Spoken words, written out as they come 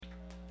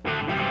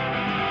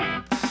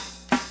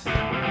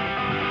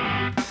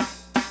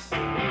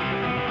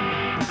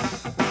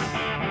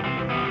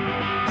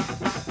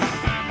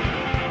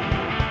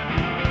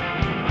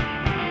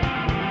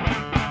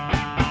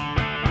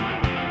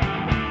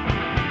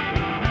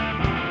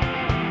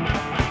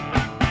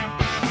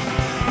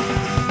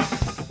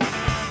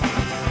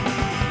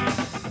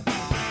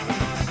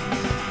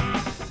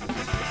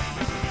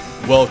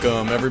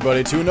Welcome,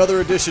 everybody, to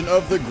another edition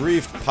of the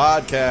Griefed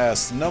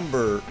Podcast,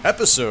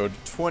 episode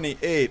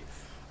 28.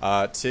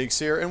 Tiggs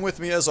here, and with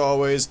me, as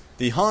always,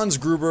 the Hans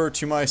Gruber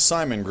to my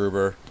Simon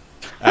Gruber,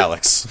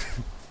 Alex.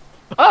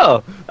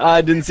 Oh,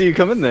 I didn't see you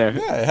come in there.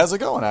 Yeah, how's it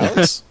going,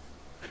 Alex?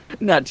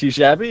 Not too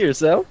shabby,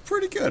 yourself?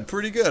 Pretty good.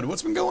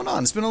 What's been going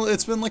on? It's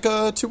been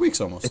like 2 weeks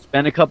almost. It's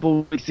been a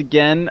couple weeks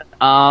again.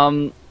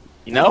 Not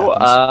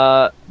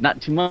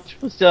too much.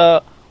 Was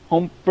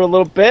home for a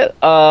little bit.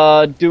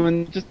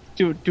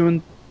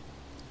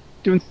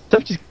 Doing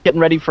stuff, just getting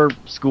ready for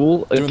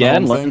school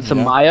again. Learning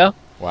some Maya.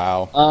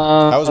 Wow.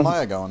 How's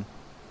Maya going?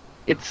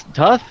 It's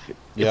tough.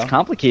 Yeah? It's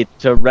complicated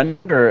to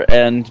render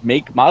and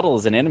make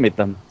models and animate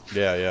them.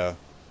 Yeah.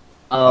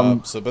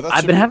 But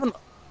I've been having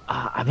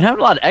a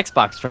lot of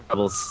Xbox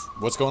troubles.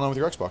 What's going on with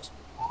your Xbox?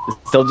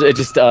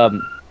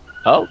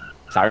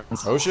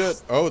 Sirens. Oh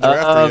shit! Oh, they're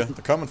after you.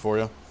 They're coming for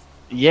you.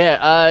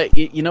 Yeah.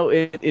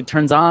 It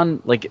turns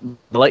on, like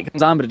the light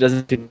comes on, but it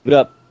doesn't boot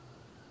up.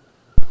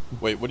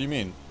 Wait, what do you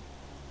mean?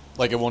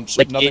 Like it won't?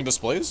 Like nothing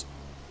displays?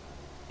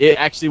 It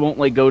actually won't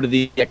go to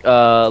the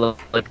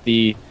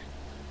the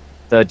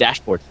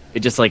dashboard.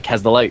 It just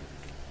has the light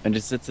and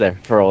just sits there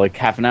for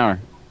half an hour.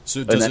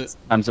 So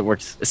sometimes it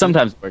works.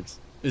 Sometimes it works.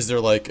 Is there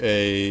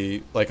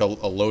a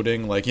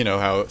loading,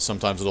 how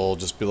sometimes it'll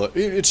just be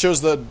it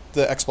shows the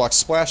Xbox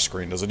splash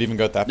screen? Does it even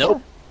go that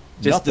Nope.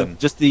 far? Nothing.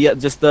 Just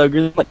the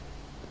green light.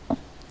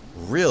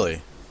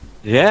 Really?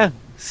 Yeah.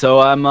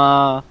 So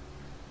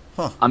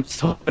I'm just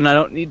hoping I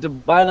don't need to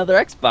buy another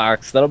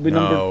Xbox. That'll be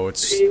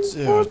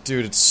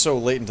dude, it's so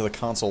late into the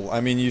console.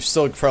 I mean, you've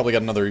still probably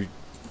got another,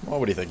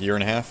 what do you think, year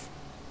and a half?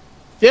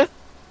 Yeah.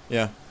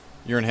 Yeah.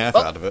 Year and a half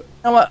out of it. You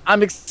know what?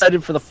 I'm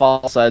excited for the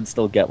fall, so I'd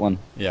still get one.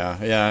 Yeah,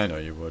 I know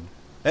you would.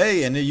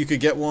 Hey, and you could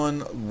get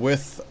one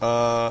with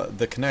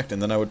the Kinect,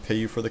 and then I would pay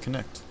you for the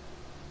Kinect.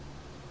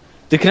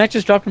 The Kinect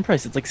just dropped in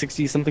price. It's like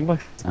 60-something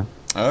bucks now.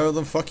 Oh,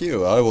 then fuck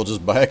you. I will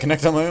just buy a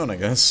Kinect on my own, I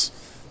guess.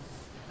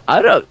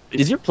 I don't know.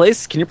 Can your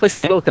place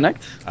handle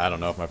Kinect? I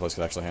don't know if my place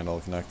could actually handle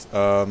a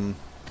Kinect.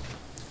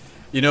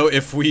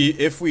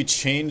 If we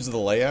change the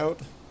layout,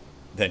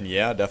 then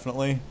yeah,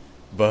 definitely.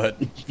 But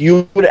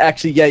you'd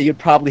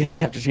probably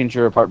have to change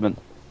your apartment.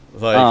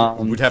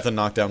 We'd have to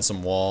knock down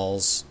some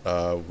walls.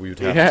 We'd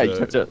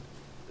have to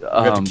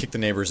kick the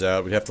neighbors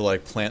out. We'd have to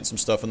plant some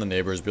stuff in the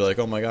neighbors. Be like,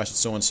 oh my gosh, it's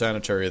so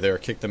unsanitary there.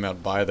 Kick them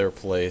out, buy their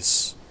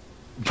place.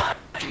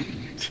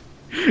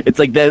 It's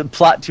like the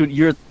plot to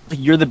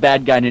you're the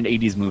bad guy in an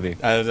 '80s movie.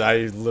 I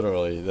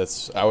literally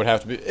I would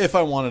have to be if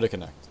I wanted to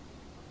connect.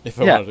 If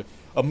I wanted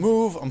a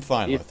move, I'm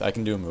fine with. I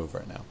can do a move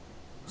right now.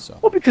 So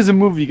because a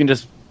move you can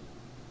just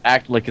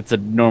act like it's a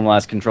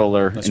normalized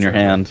controller in your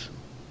hand.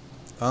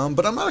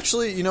 But I'm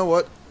actually, you know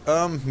what?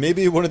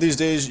 Maybe one of these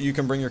days you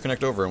can bring your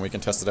Kinect over and we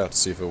can test it out to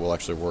see if it will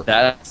actually work.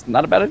 That's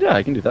not a bad idea.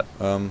 I can do that.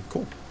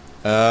 Cool.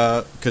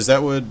 Because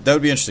that would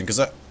be interesting. Because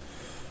I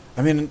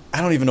don't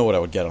even know what I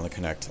would get on the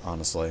Kinect,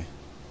 honestly.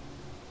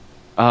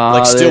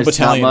 Steel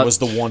Battalion was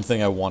the one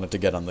thing I wanted to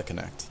get on the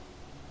Kinect.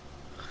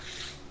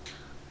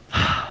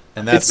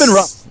 And it's been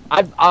rough.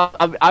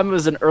 I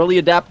was an early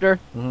adapter.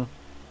 Mm-hmm.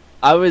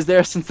 I was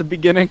there since the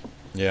beginning.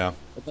 Yeah.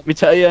 But let me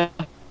tell you,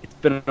 it's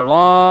been a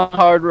long,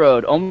 hard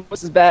road.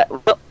 Almost as bad.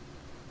 Well,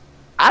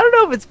 I don't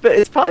know if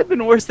it's probably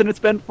been worse than it's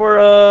been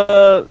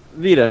for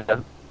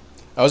Vita.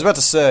 I was about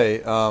to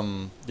say, I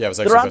was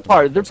actually they're on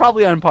par. They're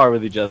probably on par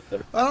with each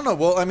other. I don't know.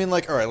 Well, all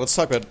right, let's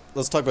talk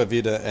about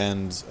Vita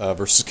and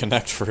versus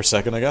Kinect for a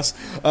second, I guess.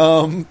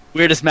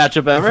 Weirdest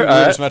matchup ever.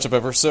 Matchup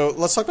ever. So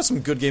let's talk about some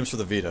good games for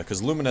the Vita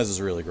because Lumines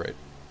is really great.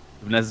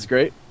 Lumines is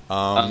great.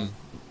 The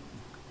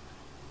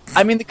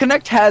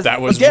Kinect has that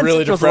was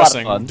really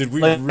depressing. Did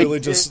we literally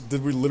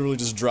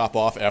just drop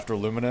off after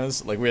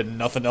Lumines? We had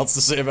nothing else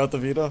to say about the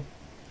Vita.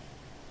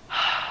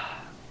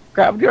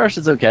 Gravity Rush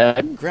is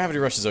okay. Gravity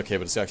Rush is okay,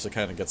 but it actually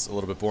kind of gets a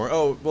little bit boring.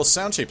 Oh, well,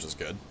 Sound Shapes is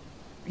good.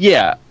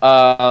 Yeah,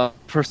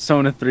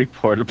 Persona 3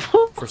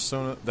 Portable.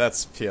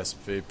 That's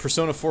PSP.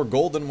 Persona 4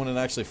 Golden when it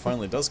actually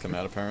finally does come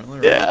out,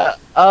 apparently. Right? Yeah,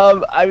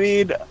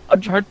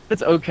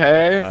 Uncharted's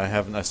okay.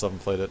 I still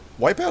haven't played it.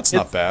 Wipeout's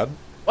not bad.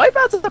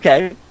 Wipeout's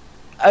okay.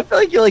 I feel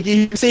like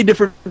you say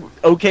different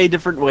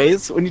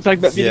ways when you talk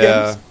about video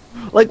games.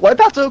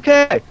 Wipeout's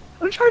okay.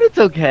 Uncharted's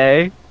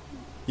okay.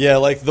 Yeah,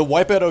 the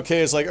Wipeout okay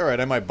is alright,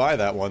 I might buy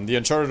that one. The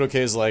Uncharted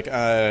okay is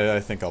I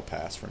think I'll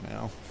pass for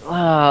now.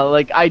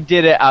 I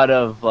did it out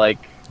of,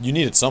 You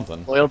needed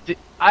something. Loyalty.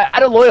 I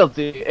had a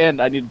loyalty,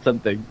 and I needed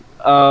something.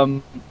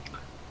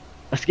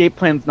 Escape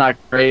Plan's not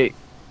great.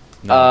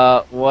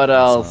 No, what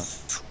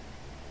else?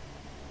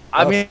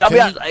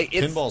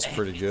 Pinball's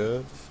pretty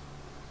good.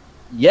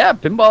 Yeah,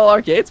 Pinball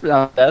Arcade's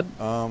not bad.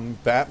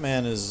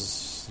 Batman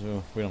is...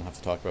 we don't have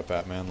to talk about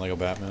Batman, Lego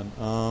Batman.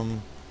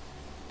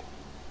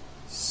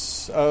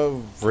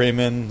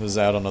 Rayman is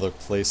out on other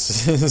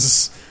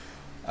places.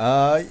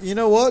 You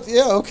know what?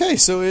 Yeah, okay,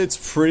 so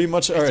it's pretty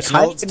much... Alright, so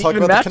now let's talk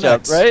about the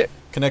Kinect. Right?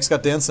 Kinect's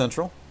got Dance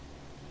Central.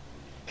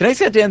 Kinect's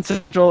got Dance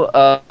Central.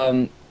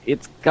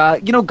 It's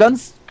got...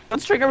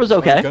 Gunstringer was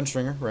okay.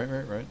 Gunstringer,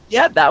 right.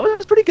 Yeah, that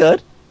was pretty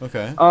good.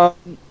 Okay.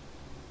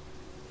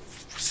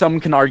 some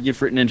can argue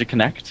for Ninja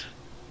Connect.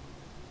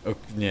 Oh,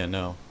 yeah,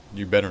 no,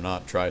 you better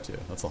not try to.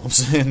 That's all I'm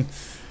saying.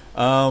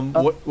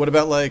 What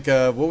about like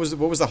what was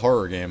the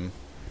horror game?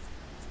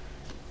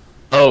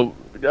 Oh,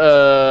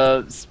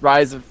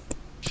 Rise of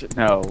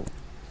no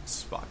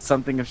Spock.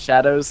 something of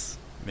Shadows.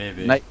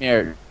 Maybe.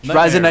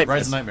 Rise of Nightmares.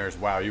 Rise of Nightmares.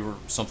 Wow, you were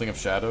something of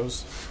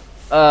Shadows.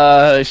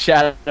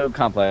 Shadow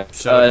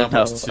Complex. Shadow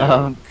Complex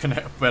no, 2.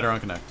 Connect, better on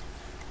Connect.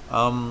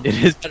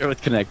 It is better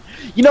with Connect.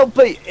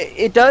 But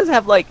it does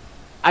have like,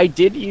 I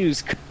did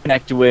use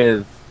Connect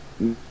with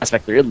Mass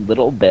Effect 3 a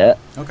little bit.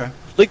 Okay.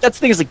 Like that's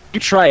the thing is like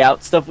you try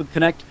out stuff with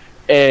Connect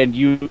and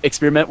you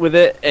experiment with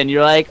it and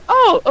you're like,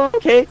 oh,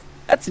 okay,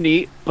 that's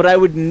neat. But I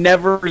would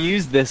never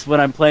use this when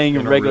I'm playing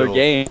a regular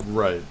game.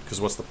 Right? Because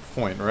what's the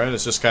point, right?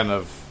 It's just kind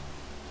of,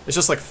 it's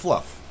just like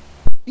fluff.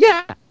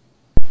 Yeah.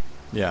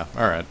 Yeah.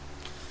 All right.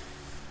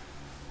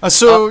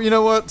 So you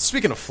know what?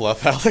 Speaking of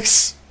fluff,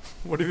 Alex,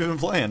 what have you been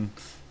playing?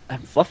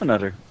 I'm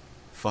Fluffernutter.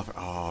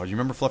 Oh, you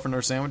remember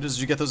Fluffernutter sandwiches?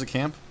 Did you get those at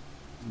camp?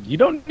 You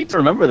don't need to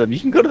remember them. You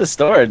can go to the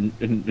store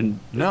and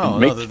No,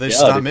 they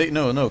stopped making.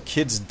 No,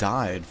 kids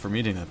died from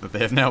eating them, but they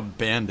have now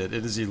banned it.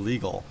 It is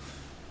illegal.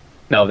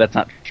 No, that's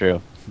not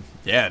true.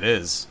 Yeah, it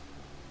is.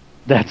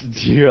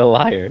 You're a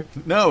liar.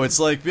 No, it's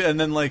like, and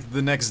then like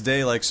the next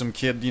day, like some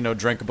kid,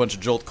 drank a bunch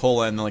of Jolt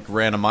Cola and like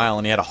ran a mile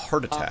and he had a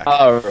heart attack.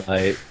 All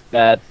right,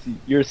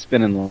 you're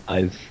spinning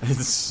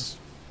lies.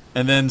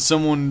 And then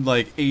someone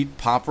like ate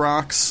Pop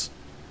Rocks.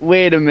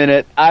 Wait a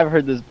minute, I've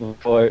heard this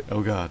before.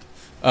 Oh God.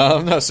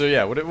 No, so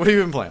yeah, what have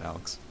you been playing,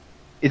 Alex?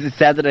 Is it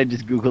sad that I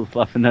just googled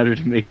Fluffernutter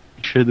to make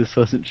sure this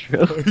wasn't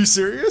true? Are you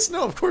serious?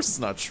 No, of course it's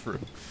not true.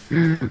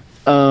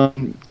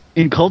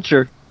 In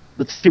culture,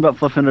 let's see about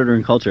Fluffernutter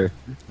in culture.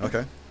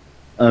 Okay.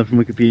 From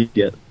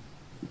Wikipedia.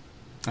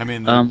 I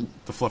mean, the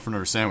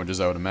Fluffernutter sandwiches,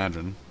 I would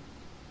imagine.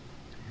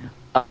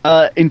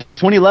 In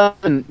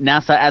 2011,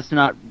 NASA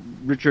astronaut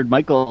Richard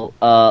Michael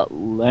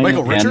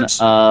Michael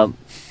Richards?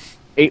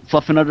 ate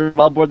Fluffernutter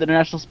while aboard the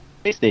International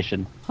Space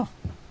Station. Huh.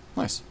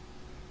 Nice.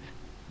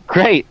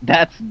 Great.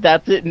 That's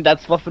it, and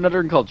that's Fluffernutter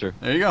in culture.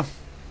 There you go.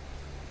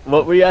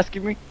 What were you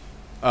asking me?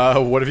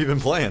 What have you been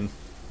playing?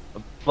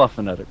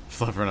 Fluffernutter.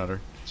 Fluffernutter.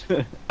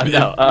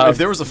 No, if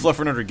there was a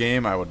Fluffernutter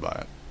game, I would buy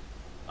it.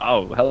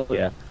 Oh, hell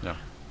yeah. Yeah.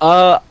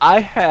 I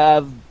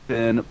have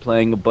been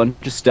playing a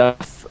bunch of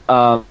stuff.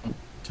 Tell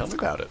me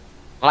about it.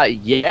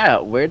 Yeah,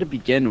 where to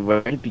begin?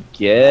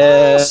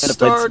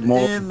 Start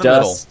more in the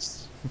Dust. middle.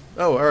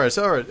 Oh, all right.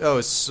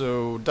 Oh,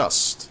 so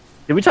Dust.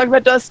 Did we talk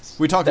about Dust?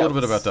 We talked a little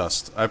bit about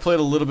Dust. I played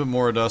a little bit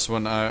more of Dust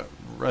when I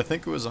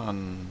think it was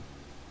on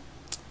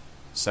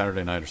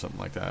Saturday night or something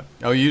like that.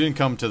 Oh, you didn't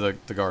come to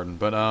the garden,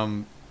 but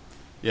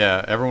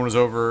yeah, everyone was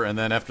over, and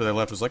then after they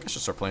left, I was like, I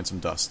should start playing some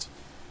Dust.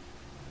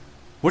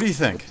 What do you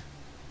think?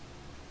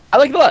 I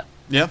like it a lot.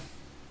 Yeah?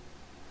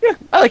 Yeah,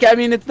 I like it. I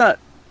mean, it's not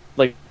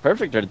like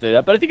perfect or anything like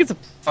that, but I think it's a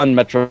fun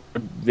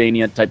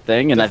Metroidvania type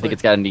thing, and Definitely. I think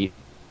it's got a neat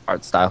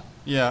art style.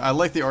 Yeah, I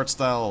like the art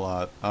style a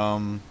lot.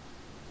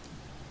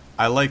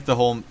 I like the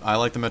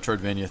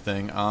Metroidvania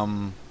thing.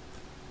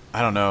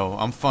 I don't know.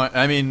 I'm fine.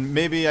 I mean,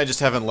 maybe I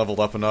just haven't leveled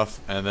up enough,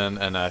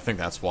 and I think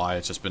that's why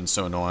it's just been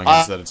so annoying.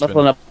 Is that it's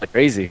leveling been up like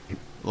crazy.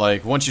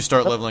 like once you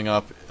start leveling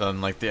up,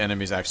 and like the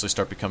enemies actually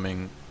start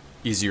becoming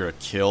easier to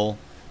kill.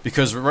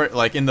 Because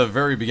like in the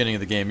very beginning of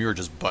the game, you were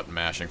just button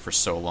mashing for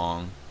so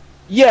long.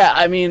 Yeah,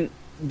 I mean,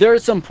 there are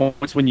some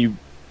points when you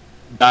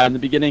die in the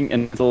beginning,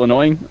 and it's a little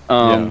annoying.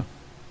 Yeah.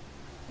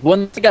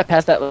 Once I got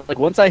past that, like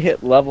once I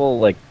hit level,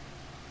 like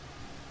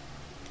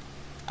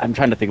I'm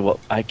trying to think of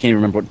I can't even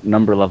remember what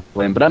number level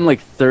I am, but I'm like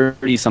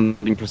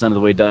 30-something% of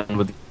the way done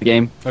with the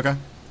game. Okay.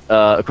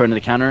 According to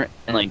the counter,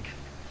 and like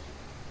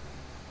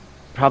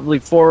probably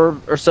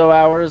 4 or so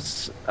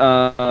hours.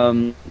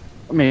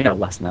 Maybe no,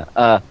 less than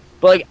that.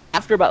 But like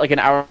after about like an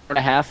hour and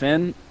a half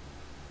in,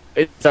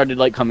 it started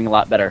like coming a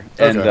lot better.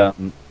 Okay.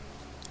 And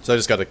So I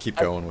just got to keep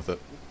going with it.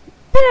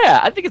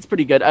 yeah, I think it's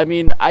pretty good. I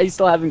mean, I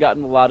still haven't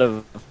gotten a lot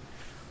of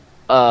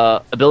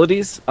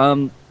abilities.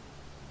 You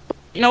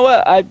know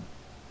what?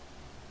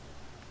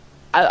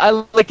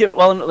 I like it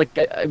well. Like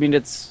I mean,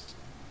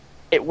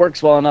 it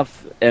works well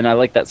enough, and I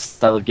like that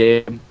style of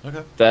game.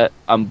 Okay. That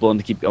I'm willing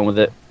to keep going with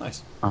it.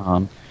 Nice.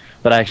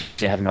 But I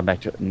actually haven't gone back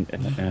to it in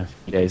a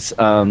few days.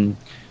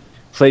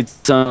 Played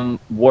some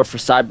War for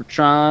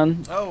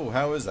Cybertron. Oh,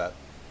 how is that?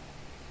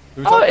 Did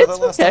we talk about It's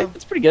that last okay. time?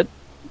 It's pretty good.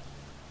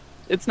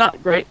 It's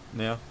not great.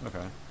 Yeah.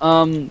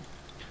 Okay.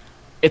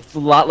 It's a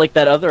lot like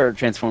that other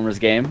Transformers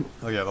game.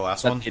 Oh yeah, the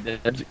last that one. they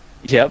did.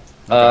 Yep.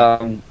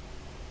 Okay.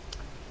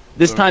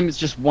 This So- time it's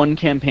just one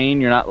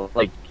campaign. You're not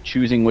like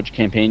choosing which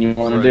campaign you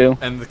want to do.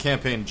 And the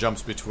campaign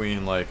jumps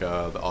between like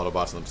the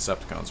Autobots and the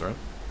Decepticons, right?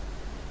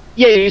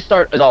 Yeah, you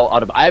start as all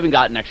Autobots. I haven't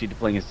gotten actually to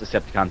playing as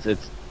Decepticons.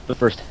 It's the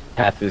first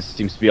half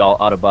seems to be all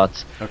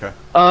Autobots. Okay.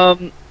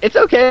 It's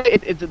okay.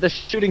 The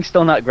shooting's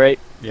still not great.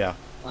 Yeah.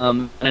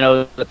 I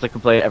know that's a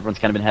complaint everyone's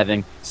kind of been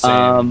having.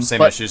 Same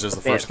but- issues as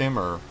the first game,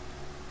 or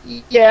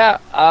Yeah.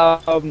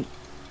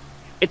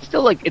 It's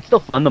still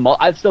fun.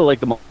 I still like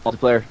the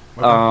multiplayer.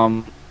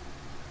 Okay.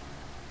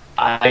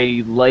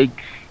 I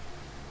like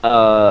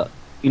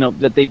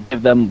that they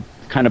give them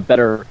kind of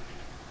better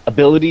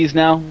abilities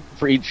now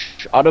for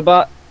each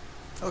Autobot.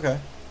 Okay.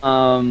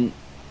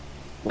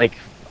 Like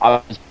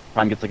Optimus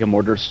Prime gets like a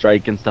mortar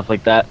strike and stuff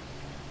like that.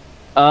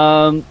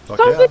 So Fuck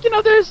I was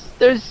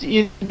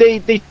yeah.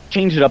 like, they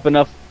change it up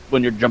enough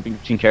when you're jumping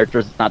between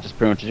characters. It's not just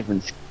pretty much a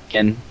different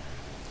skin.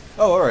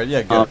 Oh, all right.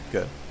 Yeah, good,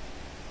 good.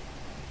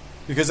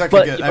 Because that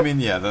could get. I mean,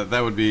 yeah,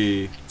 that would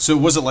be. So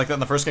was it like that in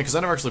the first game? Because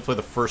I never actually played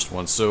the first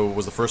one. So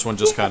was the first one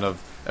just kind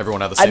of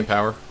everyone had the same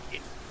power?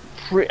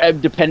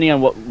 Depending on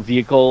what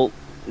vehicle,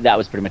 that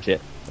was pretty much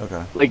it.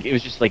 Okay. Like it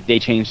was just like they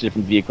changed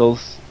different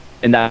vehicles,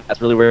 and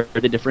that's really where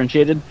they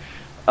differentiated.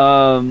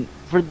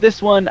 For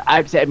this one,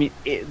 I'd say, I mean,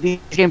 these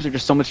games are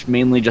just so much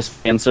mainly just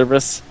fan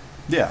service.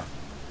 Yeah.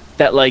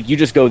 That like you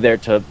just go there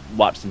to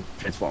watch some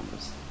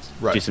Transformers,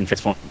 Right. Do some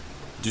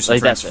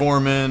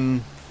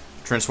transforming,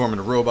 transform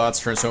into robots,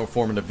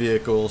 transform into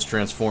vehicles,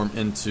 transform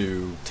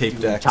into tape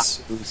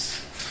decks.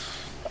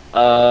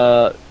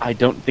 I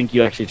don't think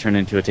you actually turn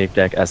into a tape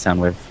deck as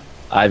Soundwave.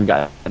 I haven't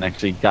gotten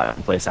to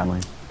play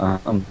Soundwave.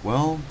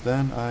 Well,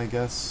 then I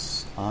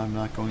guess I'm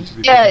not going to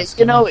be. Yeah,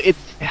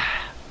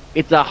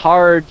 it's a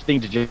hard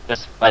thing to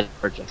justify the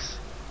purchase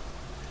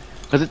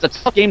because it's a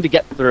tough game to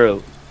get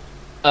through.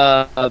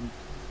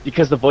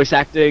 Because the voice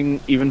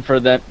acting, even for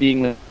that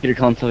being like Peter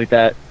Cullen and stuff like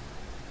that,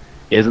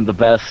 isn't the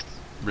best.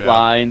 Yeah.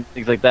 Line,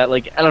 things like that.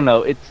 Like, I don't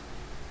know. It's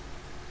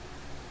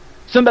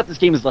something about this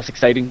game is less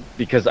exciting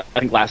because I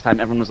think last time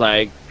everyone was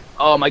like,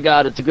 "Oh my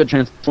god, it's a good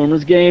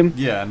Transformers game."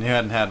 Yeah, and you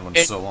hadn't had one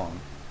so long.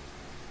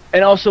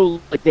 And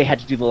also, like, they had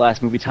to do the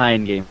last movie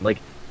tie-in game. Like,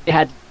 they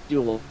had to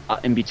do a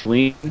lot in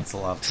between. It's a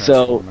lot of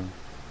transforming.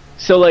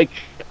 So like,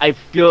 I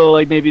feel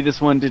like maybe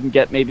this one didn't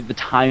get maybe the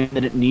time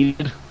that it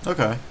needed.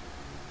 Okay.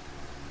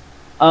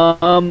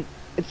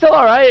 It's still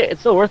alright. It's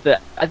still worth it.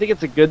 I think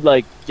it's a good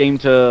like game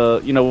to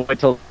wait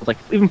till like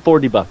even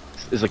 $40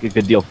 is like a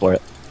good deal for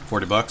it.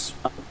 $40.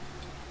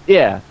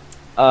 Yeah.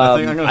 I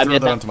think I'm gonna throw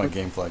that onto my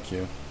GameFly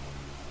queue.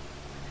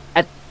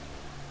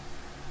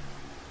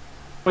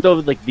 Though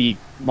like the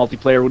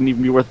multiplayer wouldn't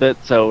even be worth it.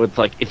 So it's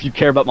like if you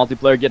care about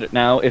multiplayer, get it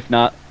now. If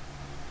not,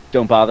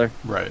 don't bother.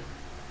 Right.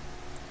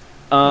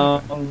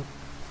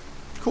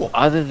 Cool.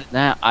 Other than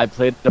that, I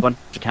played a bunch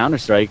of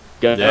Counter-Strike.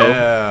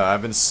 Yeah,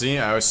 I've been seeing.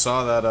 I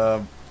saw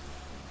that.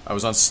 I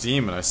was on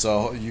Steam and I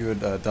saw you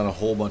had done a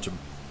whole bunch of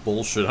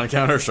bullshit on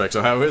Counter-Strike.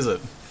 So how is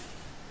it?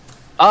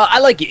 I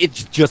like it.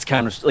 It's just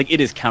Counter. Like it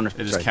is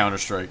Counter-Strike. It is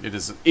Counter-Strike. It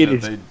is.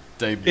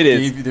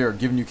 They're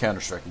giving you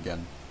Counter-Strike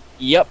again.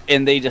 Yep,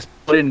 and they just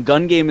put in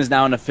gun game is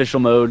now an official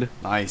mode.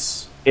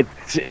 Nice.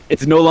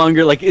 It's no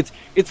longer like it's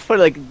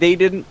funny like they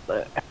didn't.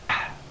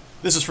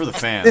 This is for the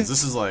fans.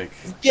 This is like.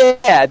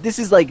 Yeah, this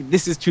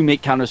is to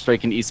make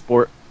Counter-Strike an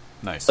esport.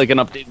 Nice. Like an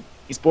updated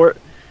esport.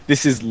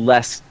 This is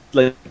less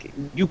like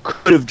you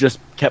could have just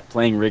kept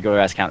playing regular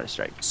ass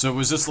Counter-Strike. So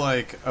was this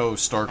like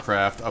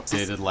StarCraft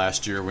updated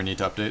last year? We need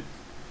to update.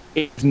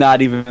 It's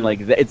not even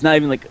like that. It's not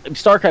even like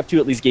StarCraft 2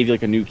 at least gave you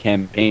like a new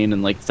campaign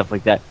and like stuff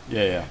like that.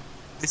 Yeah.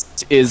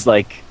 This is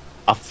like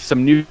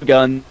some new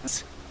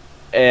guns,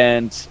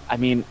 and I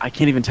mean I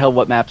can't even tell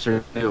what maps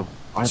are new.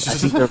 I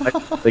think they're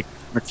like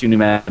 2 new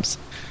maps.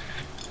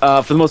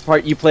 For the most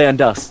part, you play on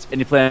Dust, and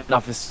you play on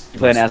Office. You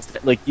play on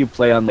Aztec. Like you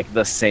play on like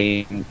the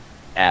same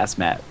ass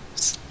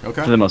maps.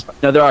 Okay. For the most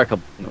part, no, there are a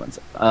couple new ones.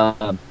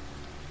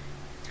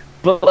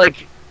 But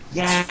like,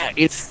 yeah,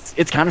 it's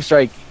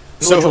Counter-Strike.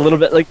 It looks a little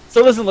bit like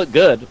still doesn't look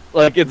good.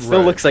 Like it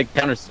still looks like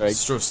Counter-Strike.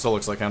 Still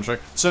looks like Counter-Strike.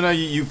 So now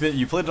you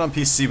played it on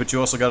PC, but you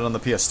also got it on the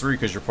PS3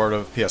 because you're part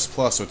of PS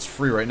Plus, so it's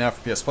free right now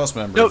for PS Plus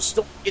members.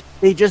 No,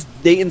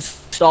 they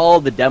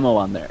install the demo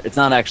on there. It's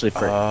not actually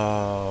free.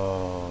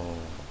 Oh.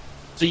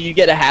 So you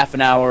get a half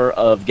an hour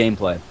of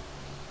gameplay.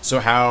 So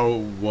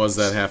how was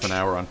that half an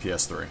hour on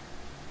PS3?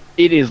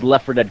 It is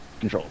Left 4 Dead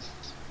controls.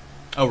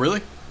 Oh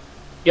really?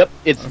 Yep.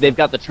 They've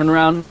got the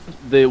turnaround,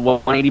 the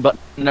 180 button,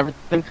 and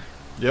everything.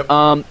 Yep.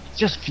 It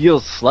just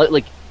feels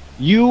slightly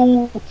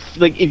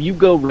like if you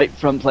go right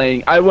from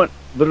playing. I went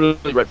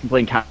literally right from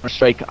playing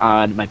Counter-Strike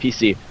on my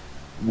PC,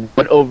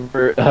 went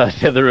over to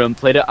the other room,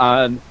 played it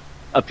on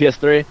a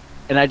PS3,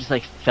 and I just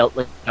like felt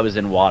like I was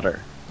in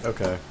water.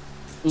 Okay.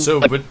 So,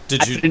 like, but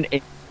did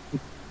you?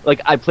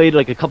 I played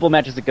like a couple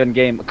matches of Gun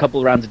Game, a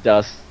couple rounds of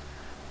Dust.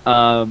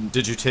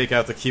 Did you take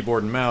out the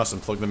keyboard and mouse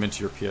and plug them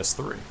into your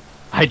PS3?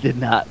 I did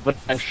not, but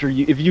I'm sure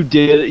if you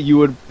did, you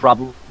would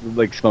probably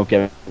like smoke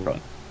everyone.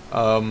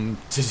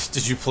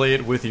 Did you play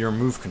it with your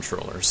Move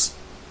controllers?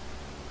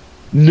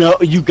 No,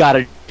 you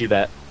gotta do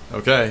that.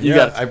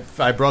 Okay,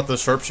 I brought the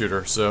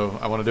sharpshooter, so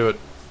I want to do it.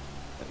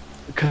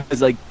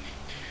 Because like,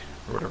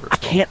 or whatever I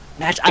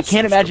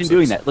can't imagine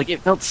doing that. Like,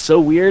 it felt so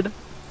weird,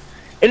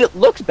 and it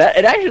looks bad.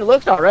 It actually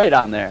looks all right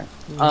on there.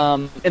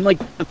 And like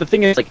the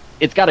thing is, like,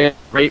 it's got a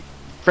great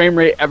frame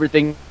rate.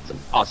 Everything's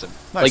awesome.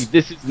 Nice. Like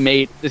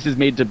this is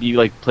made to be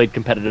like played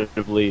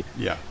competitively.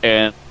 Yeah.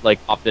 And like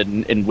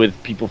often and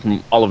with people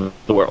from all over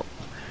the world.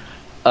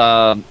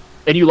 And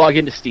you log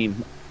into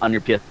Steam on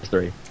your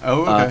PS3.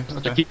 Oh, okay. So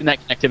they're keeping that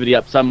connectivity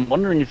up. So I'm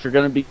wondering if you're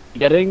going to be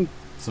getting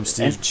some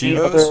Steve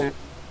Chivos.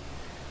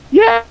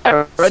 Yeah,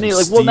 or any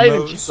like well, not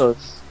even Steamos?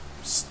 Cheapos.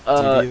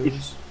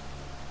 Studios?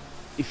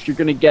 If you're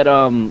gonna get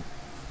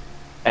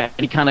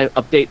any kind of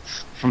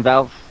updates from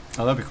Valve,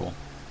 Oh, that'd be cool.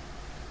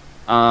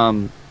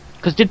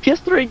 because did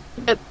PS3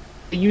 get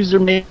the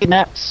user-made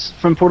maps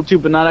from Portal 2,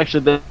 but not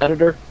actually the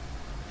editor?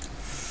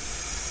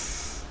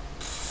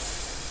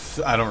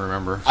 I don't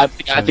remember. I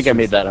think I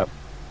made that up.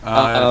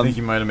 I think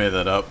you might have made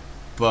that up,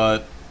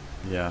 but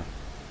yeah,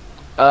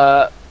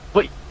 But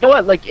you know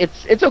what? Like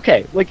it's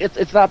okay. Like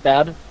it's not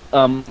bad. it's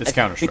I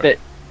Counter think Strike. that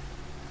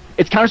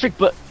it's Counter Strike,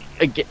 but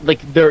again,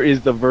 like there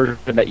is the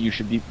version that you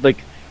should be like.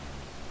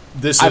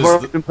 This I've is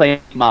already been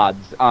playing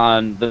mods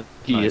on the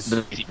Nice.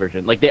 the PC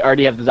version. Like they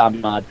already have the zombie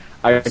mod.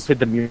 I already played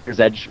the Mirror's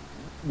Edge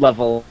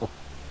level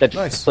that just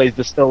Nice. plays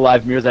the Still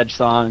Alive Mirror's Edge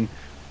song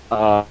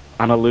on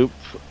a loop.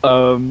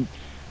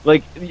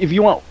 Like if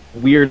you want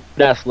weird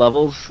ass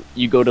levels,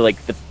 you go to like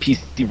the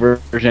PC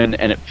version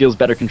and it feels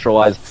better control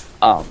wise.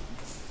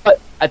 But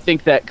I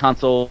think that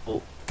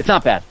console, it's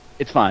not bad.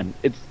 It's fine.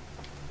 It's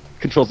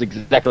controls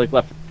exactly like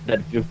Left 4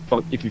 Dead.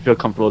 If you feel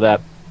comfortable with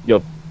that,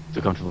 you'll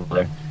feel comfortable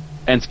there.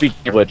 And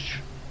speaking of which,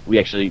 we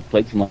actually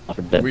played some Left 4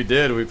 Dead. We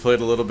did. We played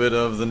a little bit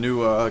of the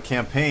new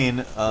campaign,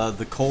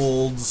 the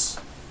Colds.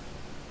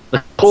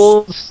 The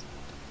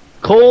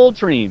Cold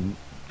Dream.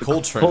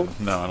 Cold Train. Cold-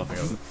 No, I don't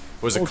think it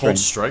was it Cold Cold Train.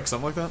 Strike,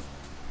 something like that?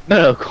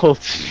 No, Cold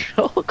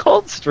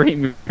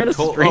Stream. You're in a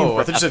Cold, stream. oh,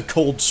 I thought you said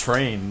Cold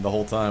Train the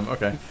whole time.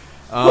 Okay.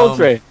 Cold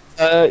Train.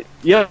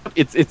 Yeah,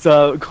 it's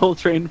Cold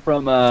Train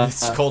from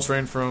It's Cold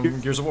Train from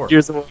Gears of War.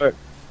 Gears of War.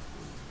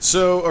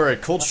 So, all right,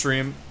 Cold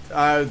Stream.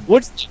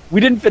 Which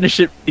we didn't finish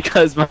it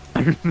because my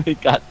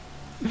roommate got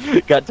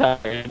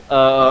tired.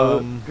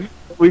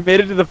 We made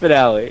it to the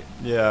finale.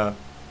 Yeah.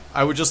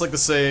 I would just like to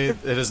say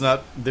it has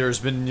not. There's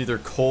been neither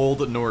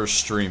cold nor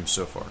stream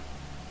so far.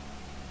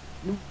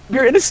 We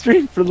were in a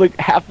stream for like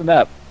half the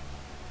map.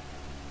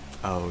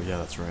 Oh yeah,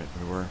 that's right.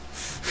 We were.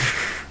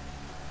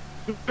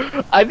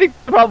 I think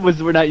the problem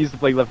was we're not used to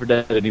playing Left 4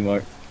 Dead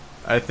anymore.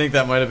 I think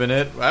that might have been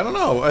it. I don't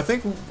know.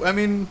 I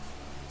mean,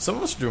 some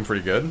of us are doing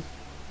pretty good.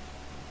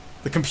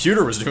 The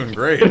computer was doing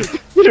great.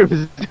 Peter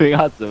was doing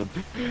awesome.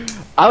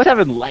 I was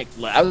having I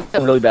was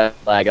having really bad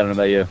lag. I don't know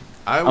about you.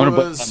 I I'm gonna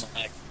put was. on my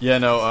lag. Yeah,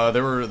 no.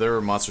 There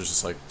were monsters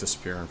just like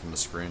disappearing from the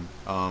screen.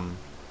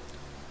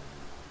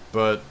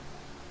 But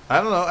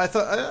I don't know. I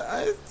thought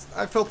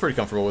I felt pretty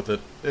comfortable with it.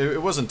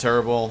 It wasn't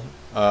terrible.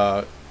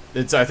 I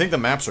think the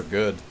maps are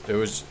good. It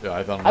was.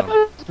 I don't I thought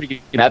know. it was a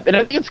pretty good map, and I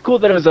think it's cool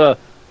that it was a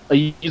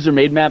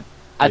user-made map.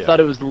 I Yeah. thought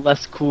it was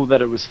less cool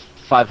that it was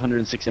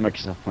 560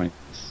 Microsoft points.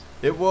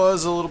 It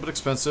was a little bit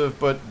expensive,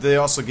 but they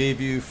also gave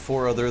you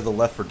 4 other the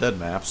Left 4 Dead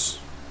maps.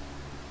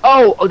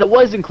 Oh, that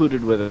was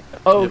included with it.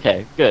 Oh, Yep.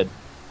 okay, good.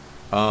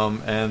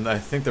 And I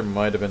think there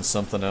might have been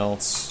something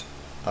else.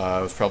 It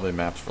was probably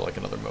maps for like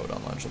another mode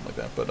online or something like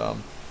that. But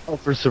Oh,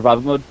 for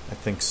survival mode. I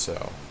think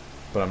so,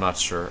 but I'm not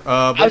sure.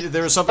 But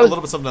there was something a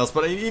little bit something else.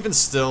 But even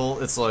still,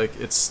 it's like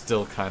it's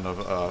still kind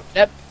of.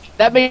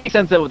 That makes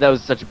sense that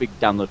was such a big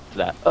download for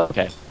that.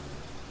 Okay.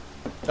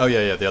 Oh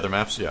yeah, the other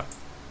maps, yeah,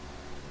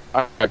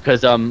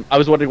 Because I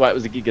was wondering why it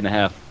was a gig and a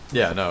half.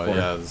 yeah, no, Cool.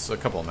 yeah. There's a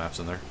couple of maps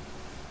in there.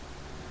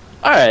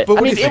 All right. But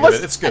what I do mean, you think it was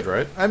of it? It's good,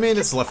 right? I mean,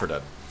 it's Left 4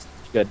 Dead.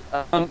 good.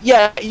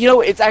 Yeah, you know,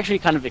 it's actually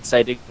kind of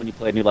exciting when you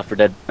play a new Left 4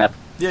 Dead map.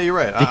 Yeah, you're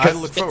right. I Because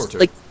look forward it's, to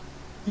like,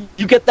 it.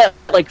 you get that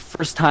like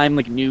first time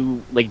like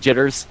new like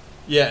jitters.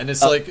 Yeah, and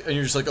it's like, and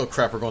you're just like, oh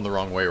crap, we're going the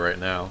wrong way right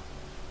now.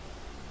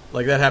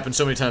 Like that happens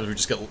so many times. We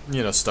just get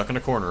stuck in a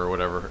corner or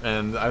whatever,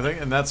 and I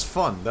think, and that's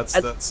fun. That's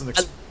an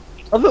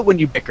I love it when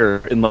you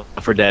bicker in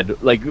Left 4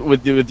 Dead, like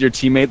with your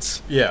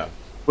teammates. yeah.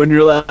 When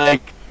you're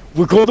like,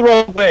 we're going the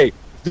wrong way.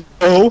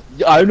 No,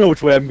 I know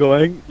which way I'm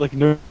going. Like,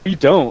 no, you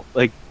don't.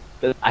 Like,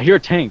 I hear a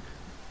tank.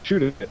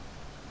 Shoot it.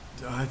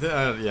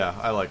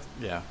 I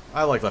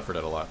like Left 4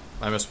 Dead a lot.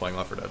 I miss playing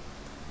Left 4 Dead.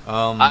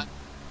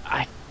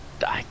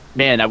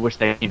 Man, I wish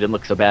that game didn't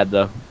look so bad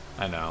though.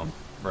 I know,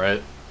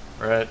 right?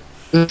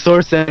 The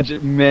Source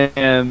Engine,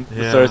 man,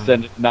 the Yeah. Source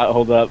Engine did not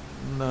hold up.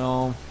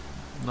 No,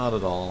 not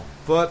at all.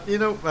 But I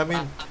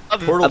mean, I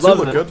love Portal it. 2 I love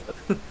looked it.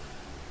 good.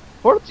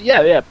 Portal,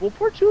 yeah. Well,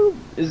 Portal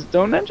 2 is its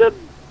own engine.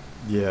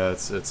 Yeah,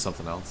 it's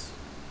something else.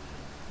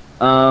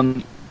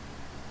 But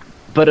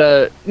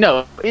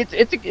no,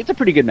 it's a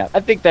pretty good map. I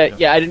think that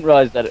I didn't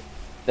realize that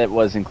that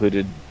was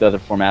included the other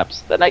 4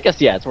 maps. Then I guess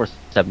it's worth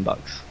 $7.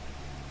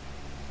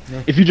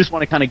 Yeah. If you just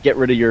want to kind of get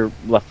rid of your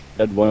Left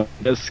 4 Dead 1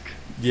 disc.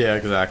 Yeah,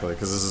 exactly.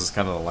 Because this is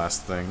kind of the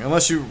last thing.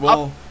 Unless you, you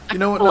know what? I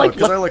No, like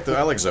because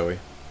I like Zoe.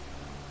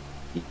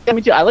 Yeah,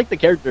 me too. I like the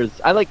characters.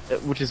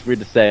 Which is weird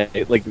to say,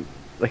 like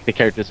the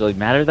characters really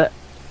matter. That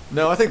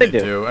No, I think They they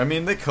do. do. I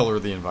mean, they color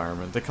the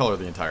environment. They color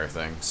the entire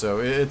thing. So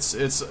it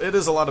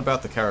is a lot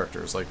about the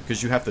characters, like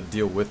because you have to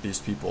deal with these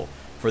people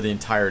for the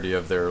entirety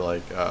of their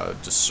like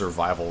just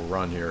survival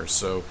run here.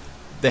 So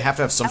they have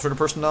to have some sort of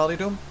personality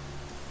to them.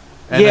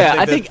 And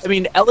I think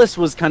Ellis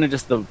was kind of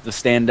just the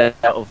standout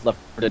of Left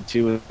 4 Dead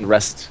 2, and the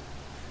rest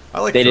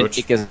I like they Coach.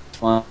 didn't think as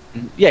fun.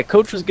 Yeah,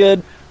 Coach was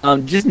good.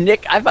 Just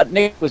Nick, I thought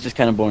Nick was just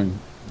kind of boring.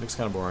 Nick's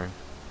kind of boring.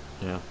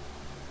 Yeah.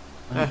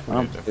 I what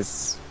don't do you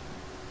think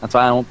That's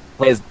why I don't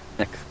play as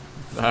Nick.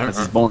 This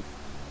is boring.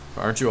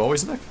 Aren't you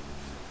always Nick?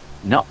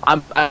 No,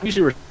 I'm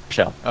usually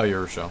Rochelle. Oh,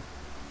 you're Rochelle.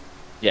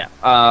 Yeah.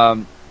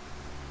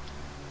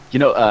 You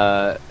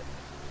know,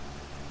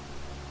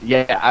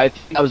 yeah, I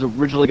think I was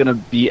originally gonna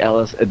be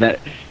Ellis, and then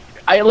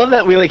I love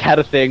that we like had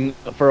a thing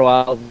for a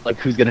while, like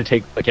who's gonna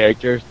take the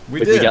characters. We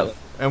like, did,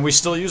 and we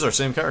still use our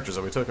same characters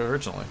that we took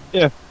originally.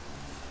 Yeah.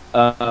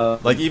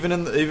 Like even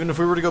if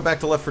we were to go back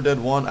to Left 4 Dead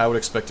 1, I would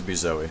expect to be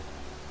Zoe.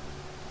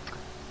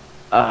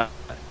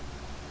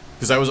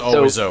 Because I was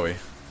always Zoe.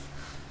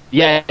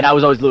 Yeah, and I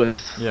was always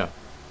Lewis. Yeah.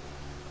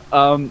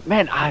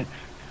 Man,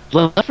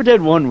 Left 4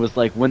 Dead 1 was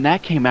like when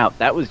that came out.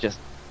 That was just.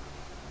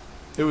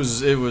 It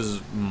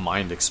was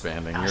mind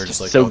expanding. You're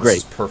just like, so oh, great.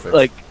 This is perfect.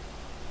 Like,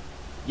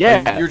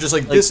 yeah, like, you're just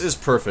like, this is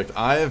perfect.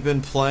 I have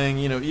been playing,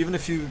 even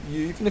if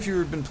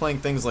you've been playing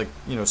things like,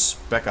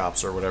 Spec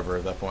Ops or whatever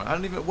at that point. I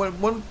don't even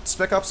when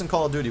Spec Ops and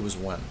Call of Duty was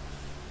when.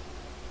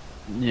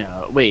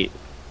 Yeah, wait.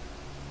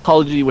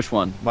 Call of Duty, which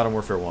one? Modern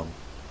Warfare 1.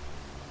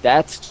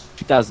 That's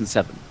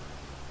 2007.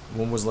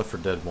 When was Left 4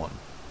 Dead 1?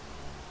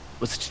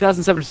 Was it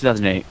 2007 or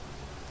 2008?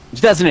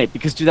 2008,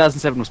 because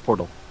 2007 was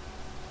Portal.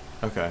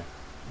 Okay.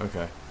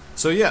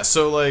 So yeah,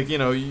 like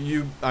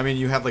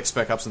you had like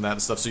Spec Ops and that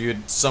and stuff. So you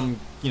had some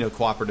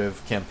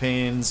cooperative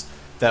campaigns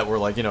that were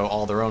like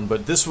all their own.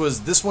 But this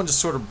one just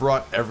sort of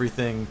brought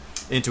everything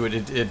into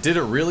it. It did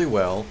it really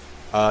well.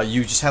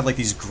 You just had like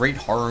these great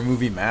horror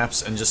movie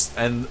maps and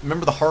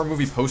remember the horror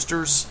movie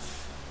posters.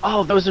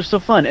 Oh, those are so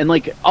fun, and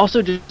like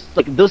also just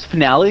like those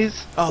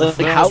finales. Oh, the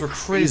finales were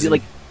crazy.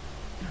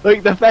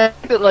 Like the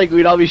fact that like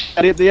we'd all be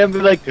shouting at the end, be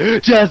like,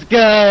 "Just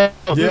go,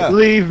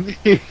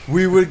 leave me."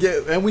 We would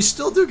get, and we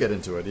still do get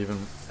into it. Even,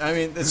 I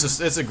mean,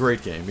 it's a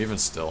great game. Even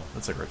still,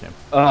 it's a great game.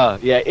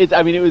 Yeah, it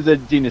was a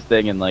genius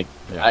thing, and like,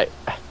 yeah.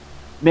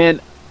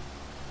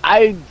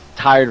 I'm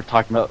tired of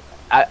talking about.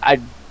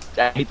 I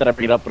hate that I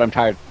bring it up, but I'm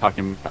tired of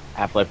talking about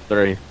Half-Life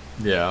 3.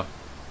 Yeah.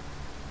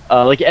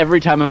 Like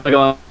every time I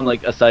go on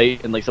like a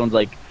site and like someone's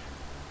like,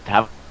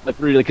 Half-Life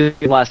 3,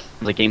 like last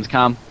like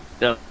Gamescom.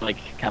 Like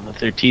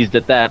they're teased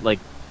at that, like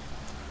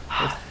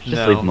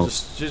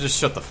just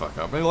shut the fuck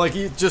up. I mean, like,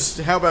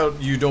 how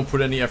about you don't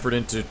put any effort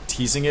into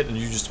teasing it, and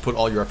you just put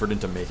all your effort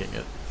into making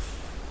it.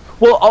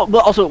 Well,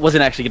 also it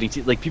wasn't actually getting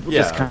teased. Like people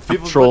just kind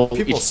of troll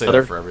people each say other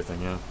that for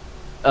everything, yeah.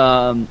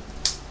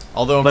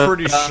 Although I'm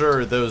pretty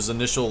sure those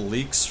initial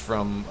leaks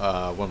from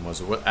when was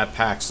it? At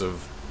PAX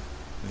of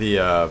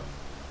the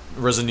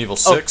Resident Evil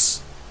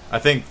 6. I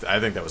think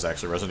that was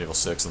actually Resident Evil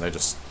 6, and they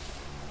just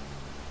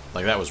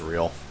like that was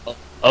real.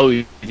 Oh,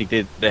 you think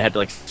they had to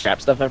like scrap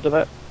stuff after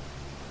that?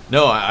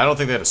 No, I don't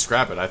think they had to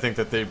scrap it. I think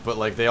that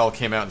they all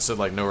came out and said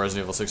like no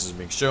Resident Evil 6 is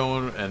being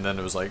shown, and then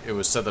it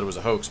was said that it was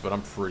a hoax, but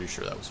I'm pretty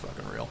sure that was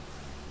fucking real.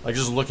 Like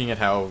just looking at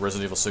how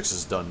Resident Evil 6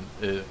 is done,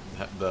 the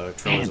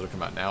trailers that have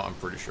come out now, I'm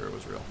pretty sure it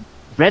was real.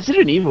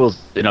 Resident Evil's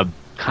in a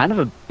kind of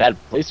a bad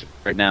place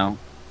right now.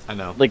 I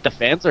know. Like the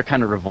fans are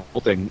kind of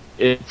revolting.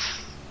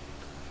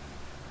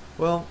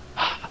 Well,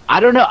 I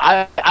don't know.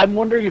 I'm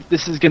wondering if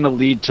this is going to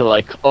lead to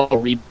like a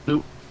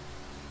reboot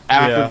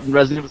after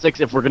Resident Evil 6,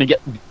 if we're going to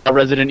get a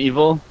Resident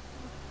Evil.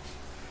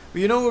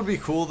 You know what would be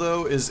cool,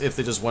 though, is if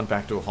they just went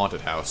back to a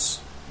haunted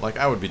house. Like,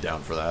 I would be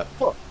down for that.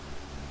 Well,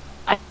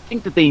 I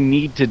think that they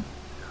need to,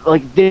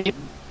 like,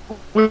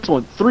 which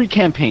one? 3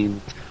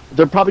 campaigns.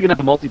 They're probably going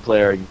to have a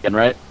multiplayer again,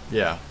 right?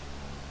 Yeah.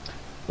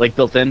 Like,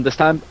 built in this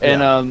time?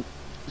 Yeah. And,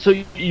 so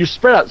you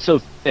spread out so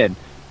thin.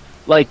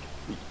 Like,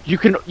 you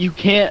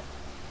can't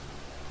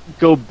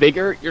go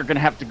bigger, you're going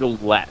to have to go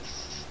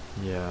less.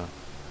 Yeah.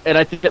 And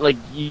I think that like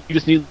you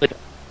just need like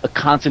a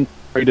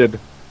concentrated.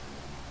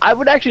 I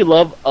would actually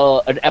love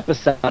an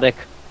episodic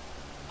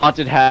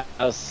haunted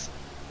house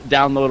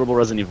downloadable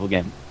Resident Evil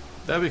game.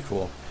 That'd be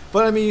cool.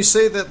 But I mean, you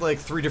say that like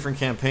 3 different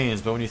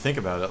campaigns, but when you think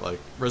about it, like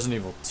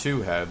Resident Evil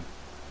 2 had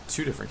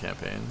 2 different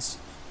campaigns.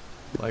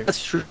 Like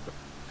that's true.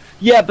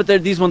 Yeah, but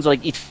these ones are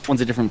like each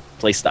one's a different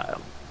play style.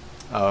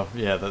 Oh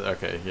yeah,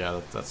 okay, yeah,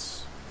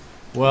 that's.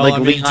 Well, like I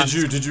mean, Leon's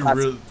did you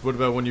really, what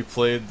about when you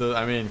played the?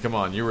 I mean, come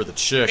on, you were the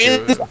chick.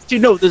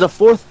 Dude, no, there's a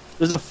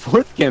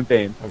fourth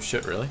campaign. Oh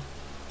shit, really?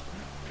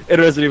 In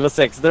Resident Evil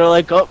 6, they're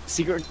like, oh,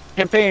 secret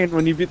campaign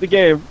when you beat the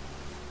game.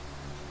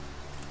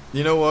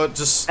 You know what?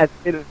 Just.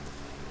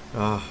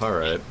 All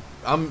right,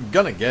 I'm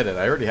gonna get it.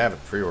 I already have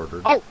it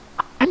pre-ordered. Oh,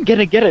 I'm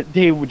gonna get it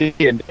day and day.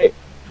 Yeah.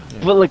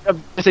 But like,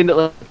 I'm saying that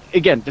like,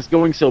 again, just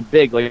going so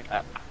big, like,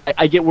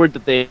 I get word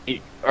that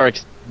they are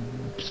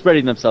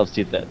spreading themselves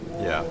too thin.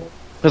 Yeah.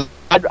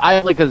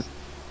 Because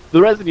the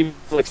Resident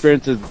Evil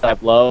experiences that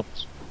I've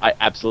loved, I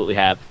absolutely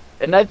have.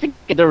 And I think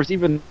there was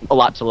even a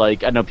lot to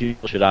like. I know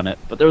people shit on it,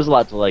 but there was a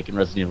lot to like in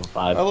Resident Evil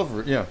 5. I love,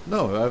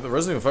 the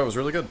Resident Evil 5 was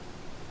really good.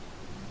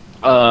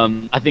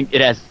 I think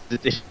it has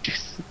its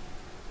issues.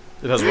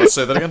 It has what?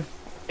 Say that again?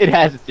 It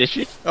has its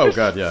issues. Oh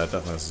god, yeah, it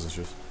definitely has its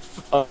issues.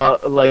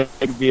 Like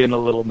being a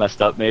little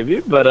messed up maybe,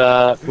 but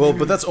Well,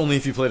 but that's only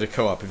if you played it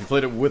co-op. If you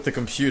played it with the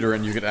computer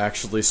and you could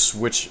actually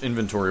switch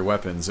inventory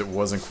weapons, it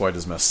wasn't quite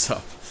as messed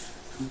up.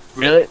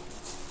 Really?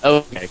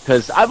 Okay,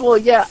 because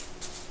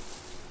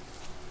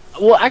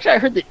Well, actually, I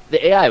heard that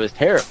the AI was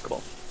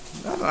terrible.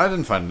 I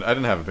didn't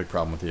have a big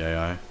problem with the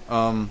AI.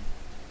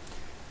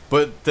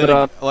 But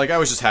then, like, I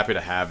was just happy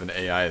to have an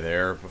AI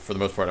there. But for the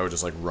most part, I would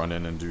just like run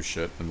in and do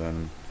shit, and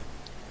then.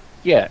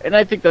 Yeah, and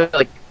I think that,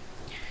 like,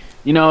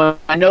 you know,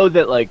 I know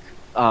that, like,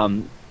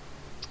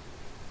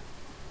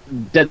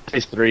 Dead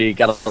Space 3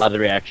 got a lot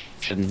of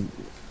reaction.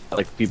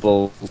 Like,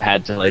 people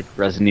had to, like,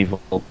 Resident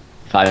Evil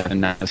 5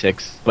 and now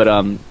 6. But, you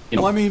know.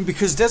 Well, I mean,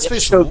 because Dead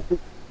Space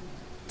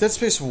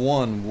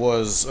 1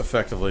 was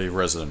effectively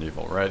Resident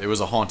Evil, right? It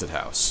was a haunted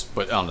house,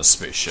 but on a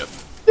spaceship.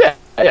 Yeah,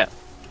 yeah.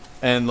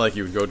 And, like,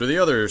 you would go to the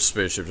other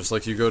spaceship, just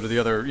like you go to the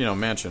other, you know,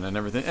 mansion and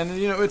everything. And,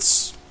 you know,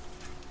 it's...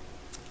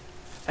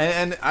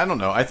 And I don't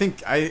know.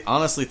 I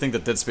honestly think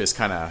that Dead Space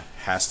kind of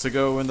has to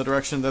go in the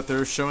direction that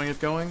they're showing it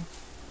going.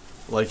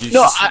 Like, you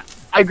I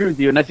agree with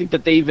you, and I think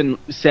that they even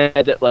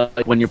said that,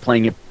 like, when you're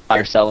playing it by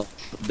yourself,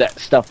 that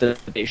stuff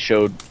that they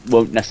showed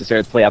won't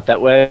necessarily play out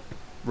that way.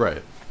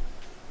 Right.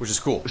 Which is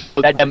cool.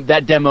 So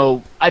that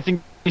demo, I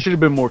think they should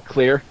have been more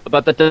clear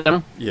about that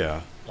demo.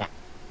 Yeah.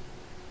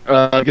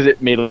 Because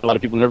it made a lot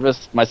of people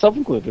nervous, myself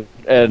included.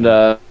 And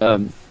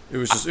it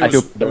was just I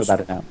feel better about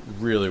it now.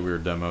 Really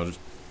weird demo.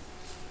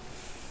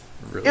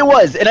 Really it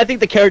was, and I think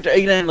the character,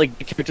 again, like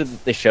the character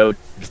that they showed,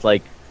 just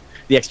like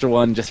the extra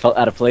one, just felt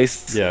out of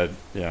place. Yeah,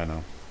 I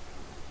know.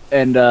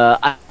 And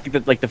I think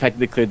that, like, the fact that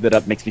they cleared that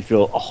up makes me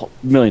feel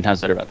a million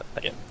times better about that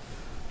again.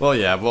 Well,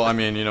 yeah. Well, I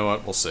mean, you know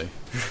what? We'll see.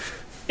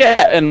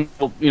 Yeah, and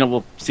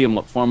we'll see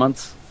in 4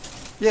 months.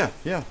 Yeah.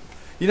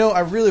 You know,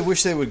 I really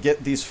wish they would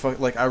get these.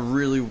 I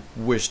really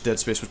wish Dead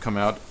Space would come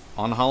out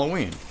on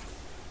Halloween,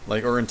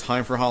 like, or in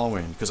time for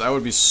Halloween, because I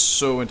would be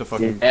so into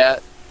fucking. Yeah.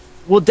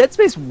 Well, Dead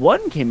Space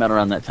 1 came out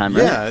around that time,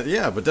 right?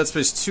 Yeah, but Dead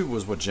Space 2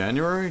 was what,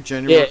 January?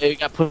 Yeah, it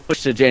got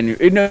pushed to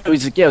January. No, it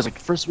was like the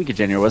first week of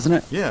January, wasn't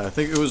it? Yeah, I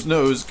think it was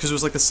because it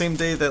was like the same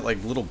day that,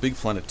 like, Little Big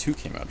Planet 2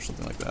 came out or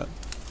something like that.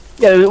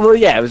 Yeah, well,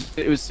 yeah,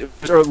 it was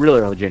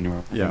really early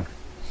January. Yeah.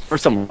 Or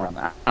somewhere around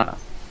that. I don't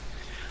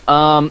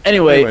know.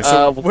 Anyway,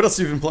 so what else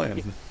have you been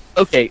playing?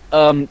 Okay,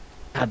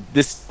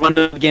 this one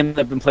of the games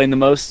I've been playing the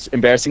most,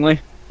 embarrassingly.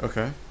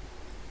 Okay.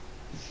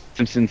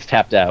 Simpsons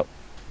Tapped Out.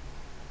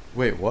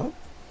 Wait, what?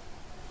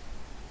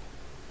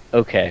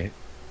 Okay.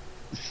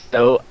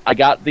 So, I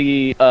got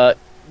the,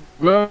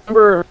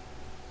 remember,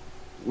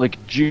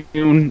 like,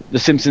 June, the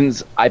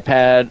Simpsons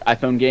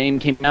iPhone game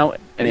came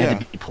out, and it had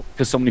to be pulled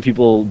because so many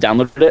people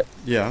downloaded it?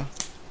 Yeah.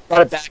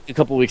 Brought it back a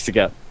couple weeks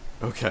ago.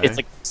 Okay. It's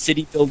like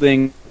city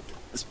building,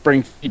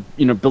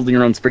 building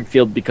your own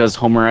Springfield because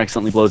Homer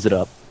accidentally blows it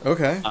up.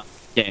 Okay.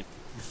 Game.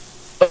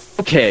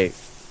 Okay.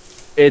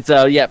 It's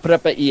put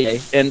up at EA,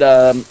 and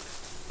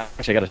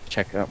actually I gotta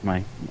check out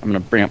I'm gonna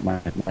bring up my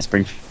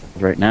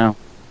Springfield right now.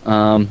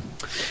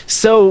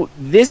 So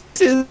this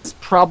is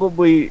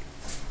probably,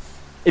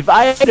 if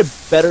I had a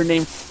better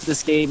name for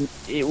this game,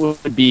 it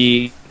would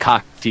be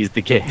Cock Tease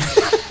the Game.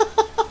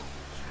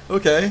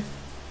 Okay.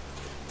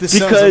 This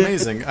sounds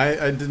amazing.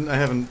 I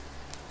haven't.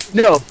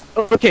 No.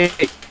 Okay.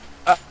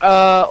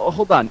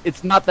 Hold on.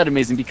 It's not that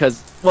amazing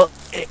because, well,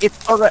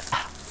 it's alright.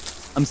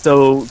 I'm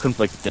so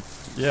conflicted.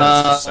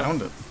 Yeah,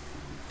 sound it.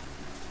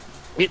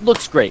 It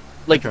looks great.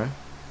 Like,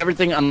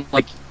 everything on,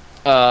 like,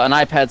 an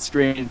iPad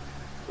screen,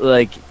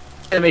 like,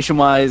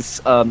 animation-wise,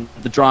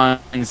 the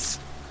drawings,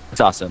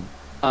 it's awesome.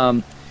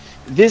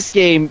 This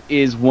game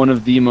is one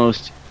of the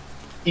most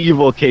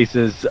evil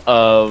cases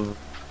of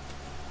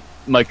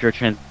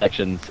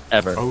microtransactions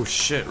ever. Oh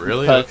shit,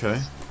 really? Okay.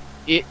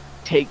 It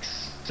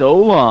takes so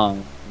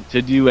long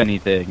to do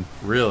anything.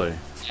 Really?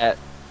 That,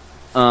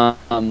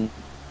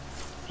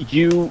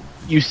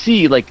 you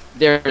see, like,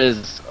 there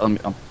is,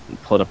 I'll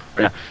pull it up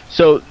right now.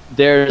 So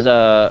there's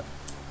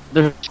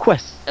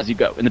quests as you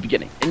go in the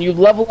beginning, and you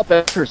level up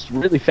at first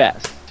really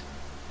fast.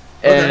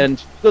 And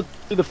you go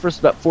through the first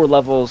about 4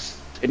 levels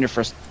in your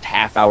first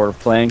half hour of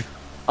playing,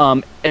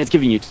 and it's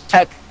giving you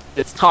tech.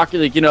 It's talking,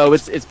 like,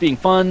 it's being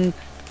fun.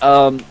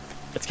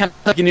 It's kind of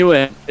sucking you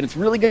in, and it's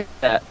really good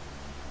at that.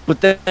 But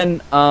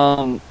then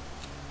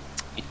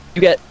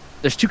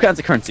there's 2 kinds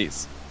of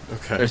currencies.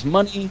 Okay. There's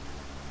money,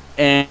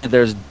 and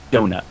there's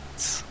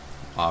donuts.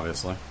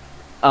 Obviously.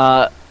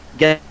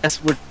 Guess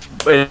which?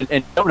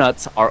 And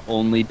donuts are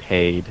only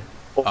paid,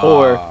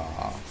 or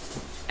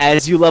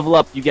as you level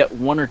up, you get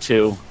 1 or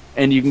 2,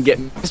 and you can get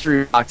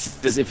mystery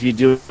boxes if you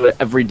do it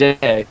every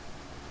day.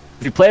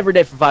 If you play every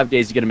day for 5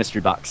 days, you get a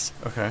mystery box.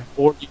 Okay.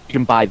 Or you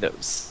can buy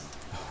those.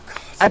 Oh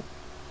God.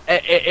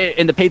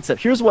 And the paid stuff.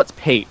 Here's what's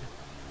paid.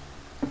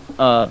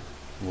 Lay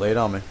it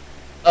on me.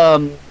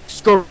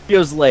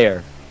 Scorpio's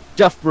Lair,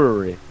 Duff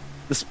Brewery,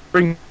 the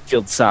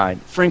Springfield Sign,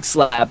 Frank's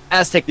Lab,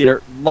 Aztec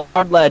Theater,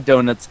 Lard Lad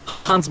Donuts,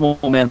 Hans Mole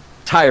Man,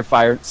 Tire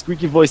Fire,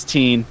 Squeaky Voice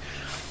Teen,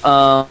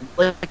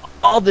 like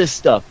all this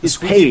stuff is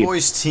paid. Squeaky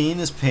Voice Teen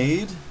is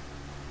paid?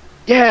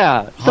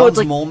 Yeah. Hans so it's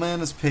like, Mole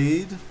Man is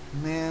paid?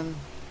 Man.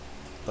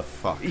 The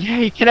fuck? Yeah,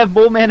 you can have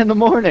Mole Man in the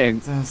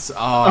morning. That's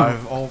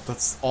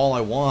all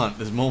I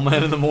want is Mole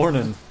Man in the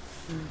morning.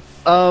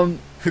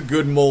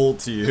 Good mole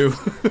to you.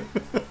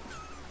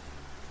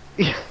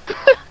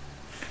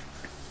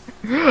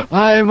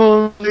 I'm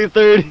only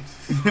 30.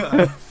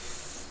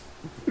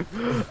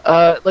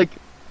 Like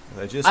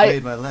I just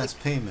made my last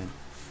payment.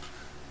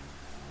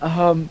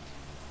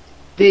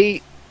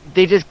 They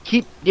just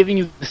keep giving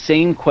you the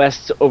same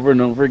quests over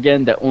and over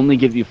again that only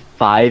give you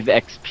 5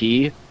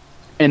 XP,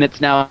 and it's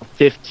now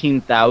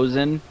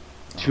 15,000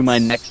 to my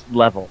next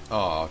level. Oh,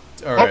 all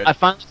right. I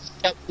finally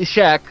got the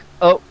shack.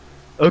 Oh,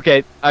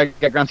 okay. I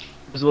got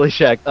Groundskeeper's Willie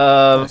Shack.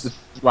 Nice. This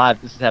is live.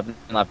 This is happening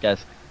live,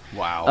 guys.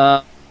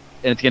 Wow.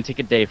 And it's gonna take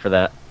a day for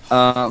that.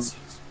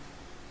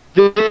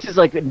 This is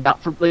like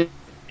not for like,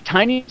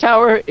 Tiny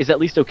Tower is at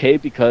least okay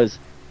because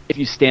if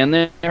you stand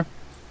there,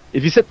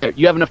 if you sit there,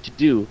 you have enough to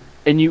do,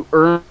 and you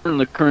earn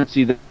the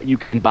currency that you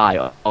can buy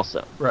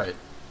also. Right.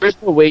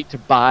 There's no way to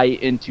buy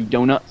into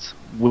donuts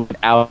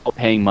without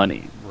paying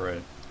money.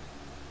 Right.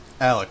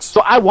 Alex.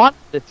 So I want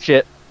this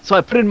shit, so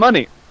I put in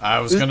money. I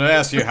was going to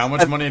ask you, how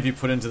much money have you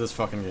put into this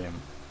fucking game?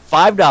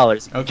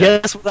 $5. Okay.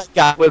 Guess what I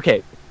got?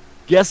 Okay.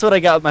 Guess what I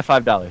got with my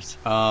 $5?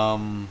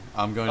 I'm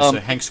going to say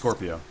Hank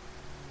Scorpio.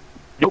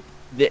 Nope.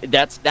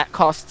 That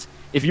costs.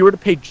 If you were to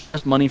pay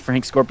just money for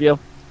Hank Scorpio,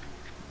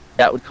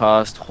 that would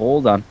cost.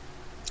 Hold on.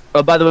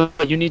 Oh, by the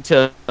way, you need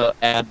to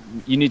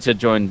You need to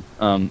join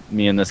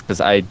me in this because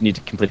I need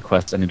to complete a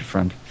quest. I need a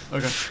friend.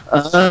 Okay.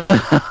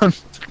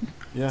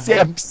 Yeah. See,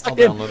 I'm I'll stuck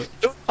in. download it.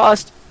 It would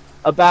cost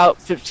about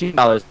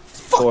 $15.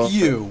 Fuck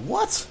you.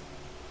 What?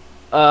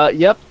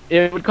 Yep.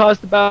 It would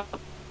cost about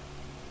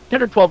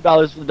 $10 or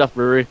 $12 for the Duff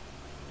Brewery.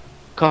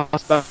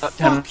 Cost about $10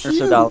 Fuck or you.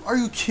 so dollars. Are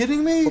you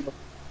kidding me?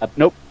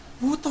 Nope.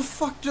 What the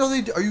fuck do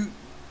they do? Are you...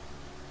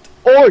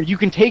 Or you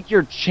can take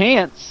your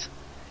chance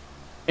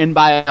and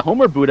buy a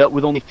Homer Buddha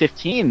with only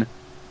 15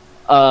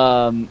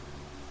 donuts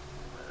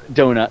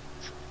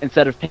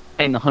instead of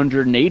paying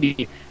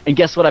 180. And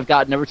guess what I've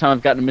gotten every time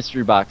I've gotten a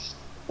mystery box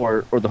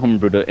or the Homer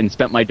Buddha and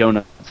spent my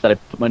donuts that I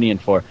put money in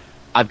for?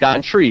 I've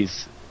gotten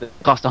trees that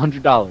cost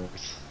 $100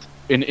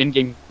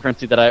 in-game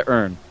currency that I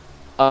earn.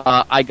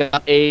 I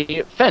got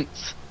a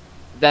fence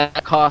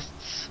that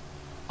costs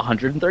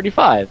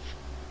 $135.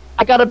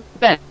 I got a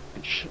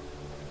bench.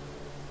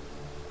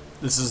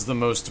 This is the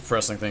most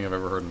depressing thing I've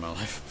ever heard in my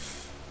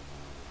life.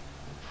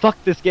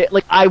 Fuck this game.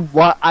 Like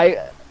when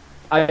I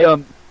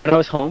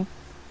was home,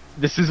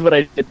 this is what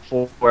I did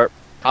for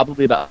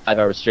probably about 5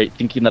 hours straight,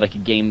 thinking that I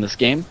could game this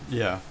game.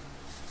 Yeah.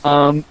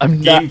 I'm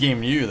not.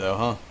 Game you though,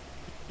 huh?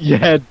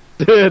 Yeah,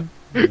 dude.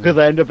 Because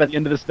I ended up at the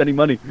end of this spending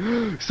money.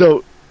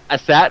 So I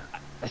sat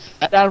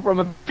down in front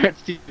of my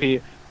parents'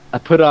 TV. I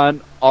put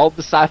on all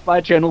the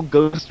Sci-Fi Channel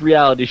ghost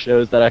reality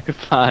shows that I could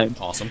find.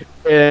 Awesome.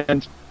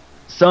 And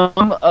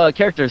some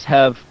characters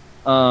have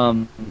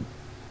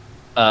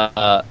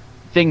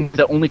things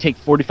that only take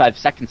 45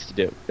 seconds to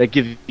do that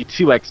give you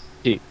 2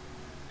 XP.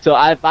 So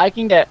if I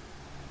can get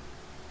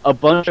a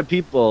bunch of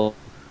people,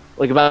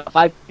 like about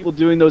 5 people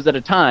doing those at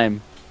a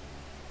time,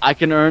 I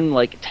can earn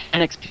like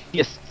 10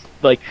 XP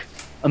like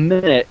a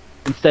minute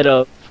instead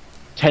of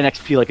 10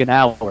 XP like an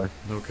hour.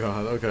 Oh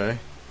god, okay.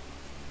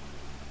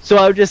 So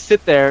I would just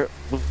sit there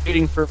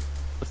waiting for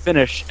the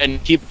finish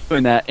and keep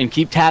doing that and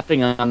keep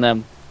tapping on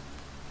them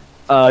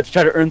to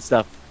try to earn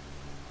stuff.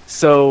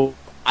 So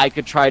I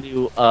could try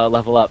to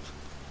level up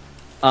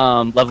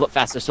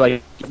faster so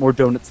I get more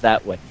donuts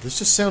that way. This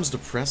just sounds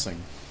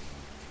depressing.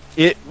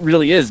 It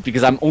really is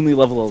because I'm only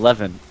level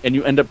 11 and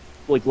you end up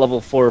like level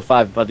 4 or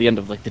 5 by the end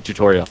of like the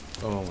tutorial.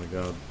 Oh my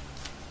god.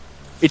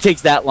 It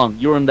takes that long.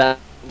 You earn that.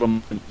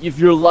 If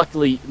you're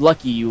lucky,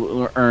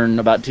 you earn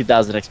about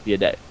 2,000 XP a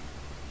day.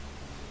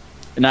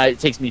 And now it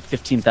takes me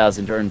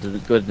 15,000 to earn to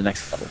go to the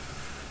next level.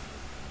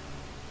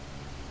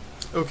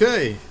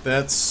 Okay,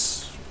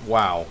 that's...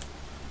 wow.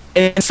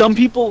 And some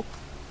people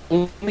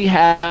only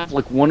have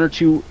like 1 or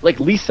 2, like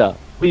Lisa,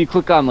 who you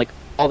click on like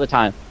all the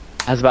time,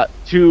 has about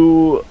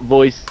 2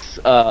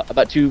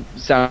 about 2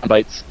 sound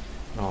bites.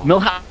 Oh.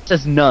 Millhouse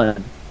has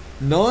none.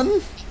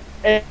 None?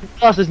 And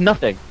Millhouse has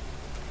nothing.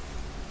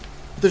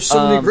 There's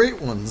so many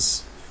great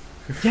ones.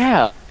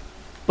 Yeah.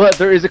 But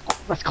there is a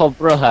quest called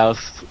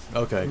Brillhouse.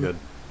 Okay, good.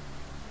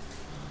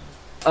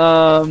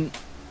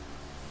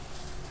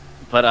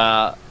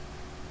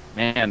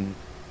 Man,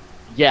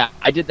 yeah,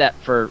 I did that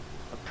for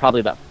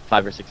probably about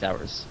 5 or 6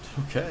 hours.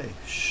 Okay,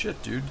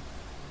 shit, dude.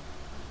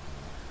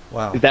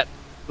 Wow. Is that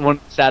one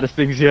of the saddest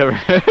things you ever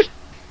heard?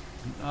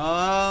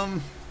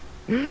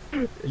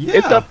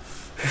 Yeah.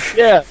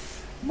 Yeah.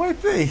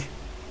 Might be.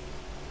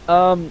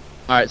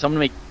 Alright, so I'm gonna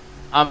make,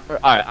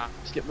 alright,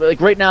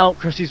 like right now,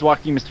 Chrissy's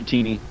walking Mr.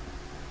 Teeny.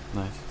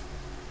 Nice.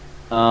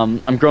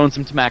 I'm growing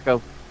some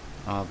tobacco.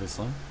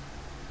 Obviously.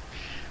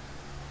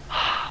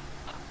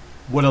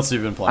 What else have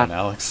you been playing,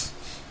 Alex?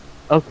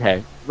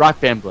 Okay, Rock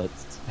Band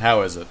Blitz.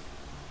 How is it?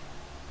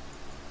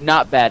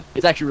 Not bad.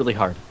 It's actually really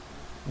hard.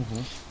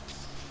 It's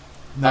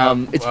Now,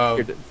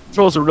 weird.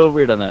 Controls are real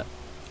weird on that.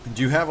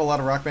 do you have a lot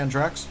of Rock Band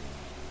tracks?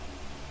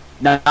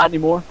 Not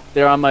anymore.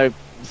 They're on my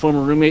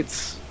former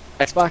roommate's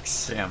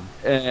Xbox. Damn.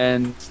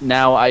 And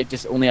now I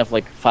just only have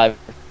like 5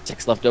 or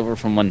 6 left over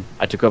from when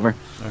I took over.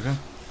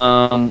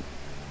 Okay.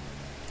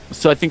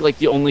 So I think like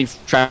the only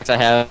tracks I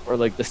have are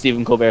like the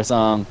Stephen Colbert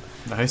song,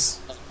 Nice.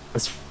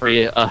 was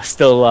free.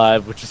 Still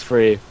Alive, which is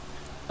free.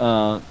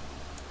 I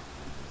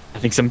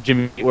think some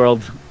Jimmy Eat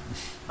World.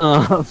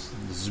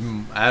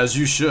 As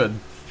you should.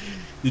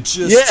 You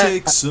just Yeah.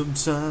 take some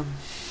time.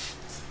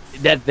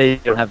 That they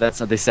don't have that.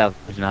 So they sell.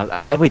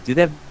 Wait, do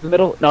they have the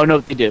middle? No,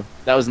 they do.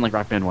 That was in like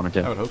Rock Band 1 or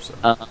 2. I would hope so.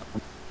 Uh,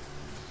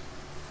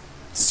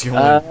 It's the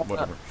only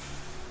whatever.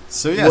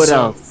 So yeah. what so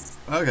else?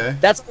 okay.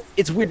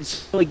 It's weird.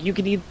 So, like you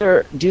can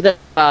either do that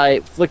by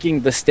flicking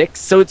the sticks.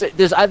 So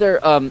there's either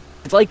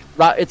it's like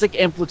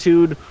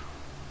Amplitude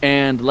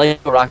and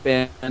Lego Rock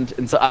Band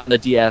and so on the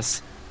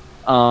DS,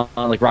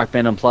 like Rock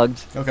Band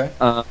Unplugged. Okay.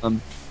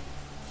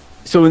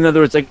 So in other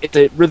words, like it's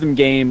a rhythm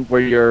game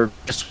where you're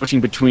just switching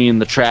between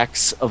the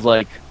tracks of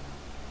like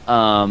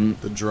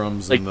The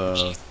drums like and the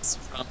keys,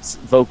 drums,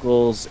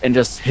 vocals, and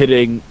just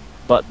hitting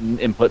button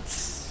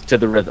inputs to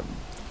the rhythm.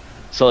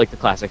 So like the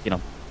classic,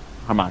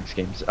 harmonics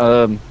games.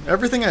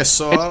 everything I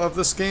saw of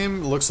this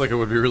game looks like it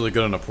would be really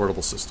good on a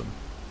portable system.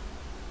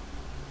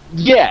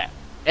 Yeah,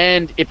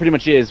 and it pretty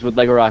much is with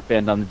Lego Rock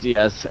Band on the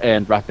DS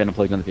and Rock Band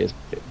Unplugged on the PSP.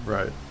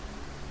 Right.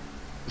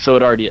 So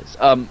it already is.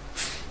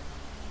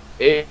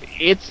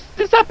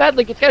 It's not bad.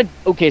 Like it's got an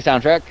okay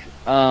soundtrack.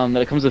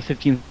 That comes with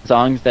 15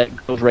 songs that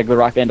goes with regular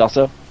Rock Band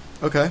also.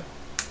 Okay.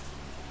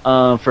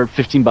 For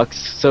 $15.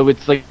 So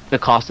it's like the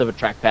cost of a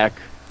track pack.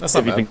 That's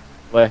not bad.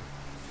 Way.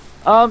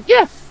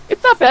 Yeah,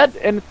 it's not bad,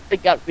 and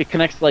it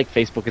connects to like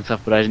Facebook and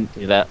stuff, but I didn't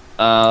do that.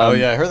 Oh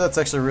yeah, I heard that's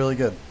actually really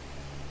good.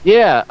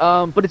 Yeah,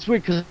 but it's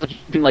weird because you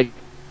can like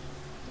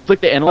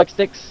flick the analog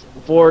sticks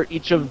for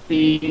each of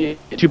the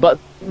 2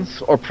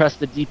 buttons, or press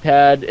the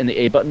D-pad and the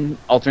A button,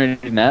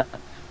 alternating that.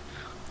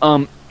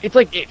 It's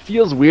like it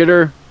feels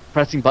weirder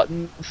pressing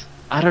buttons.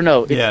 I don't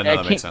know. Yeah, no,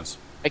 that makes sense.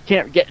 I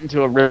can't get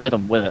into a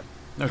rhythm with it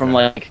from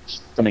like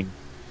something.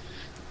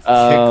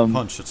 Kick,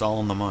 punch, it's all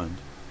in the mind.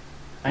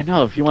 I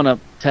know. If you want to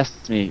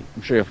test me,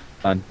 I'm sure you'll have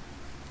fun.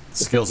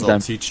 Skills I'll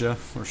teach you.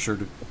 We're sure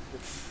to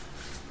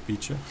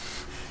beat you.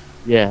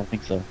 Yeah, I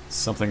think so.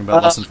 Something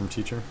about lesson from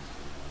teacher.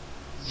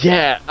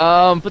 Yeah,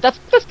 but that's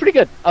pretty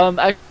good.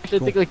 I actually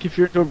think like if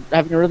you're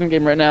having a rhythm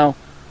game right now,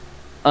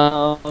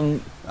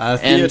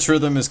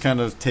 Theatrhythm is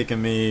kind of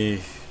taking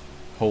me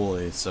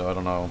wholly, so I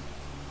don't know.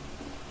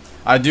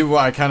 I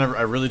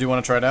really do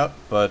want to try it out,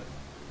 but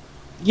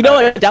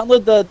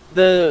download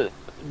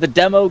the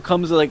demo.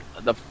 Comes with like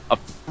a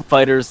Foo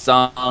Fighters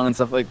song and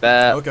stuff like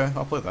that. Okay,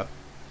 I'll play that.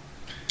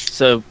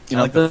 So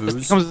like the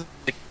Foos.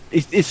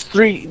 It's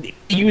 3.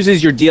 It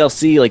uses your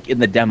DLC like in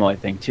the demo, I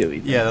think too.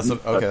 Even. Yeah,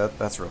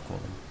 that's real cool.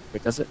 Then.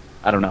 Wait, does it?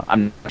 I don't know.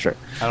 I'm not sure.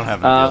 I don't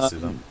have any DLC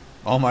though.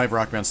 All my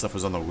Rock Band stuff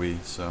was on the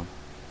Wii, so.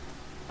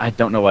 I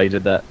don't know why you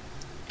did that.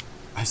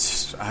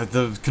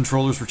 The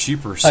controllers were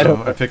cheaper,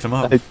 so I picked them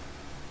up.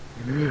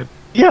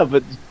 Yeah,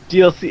 but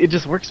DLC, it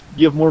just works.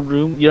 You have more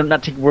room. You don't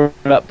not take worry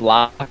about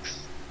blocks.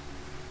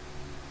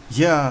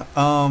 Yeah,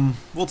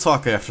 we'll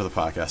talk after the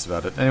podcast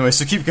about it. Anyway,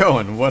 so keep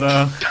going. What,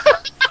 I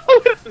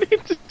didn't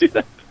mean to do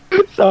that.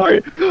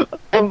 Sorry.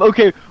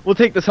 Okay, we'll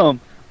take this home.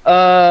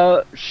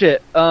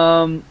 Shit.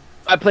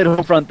 I played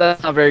Homefront.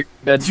 That's not very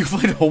good. You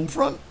played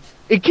Homefront?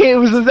 It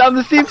was on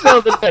the Steam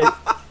sale today.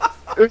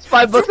 It was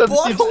 $5 on the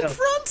Steam sale.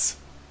 Homefront?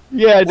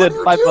 Yeah, I did.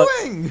 What are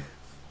we doing?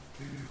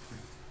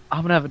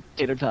 I'm gonna have a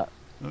tater tot.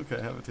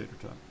 Okay, have a tater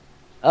tot.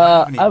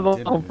 I have a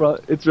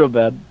Homefront. It's real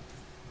bad.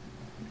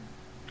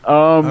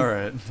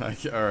 Alright.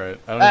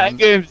 Alright.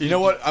 Games. You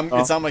know what?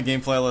 It's on my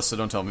GameFly list, so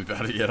don't tell me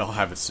about it yet. I'll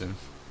have it soon.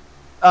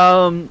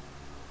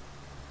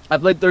 I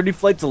played 30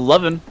 Flights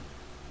 11.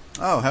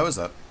 Oh, how is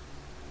that?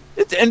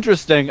 It's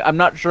interesting. I'm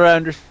not sure I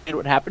understand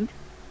what happened.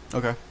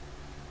 Okay.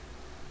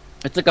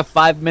 It's like a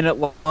 5-minute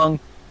long,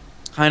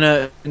 kind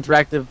of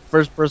interactive,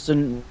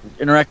 first-person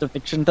interactive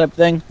fiction type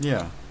thing.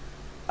 Yeah.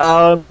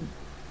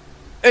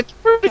 It's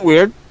pretty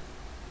weird.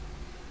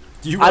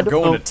 You are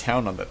going to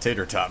town on that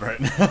tater tot right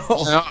now.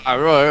 Yeah, I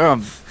really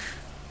am.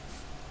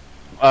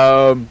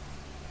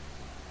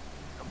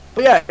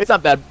 But yeah, it's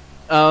not bad.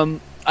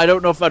 I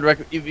don't know if I'd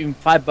recommend even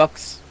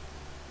 $5.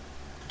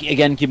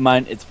 Again, keep in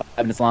mind it's 5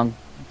 minutes long,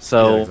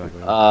 so yeah,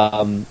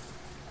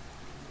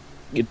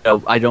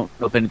 exactly. I don't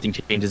know if anything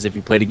changes if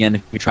you play it again.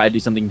 If you try to do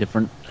something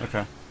different.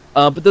 Okay.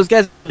 But those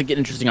guys get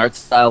interesting art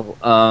style.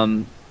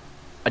 I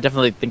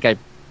definitely think I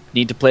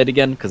need to play it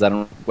again because I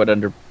don't know what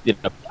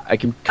I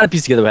can kind of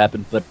piece together what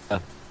happened, but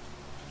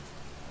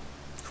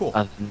cool.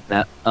 Other than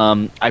that,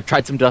 I've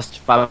tried some Dust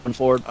 5 and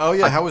Forward. Oh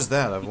yeah, how was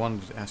that? I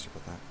wanted to ask you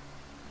about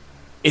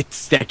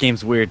that. That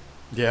game's weird.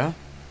 Yeah.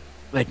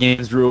 That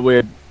game's real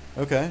weird.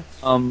 Okay.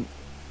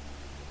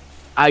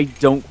 I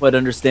don't quite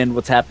understand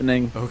what's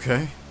happening.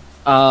 Okay.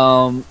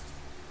 So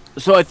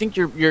I think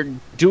you're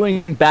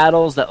doing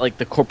battles that like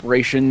the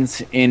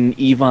corporations in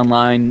EVE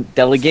Online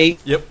delegate.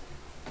 Yep.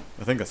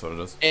 I think that's what it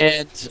is.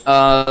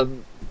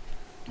 And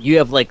you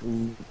have like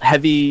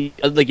heavy,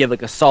 like you have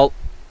like assault,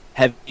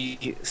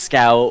 heavy,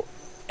 scout,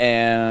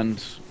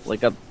 and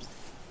like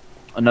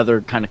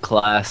another kind of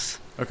class.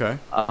 Okay.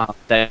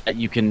 That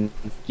you can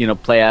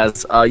play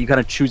as. You kind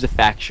of choose a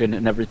faction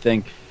and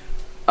everything.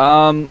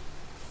 The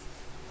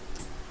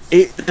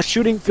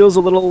shooting feels a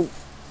little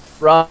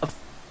rough.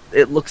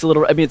 it looks a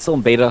little. I mean, it's still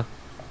in beta,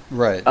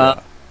 Right.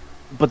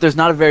 but there's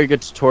not a very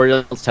good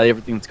tutorial to tell you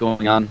everything that's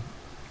going on.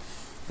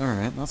 All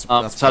right. That's So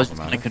I was just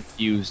kind of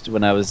confused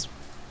when I was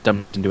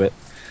dumped into it.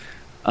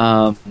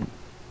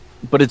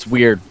 But it's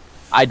weird.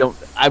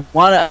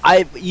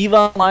 EVE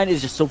Online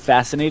is just so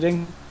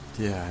fascinating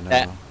Yeah, I know.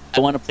 that I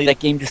want to play that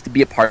game just to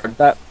be a part of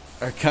that.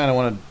 I kind of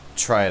want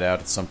to try it out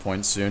at some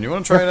point soon. You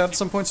want to try it out at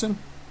some point soon?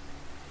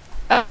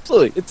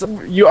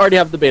 Absolutely. You already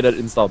have the beta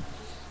installed.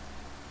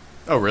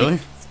 Oh, really?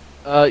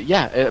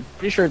 Yeah, I'm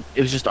pretty sure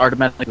it was just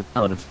automatically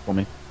downloaded for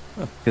me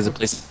because of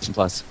PlayStation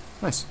Plus.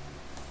 Nice.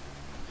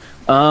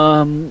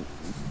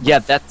 Yeah,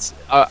 that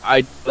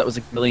was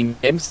a million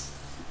games.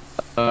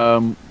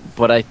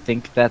 But I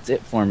think that's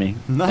it for me.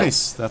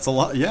 Nice. That's a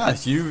lot. Yeah,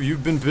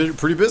 you've been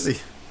pretty busy.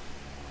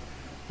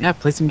 Yeah,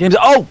 play some games.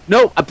 Oh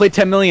no, I played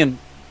 10 million.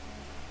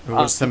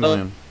 What's 10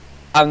 million?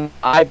 On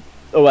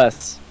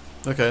iOS.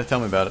 Okay, tell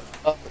me about it.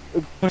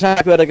 We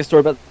talked about a story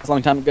about this a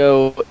long time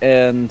ago,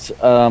 and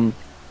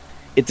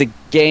it's a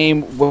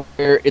game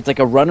where it's like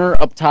a runner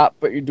up top,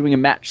 but you're doing a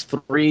match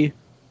 3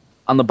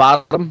 on the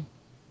bottom.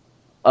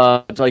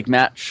 To like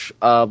match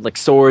like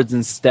swords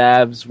and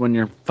stabs when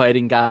you're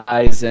fighting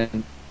guys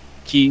and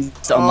keys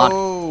to unlock.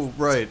 Oh,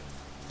 right.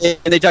 And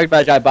they talked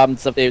about Giant Bomb and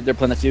stuff. They're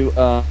playing that too.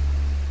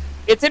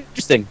 It's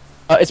interesting.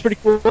 It's pretty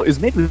cool. It was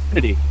made with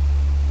Unity.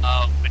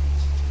 Which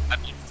I'm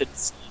interested to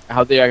see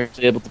how they're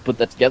actually able to put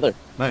that together.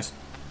 Nice.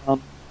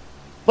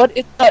 But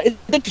it's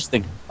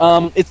interesting.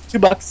 It's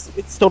 $2.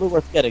 It's totally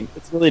worth getting.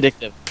 It's really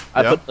addictive.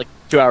 I put like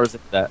 2 hours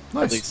into that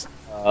Nice. at least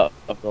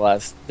of the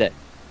last day.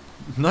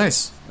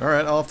 Nice. All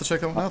right, I'll have to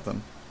check that one out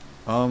then.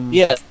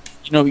 Yeah,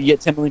 you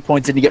get 10 million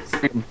points and you get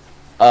freedom.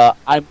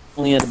 I'm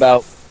only at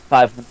about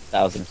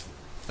 500,000.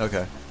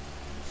 Okay.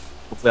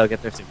 Hopefully I'll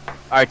get there soon.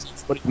 Alright,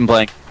 what have you been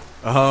playing?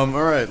 All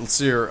right, let's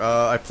see here.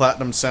 I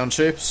platinumed Sound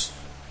Shapes.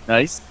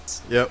 Nice.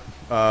 Yep.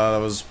 That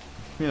was,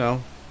 it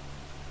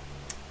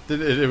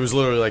was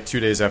literally like 2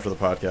 days after the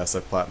podcast I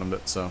platinumed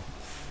it, so it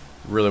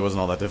really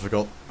wasn't all that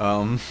difficult.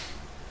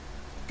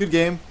 Good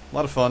game, a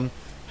lot of fun.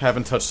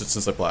 Haven't touched it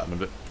since I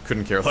platinumed it.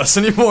 Couldn't care less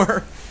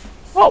anymore.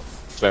 Oh,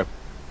 fair.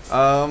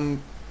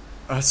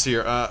 Let's see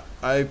here.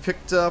 I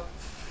picked up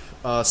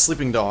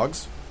Sleeping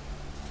Dogs.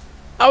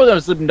 I was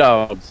on Sleeping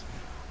Dogs.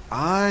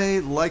 I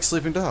like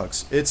Sleeping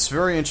Dogs. It's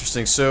very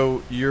interesting.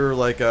 So you're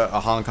like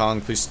a Hong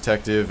Kong police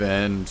detective,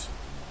 and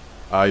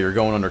you're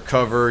going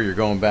undercover. You're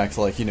going back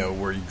to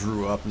where you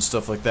grew up and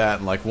stuff like that.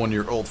 And like one of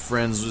your old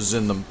friends was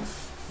in the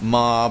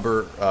mob,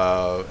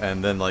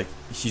 and then like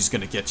he's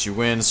gonna get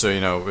you in. So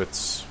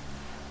it's.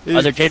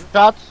 Are there tater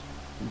tots?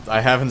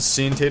 I haven't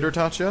seen Tater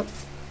Tots yet.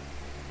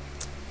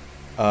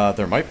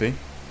 There might be.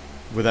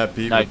 Would that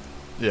be? Nice.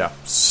 Yeah.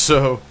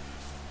 So,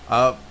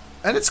 and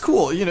it's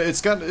cool.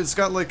 It's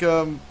got like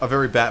a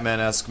very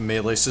Batman-esque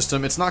melee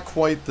system. It's not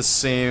quite the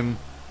same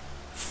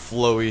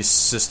flowy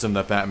system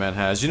that Batman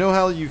has. You know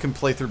how you can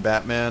play through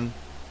Batman?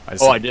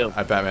 I do.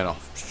 I Batman a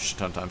shit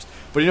ton of times.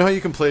 But you know how you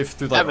can play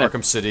through like Batman.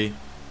 Arkham City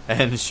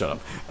and shut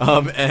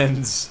up.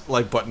 And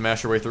like button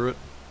mash your way through it.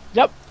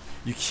 Yep.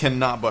 You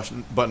cannot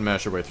button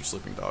mash your way through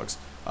Sleeping Dogs.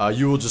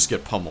 You will just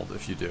get pummeled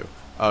if you do.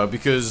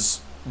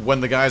 Because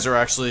when the guys are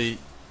actually,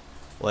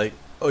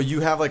 you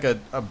have like a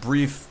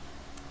brief,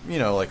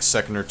 like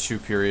second or two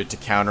period to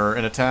counter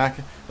an attack.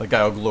 The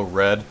guy will glow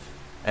red.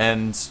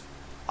 And,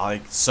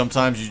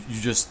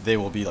 sometimes they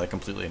will be,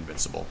 completely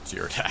invincible to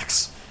your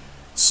attacks.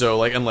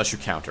 So, unless you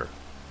counter.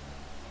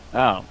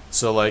 Oh.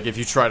 So, if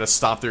you try to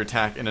stop their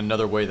attack in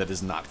another way that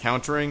is not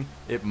countering,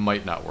 it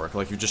might not work.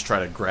 Like, if you just try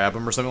to grab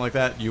them or something like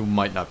that, you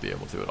might not be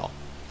able to at all.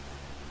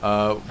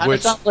 Kind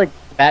of sounds like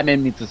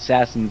Batman meets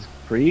Assassin's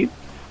Creed.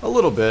 A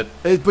little bit.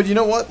 But you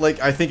know what?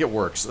 I think it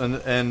works.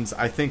 And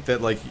I think that,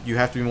 you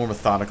have to be more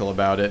methodical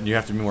about it, and you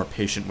have to be more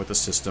patient with the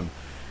system.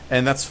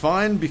 And that's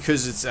fine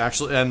because it's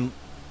actually... And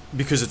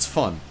because it's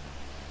fun.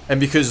 And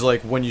because,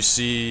 when you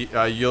see...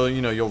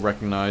 you'll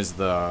recognize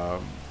the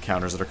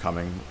counters that are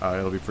coming.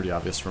 It'll be pretty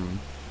obvious from,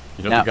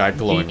 Now, the guy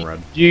glowing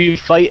red. Do you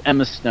fight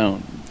Emma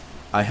Stone?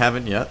 I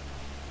haven't yet.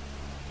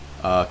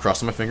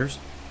 Crossing my fingers.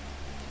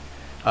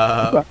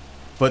 Okay.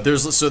 But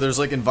there's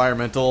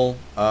environmental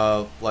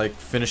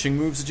finishing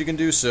moves that you can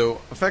do.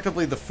 So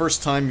effectively, the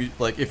first time you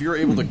if you're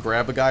able to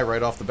grab a guy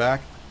right off the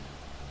bat,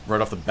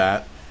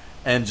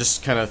 and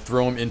just kind of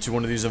throw him into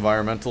one of these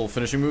environmental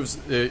finishing moves,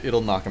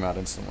 it'll knock him out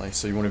instantly.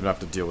 So you won't even have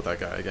to deal with that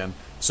guy again.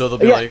 So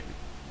there'll be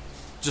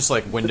just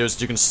windows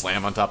that you can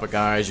slam on top of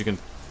guys. You can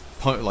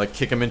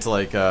kick them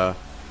into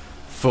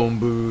phone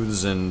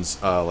booths and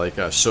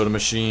soda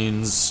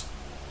machines.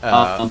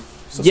 All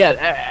the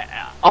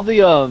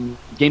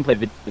gameplay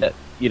video that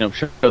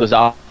show those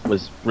off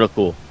was real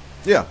cool.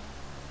 Yeah,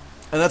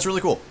 and that's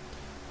really cool.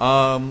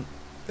 How's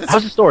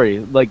the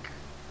story?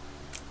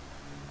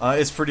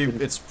 It's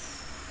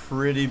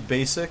pretty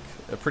basic,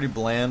 pretty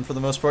bland for the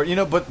most part.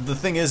 But the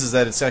thing is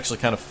that it's actually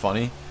kind of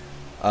funny.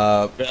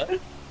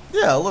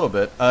 Yeah, a little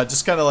bit.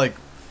 Just kind of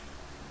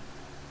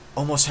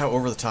almost how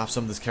over the top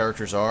some of these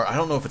characters are. I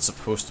don't know if it's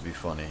supposed to be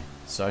funny,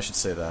 so I should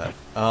say that.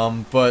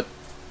 But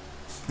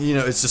you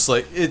know, it's just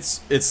like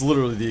it's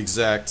literally the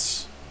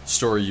exact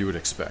story you would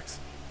expect.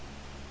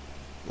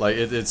 Like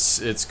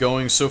it's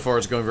going so far.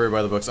 It's going very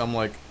by the books. I'm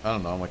like, I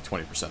don't know. I'm like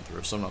 20%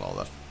 through, so I'm not all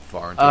that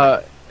far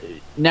into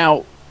it.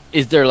 Now,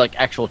 is there like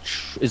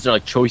is there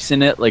like choice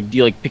in it? Like, do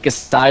you like pick a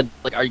side?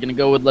 Like, are you gonna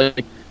go with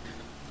like,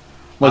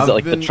 was it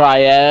like the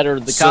triad or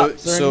the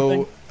cops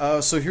or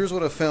anything? So here's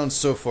what I've found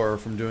so far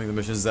from doing the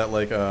missions, that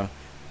like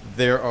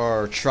there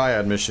are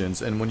triad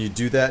missions, and when you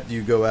do that,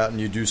 you go out and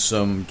you do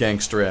some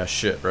gangster ass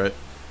shit, right?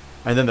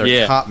 And then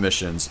there are cop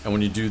missions, and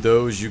when you do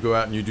those, you go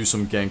out and you do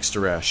some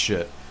gangster ass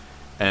shit.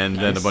 And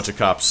then a bunch of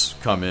cops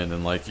come in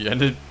and like, you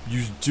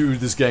do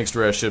this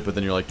gangster ass shit, but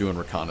then you're like doing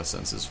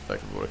reconnaissance is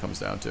effectively what it comes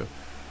down to.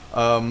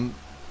 And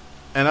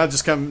I've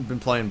just kind of been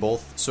playing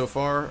both so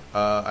far.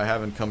 I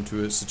haven't come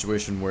to a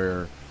situation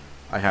where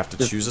I have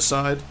to choose a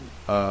side,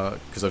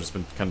 because I've just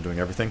been kind of doing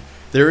everything.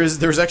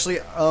 There's actually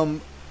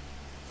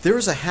there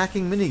was a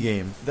hacking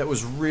minigame that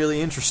was really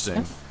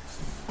interesting.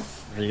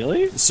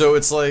 Really? So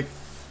it's like,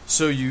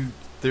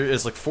 there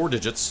is like 4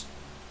 digits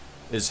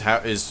is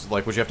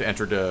like what you have to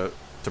enter to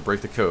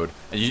break the code,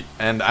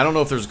 and I don't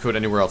know if there's a code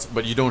anywhere else,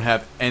 but you don't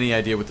have any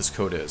idea what this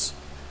code is,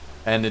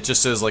 and it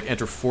just says like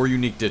enter 4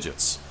 unique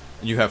digits,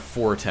 and you have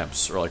 4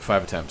 attempts or like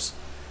 5 attempts,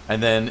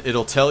 and then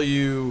it'll tell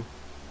you,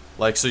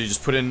 like, so you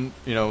just put in,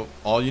 you know,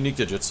 all unique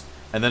digits,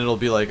 and then it'll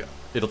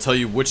tell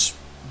you which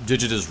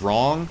digit is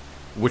wrong,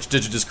 which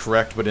digit is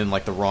correct but in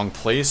like the wrong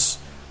place,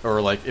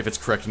 or like if it's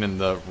correct and in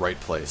the right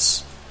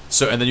place.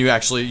 So, and then you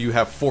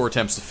have 4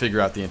 attempts to figure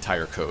out the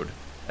entire code.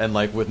 And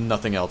like with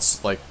nothing else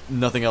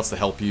to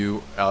help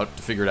you out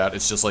to figure it out.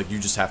 It's just like you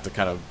just have to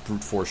kind of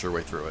brute force your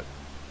way through it.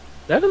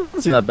 That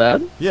doesn't seem that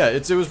bad. Yeah,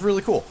 it was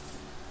really cool.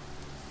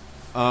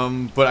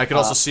 But I could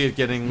also see it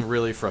getting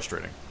really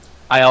frustrating.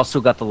 I also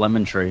got the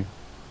lemon tree.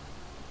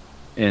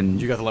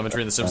 You got the lemon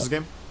tree in the Simpsons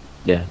game?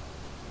 Yeah.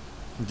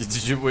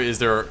 Did you? Is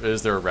there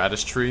a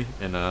radish tree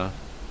in No.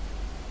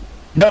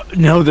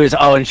 There's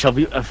in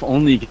Shelby. If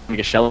only you could make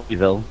a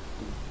Shelbyville.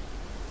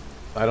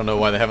 I don't know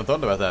why they haven't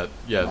thought about that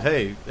yet.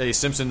 Hey,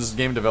 Simpsons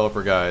game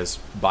developer guys,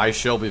 buy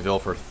Shelbyville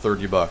for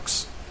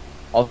 $30.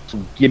 Also,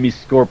 give me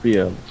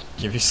Scorpio.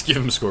 Give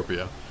him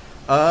Scorpio.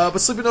 But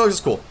Sleeping Dogs is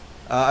cool.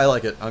 I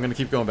like it. I'm gonna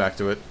keep going back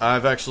to it. I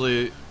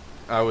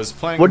was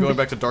planning on going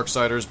back to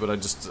Darksiders, but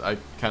I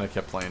kind of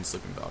kept playing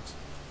Sleeping Dogs.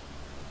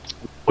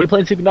 What are you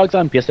playing Sleeping Dogs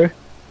on, PS3?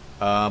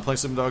 I'm playing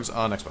Sleeping Dogs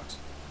on Xbox.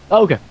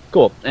 Oh, okay,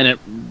 cool. And it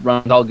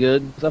runs all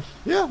good and stuff?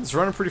 Yeah, it's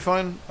running pretty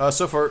fine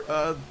so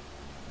far.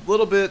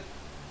 Little bit.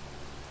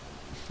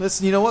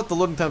 You know what? The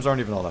loading times aren't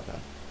even all that bad.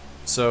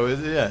 So,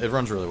 it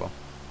runs really well.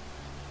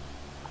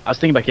 I was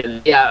thinking about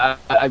getting... Yeah,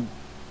 I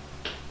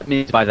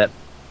need to buy that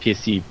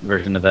PC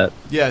version of that.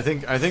 Yeah, I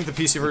think the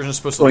PC version is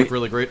supposed to look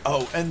really great.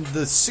 Oh, and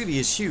the city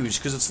is huge,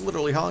 because it's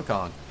literally Hong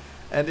Kong.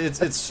 And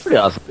it's pretty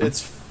awesome.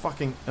 It's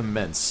fucking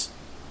immense.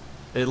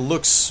 It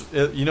looks...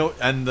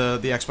 and the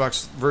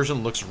Xbox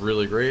version looks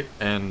really great,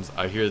 and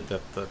I hear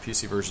that the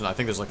PC version... I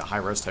think there's like a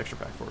high-res texture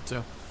pack for it,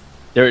 too.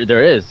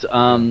 There is.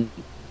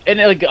 And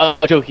like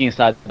joking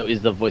aside, though,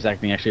 is the voice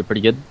acting actually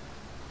pretty good?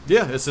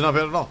 Yeah, it's not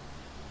bad at all.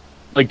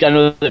 Like I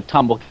know that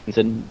Tom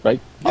Wilkinson, right?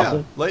 Yeah,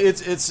 also? like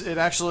it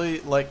actually,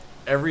 like,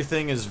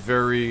 everything is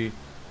very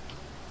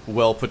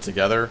well put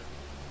together.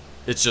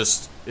 It's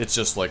just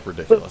like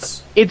ridiculous.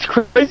 But it's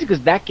crazy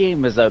because that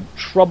game is a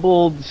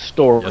troubled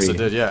story. Yes, it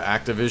did. Yeah,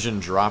 Activision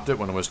dropped it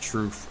when it was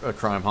True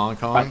Crime Hong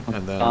Kong,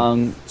 and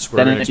then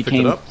Square then Enix it picked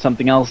it up.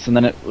 Something else, and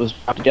then it was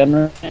dropped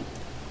again. Right?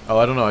 Oh,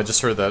 I don't know. I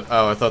just heard that.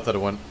 Oh, I thought that it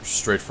went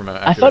straight from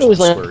Activision I thought it was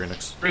to like Square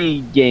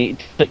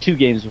Enix. 2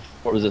 games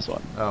before it was this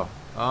one.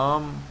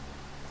 Oh,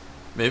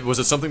 maybe was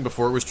it something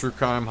before it was True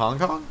Crime Hong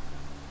Kong?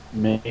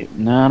 Maybe,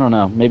 no, I don't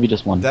know. Maybe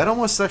just one. That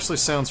almost actually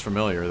sounds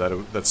familiar.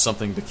 That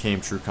something became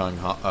True Crime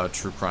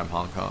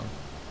Hong Kong.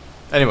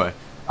 Anyway,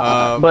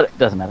 but it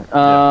doesn't matter.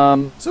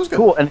 So it was good.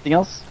 Cool. Anything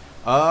else?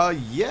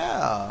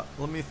 Yeah.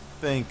 Let me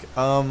think.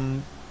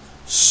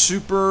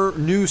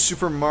 New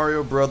Super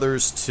Mario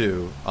Brothers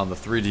 2 on the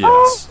 3DS.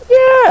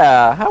 Oh,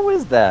 yeah. How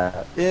is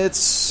that?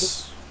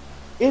 It's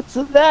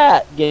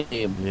that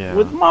game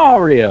with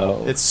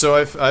Mario.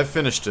 I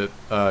finished it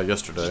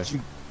yesterday.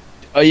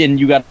 And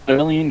you got 1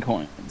 million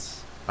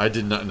coins. I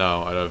did not.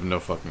 No, I have no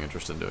fucking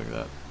interest in doing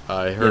that.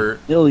 I heard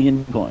 1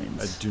 million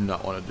coins. I do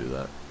not want to do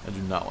that.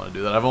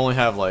 I've only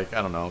have like,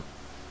 I don't know,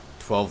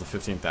 12 to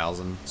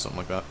 15,000, something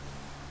like that.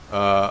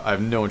 I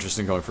have no interest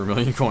in going for 1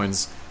 million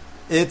coins.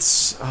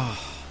 There's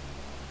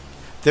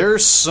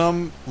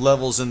some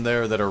levels in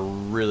there that are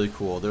really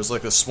cool. There's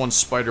like this one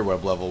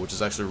spiderweb level, which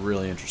is actually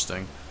really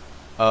interesting.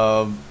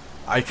 I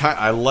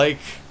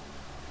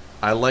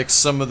like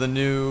some of the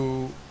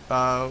new.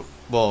 I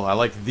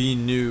like the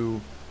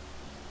new.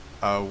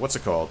 What's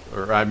it called?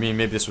 Or I mean,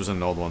 maybe this was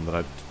an old one that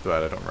I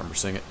don't remember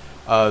seeing it.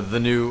 The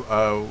new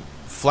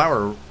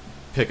flower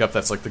pickup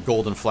that's like the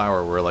golden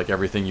flower, where like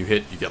everything you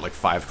hit, you get like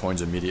 5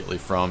 coins immediately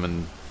from,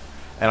 and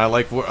I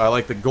like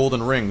the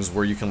golden rings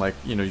where you can, like,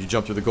 you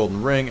jump through the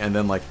golden ring, and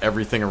then like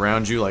everything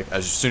around you, like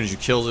as soon as you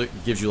kill it,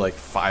 gives you like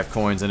 5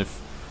 coins, and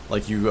if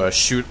like you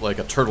shoot like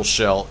a turtle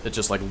shell, it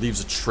just like leaves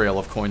a trail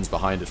of coins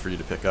behind it for you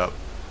to pick up.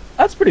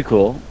 That's pretty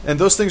cool. And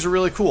those things are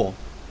really cool.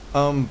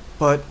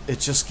 But it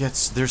just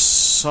there's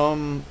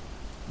some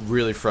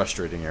really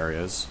frustrating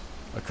areas.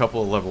 A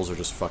couple of levels are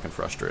just fucking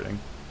frustrating.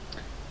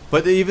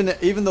 But even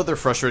though they're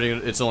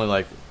frustrating, it's only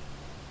like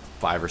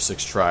 5 or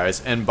 6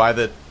 tries, and by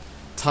the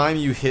time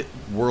you hit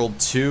World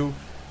 2,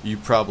 you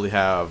probably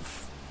have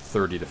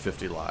 30 to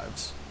 50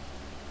 lives.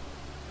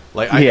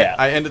 Like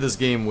I ended this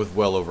game with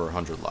well over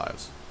 100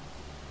 lives.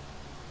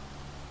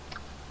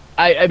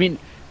 I mean,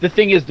 the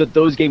thing is that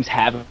those games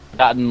have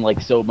gotten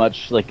like so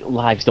much, like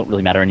lives don't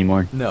really matter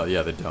anymore. No,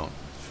 yeah, they don't.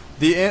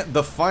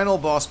 The final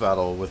boss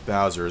battle with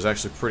Bowser is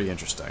actually pretty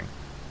interesting.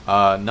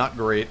 Not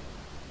great,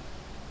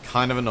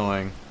 kind of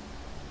annoying,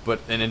 but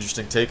an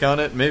interesting take on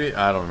it. Maybe,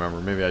 I don't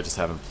remember. Maybe I just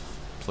haven't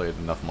played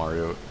enough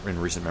Mario in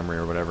recent memory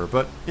or whatever.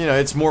 But, you know,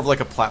 it's more of like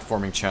a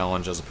platforming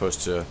challenge as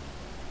opposed to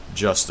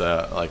just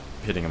like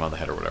hitting him on the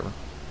head or whatever.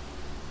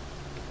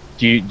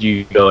 Do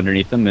you go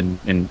underneath them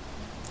and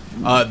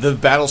the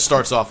battle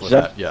starts off with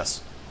that,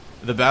 yes.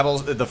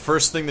 The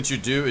first thing that you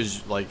do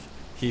is like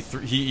he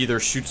either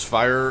shoots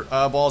fire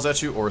balls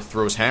at you or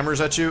throws hammers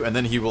at you, and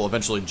then he will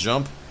eventually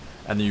jump,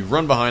 and then you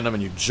run behind him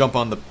and you jump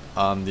on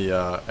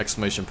the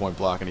exclamation point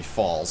block, and he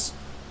falls,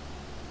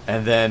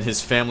 and then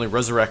his family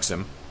resurrects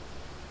him.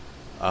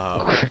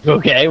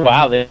 Okay,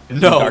 wow.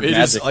 No, it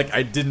is like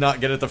I did not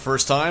get it the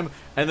first time,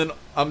 and then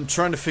I'm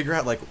trying to figure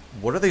out like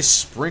what are they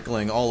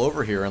sprinkling all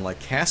over here and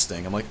like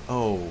casting. I'm like,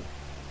 oh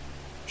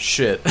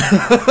shit,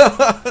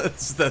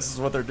 this is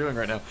what they're doing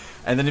right now.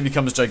 And then he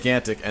becomes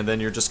gigantic, and then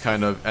you're just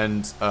kind of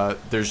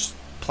there's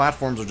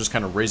platforms are just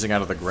kind of raising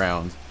out of the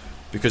ground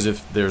because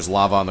if there's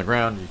lava on the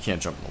ground, you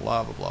can't jump in the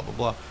lava, blah blah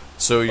blah.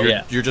 So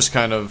you're just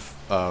kind of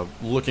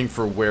looking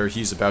for where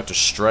he's about to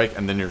strike,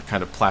 and then you're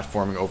kind of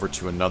platforming over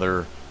to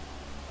another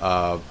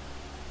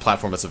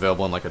platform that's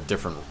available in like a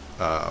different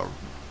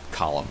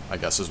column, I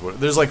guess is what.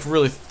 There's like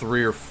really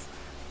three or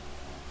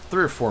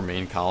four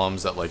main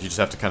columns that like you just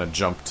have to kind of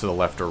jump to the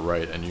left or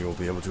right, and you will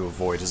be able to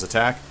avoid his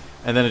attack.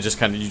 And then it just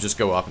kind of you just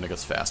go up and it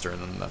gets faster,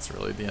 and then that's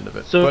really the end of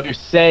it. So but you're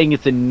saying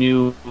it's a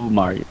new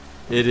Mario?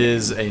 It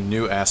is a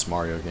new ass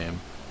Mario game.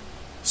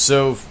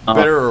 So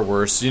better or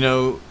worse, you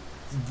know,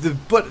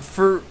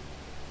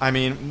 I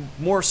mean,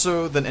 more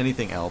so than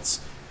anything else,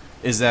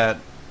 is that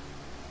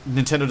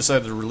Nintendo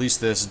decided to release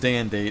this day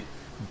and date,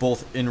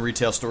 both in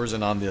retail stores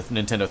and on the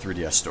Nintendo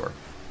 3DS store.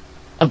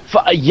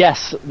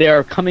 Yes, they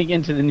are coming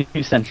into the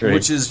new century.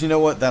 Which is, you know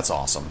what, that's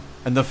awesome.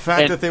 And the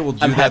fact that they will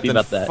do that,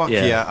 then fuck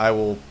yeah, I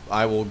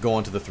will go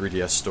onto the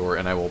 3DS store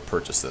and I will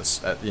purchase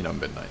this at, you know,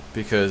 midnight.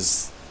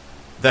 Because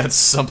that's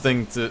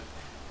something to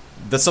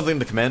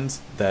commend,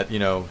 that, you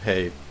know,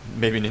 hey,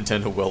 maybe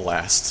Nintendo will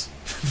last.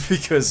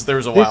 Because there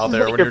was a while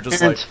there when you're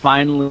just like...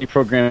 finally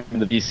programmed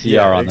the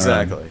VCR on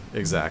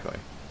exactly.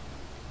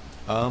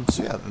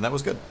 So yeah, and that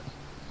was good.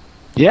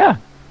 Yeah.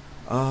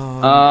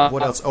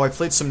 What else? Oh, I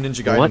played some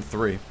Ninja Gaiden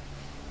 3.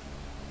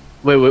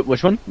 Wait,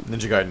 which one?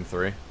 Ninja Gaiden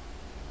 3.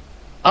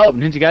 Oh,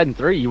 Ninja Gaiden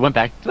 3. You went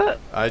back to that?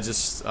 I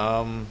just, you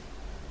know,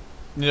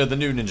 the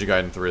new Ninja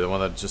Gaiden 3, the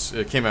one that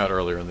it came out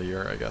earlier in the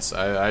year, I guess.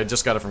 I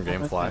just got it from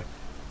GameFly.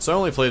 So I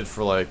only played it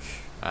for like,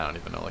 I don't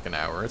even know, like an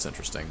hour. It's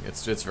interesting.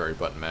 It's very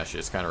button mashy.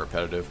 It's kind of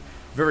repetitive.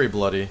 Very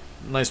bloody.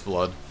 Nice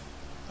blood.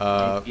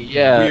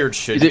 Yeah. Weird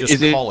shit. You just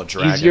call a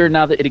dragon. Easier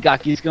now that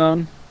Itagiki's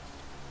gone?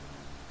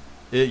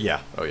 Yeah.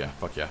 Oh yeah.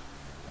 Fuck yeah.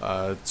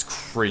 It's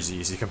crazy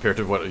easy compared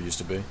to what it used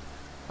to be.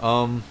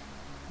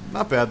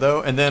 Not bad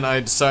though. And then I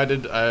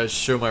decided I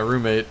show my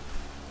roommate.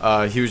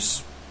 He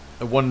was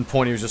at one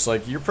point he was just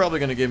like, "You're probably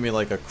gonna give me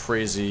like a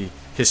crazy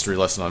history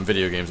lesson on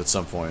video games at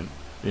some point,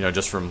 you know,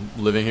 just from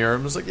living here." I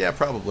was like, "Yeah,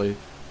 probably."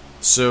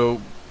 So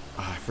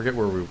I forget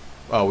where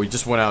we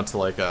just went out to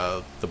like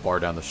the bar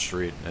down the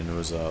street, and it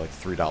was like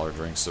 $3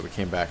 drinks. So we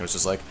came back and it was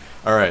just like,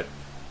 "All right,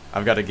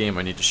 I've got a game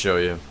I need to show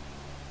you.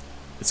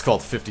 It's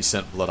called 50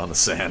 Cent Blood on the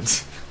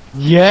Sand."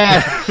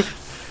 Yeah.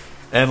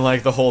 And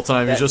like the whole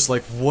time, you're just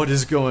like, "What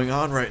is going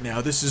on right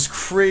now? This is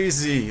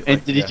crazy." And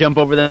like, did he jump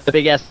over the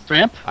big ass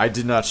ramp? I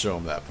did not show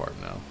him that part.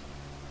 No.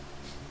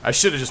 I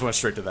should have just went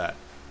straight to that.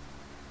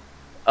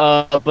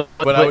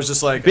 But I was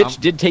just like, bitch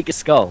did take a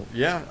skull.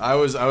 Yeah, I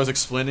was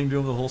explaining to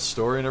him the whole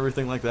story and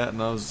everything like that,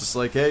 and I was just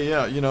like, "Hey,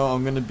 yeah, you know,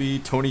 I'm gonna be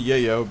Tony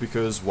Yayo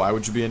because why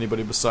would you be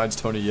anybody besides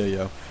Tony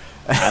Yayo?"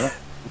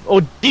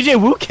 Oh,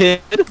 DJ Woo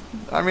Kid.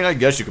 I mean, I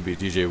guess you could be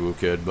DJ Woo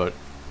Kid, but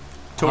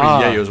Tony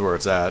Yayo's where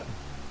it's at.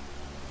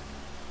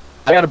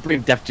 I gotta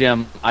bring Def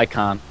Jam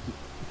Icon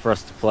for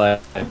us to play.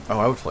 Oh,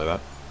 I would play that.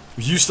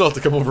 You still have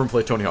to come over and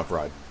play Tony Hawk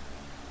Ride.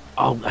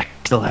 Oh, I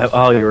still have.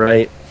 Oh, you're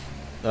right.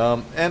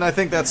 And I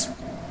think that's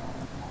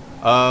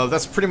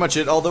pretty much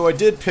it. Although I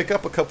did pick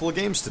up a couple of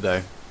games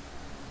today.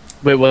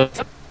 Wait,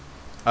 what?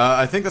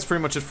 I think that's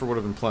pretty much it for what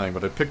I've been playing.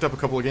 But I picked up a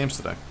couple of games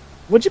today.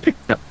 What'd you pick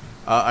up?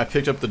 I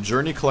picked up the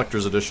Journey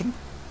Collector's Edition.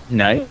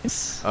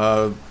 Nice.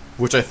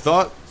 Which I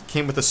thought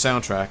came with a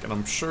soundtrack, and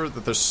I'm sure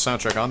that there's a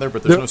soundtrack on there,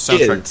 but there's no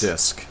soundtrack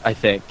disc. I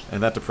think.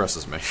 And that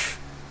depresses me.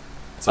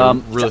 So I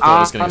really thought I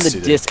was going to see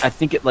on the disc, I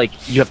think it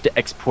like you have to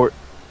export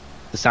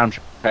the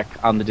soundtrack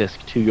on the disc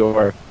to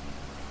your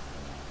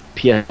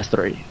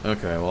PS3.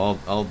 Okay, well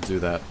I'll do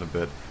that in a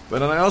bit. But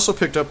then I also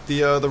picked up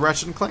the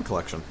Ratchet and Clank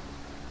collection.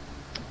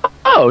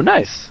 Oh,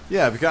 nice.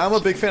 Yeah, because I'm a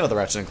big fan of the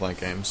Ratchet and Clank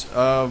games.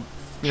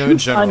 In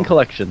general. Fine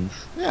collections.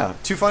 Yeah,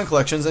 2 fine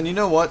collections, and you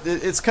know what?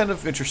 It's kind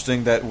of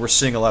interesting that we're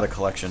seeing a lot of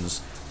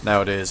collections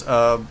nowadays.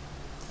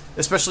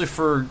 Especially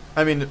for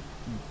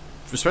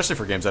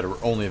games that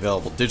are only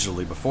available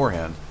digitally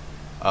beforehand,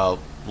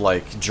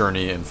 like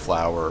Journey and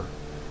Flower.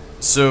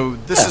 So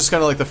this is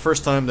kind of like the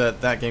first time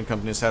that game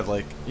company has had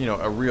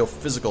a real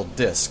physical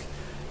disc.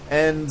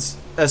 And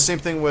same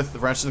thing with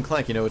Ratchet and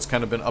Clank. It's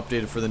kind of been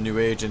updated for the new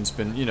age, and it's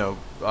been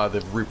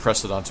they've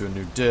repressed it onto a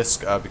new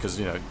disc because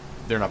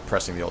they're not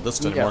pressing the old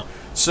discs anymore.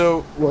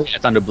 So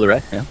it's on a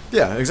Blu-ray. Yeah.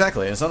 Yeah,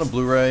 exactly. It's on a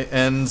Blu-ray,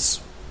 and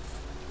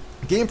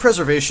game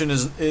preservation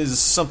is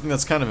something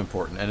that's kind of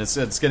important, and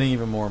it's getting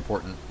even more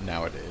important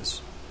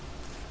nowadays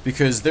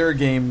because there are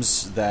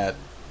games that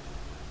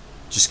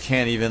just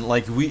can't even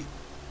we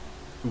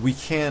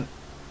can't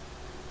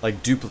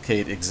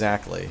duplicate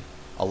exactly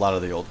a lot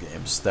of the old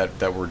games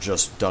that were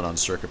just done on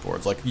circuit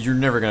boards. You're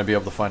never going to be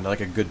able to find a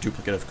good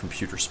duplicate of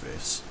computer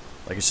space.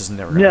 It's just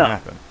never going to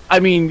happen. I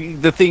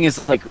mean, the thing is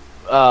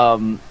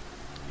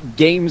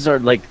games are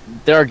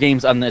there are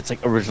games on its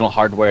original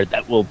hardware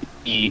that will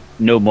be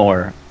no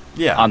more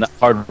on the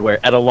hardware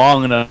at a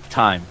long enough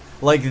time.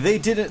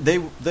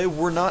 They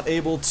were not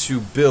able to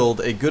build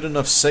a good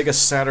enough Sega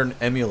Saturn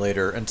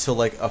emulator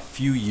until a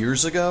few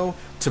years ago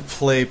to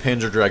play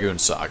Panzer Dragoon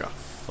Saga.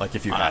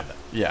 If you had that.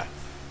 Yeah.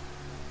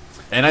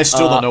 And I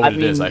still don't know what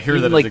it is. I hear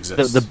that it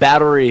exists. The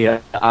battery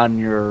on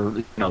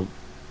your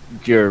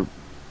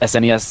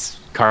SNES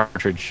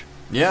cartridge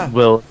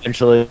will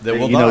eventually,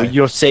 die.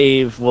 Your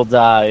save will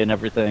die and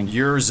everything.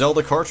 Your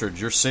Zelda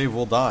cartridge, your save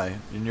will die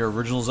in your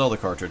original Zelda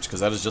cartridge because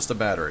that is just a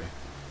battery.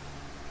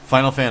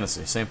 Final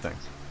Fantasy, same thing.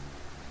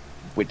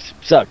 Which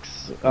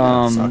sucks. It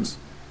sucks.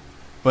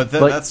 But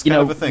that's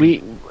kind of a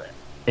thing.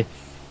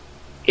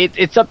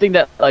 It's something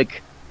that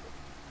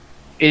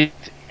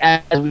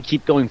as we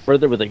keep going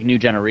further with new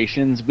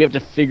generations, we have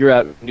to figure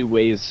out new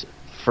ways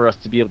for us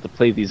to be able to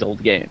play these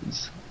old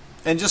games.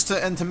 And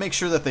to make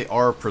sure that they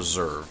are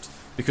preserved,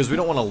 because we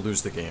don't want to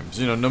lose the games.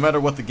 No matter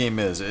what the game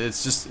is,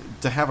 it's just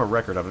to have a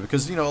record of it.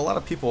 Because a lot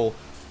of people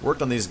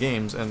worked on these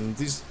games, and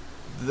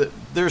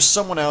there's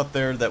someone out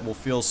there that will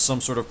feel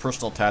some sort of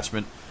personal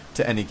attachment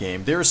to any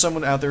game. There is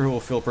someone out there who will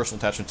feel a personal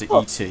attachment to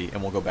E.T.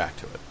 and will go back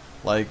to it.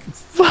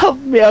 Well,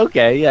 yeah,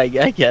 okay, yeah,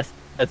 I guess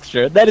that's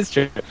true. That is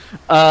true.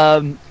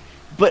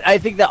 But I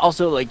think that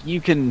also, you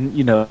can,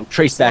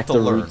 trace back the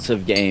roots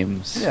of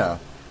games. Yeah.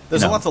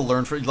 There's a lot to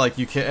learn for,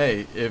 you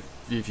can, if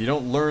you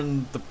don't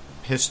learn the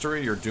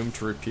history, you're doomed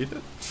to repeat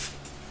it.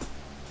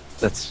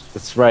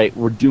 That's right.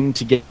 We're doomed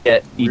to get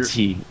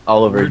E.T.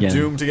 all over again. We're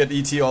doomed to get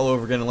E.T. all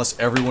over again unless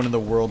everyone in the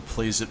world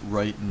plays it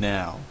right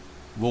now.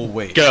 We'll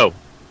wait. Go.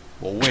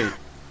 We'll wait.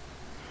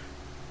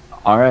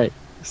 All right.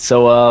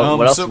 So,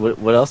 what else?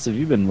 What else have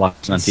you been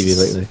watching on TV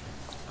lately?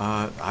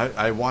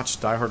 I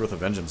watched Die Hard with a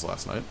Vengeance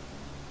last night.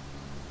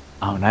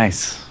 Oh,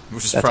 nice.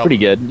 That's pretty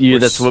good.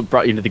 That's what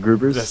brought you to the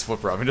Grubers? That's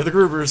what brought me to the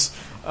Grubers.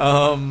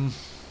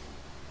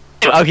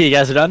 Okay, you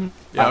guys are done?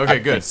 Yeah, okay,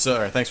 good. So,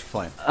 all right, thanks for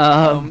playing.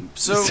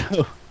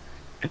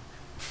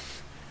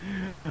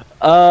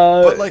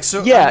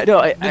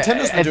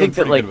 Nintendo's been doing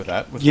pretty good with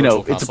that. With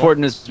it's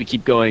important as we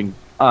keep going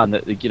on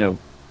that,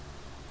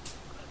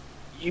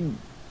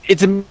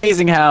 it's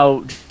amazing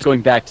how,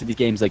 going back to these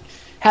games,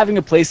 having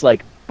a place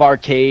like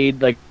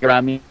Barcade,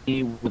 around me,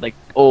 with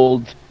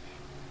old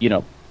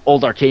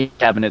arcade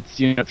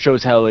cabinets,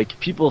 shows how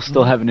people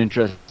still have an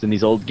interest in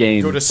these old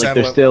games.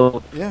 There's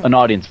still an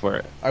audience for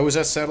it. I was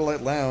at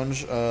Satellite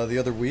Lounge the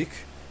other week,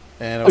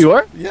 and you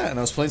were? Yeah, and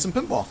I was playing some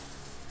pinball.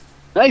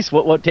 Nice.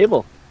 What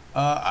table?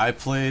 I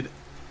played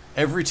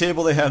every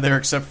table they had there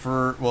except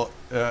for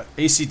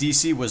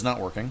AC/DC was not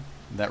working.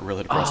 That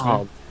really depressed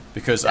me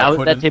because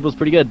that table's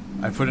pretty good.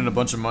 I put in a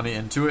bunch of money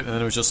into it, and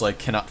then it was just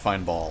cannot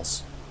find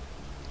balls.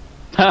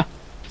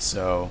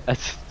 So.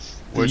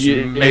 Are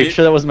you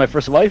sure that wasn't my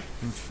first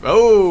wife?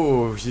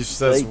 Oh,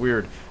 that's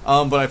weird.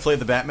 But I played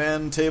the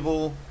Batman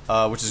table,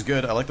 which is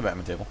good. I like the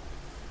Batman table.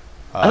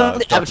 I thought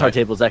the Avatar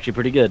table is actually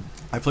pretty good.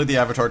 I played the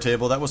Avatar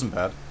table. That wasn't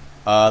bad.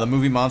 The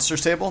Movie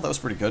Monsters table, that was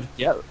pretty good.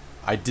 Yeah.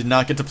 I did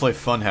not get to play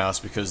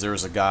Funhouse because there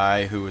was a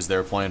guy who was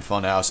there playing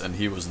Funhouse, and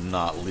he was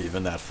not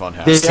leaving that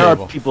Funhouse table. There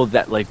are people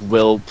that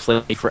will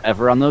play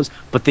forever on those,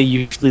 but they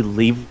usually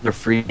leave their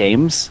free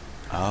games.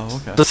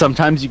 Oh, okay. So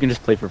sometimes you can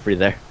just play for free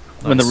there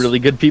when the really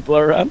good people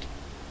are around.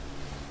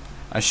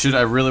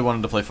 I really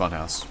wanted to play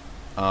Funhouse.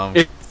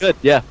 It's good,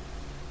 yeah.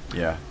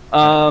 Yeah.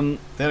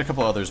 They had a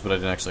couple others, but I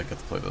didn't actually get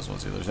to play those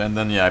ones either. And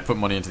then, I put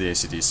money into the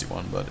AC/DC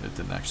one, but it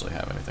didn't actually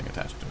have anything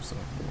attached to it, so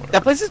whatever.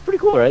 That place is pretty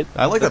cool, right?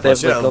 I like that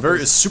place, yeah.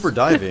 It's super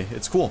divey.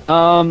 It's cool.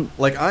 I'm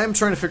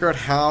trying to figure out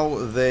how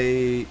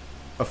they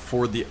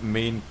afford the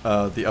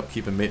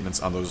upkeep and maintenance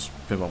on those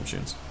pinball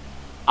machines.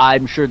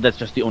 I'm sure that's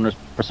just the owner's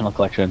personal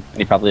collection, and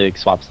he probably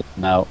swaps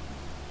them out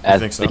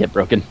as they get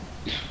broken.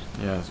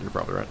 Yeah, you're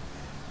probably right.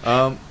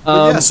 But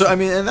yeah, so I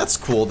mean, and that's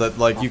cool that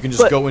like you can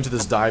just go into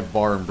this dive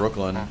bar in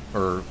Brooklyn,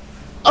 or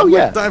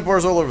dive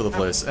bars all over the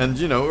place,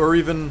 and or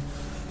even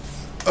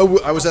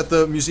I was at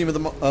the Museum of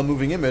the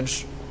Moving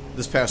Image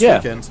this past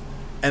weekend,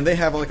 and they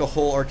have like a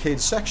whole arcade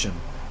section,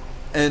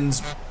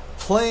 and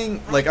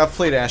playing like I've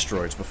played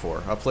Asteroids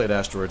before. I've played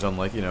Asteroids on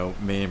like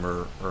MAME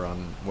or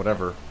on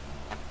whatever,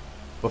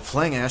 but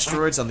playing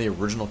Asteroids on the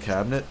original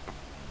cabinet,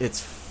 it's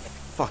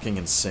fucking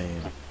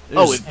insane.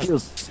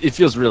 It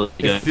feels really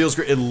good. It feels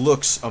great. It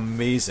looks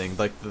amazing.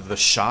 Like the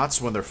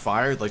shots when they're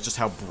fired, like just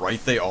how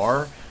bright they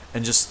are,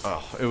 and just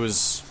it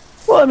was.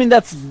 Well, I mean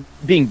that's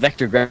being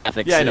vector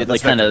graphics. Yeah, I know, it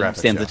like kind of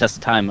stands the test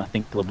of time. I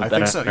think a little bit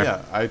better. I think so.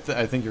 Yeah,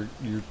 I think you're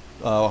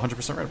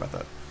 100% right about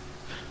that.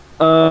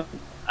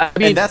 I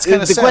mean, that's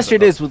the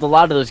question is with a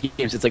lot of those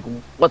games, it's like,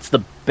 what's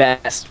the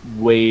best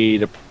way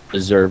to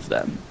preserve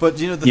them? But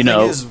the thing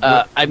is,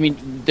 I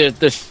mean,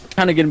 there's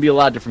kind of going to be a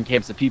lot of different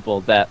camps of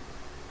people that,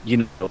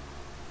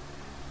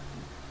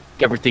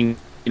 everything,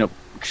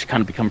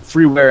 kind of become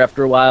freeware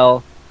after a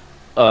while.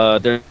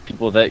 There are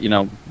people that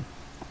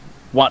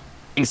want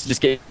things to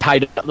just get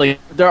tied up. Like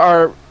there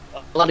are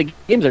a lot of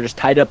games that are just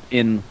tied up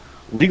in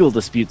legal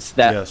disputes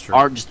that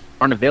aren't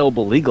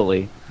available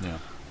legally. Yeah.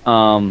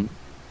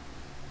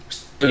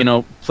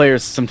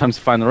 Players sometimes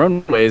find their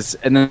own ways,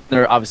 and then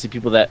there are obviously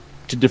people that,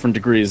 to different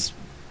degrees,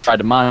 try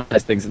to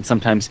monetize things, and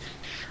sometimes,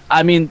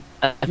 I mean,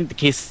 I think the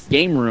case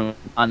Game Room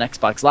on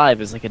Xbox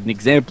Live is like an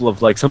example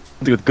of like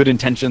something with good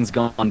intentions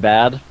gone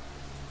bad.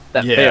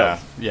 That failed.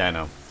 Yeah, I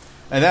know.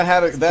 And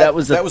that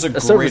was a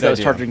great service that was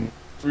idea. charging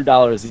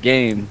 $3 a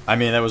game. I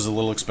mean, that was a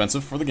little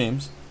expensive for the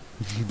games,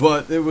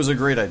 but it was a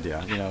great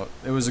idea.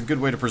 It was a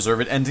good way to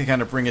preserve it and to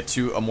kind of bring it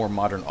to a more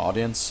modern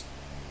audience.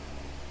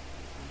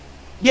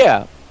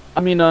 Yeah. I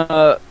mean,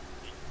 to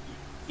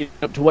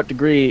what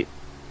degree,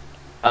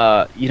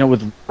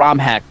 with ROM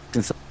hacks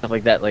and stuff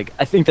like that, like,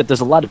 I think that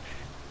there's a lot of,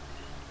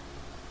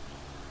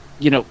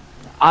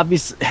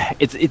 obvious,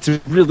 it's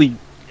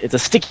a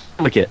sticky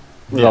wicket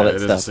with all that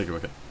stuff. Yeah, it is a sticky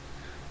wicket.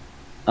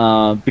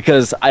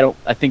 Because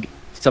I think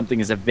something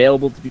is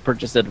available to be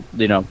purchased at,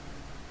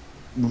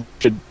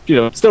 should,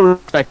 still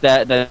respect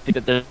that, and I think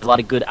that there's a lot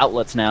of good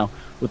outlets now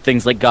with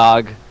things like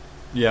GOG.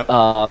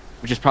 Yeah.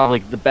 Which is probably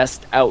the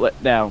best outlet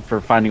now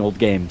for finding old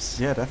games.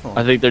 Yeah,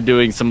 definitely. I think they're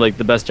doing some like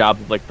the best job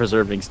of like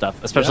preserving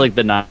stuff, especially like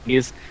the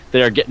 90s.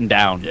 They are getting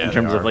down in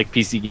terms of like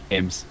PC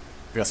games.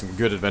 We got some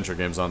good adventure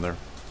games on there.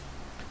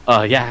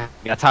 Yeah,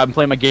 that's how I'm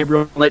playing my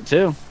Gabriel Knight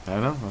too. I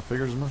know, I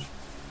figured as much.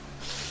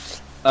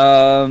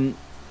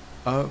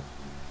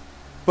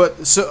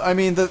 But so I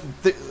mean the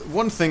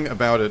one thing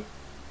about it,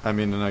 I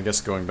mean, and I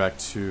guess going back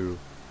to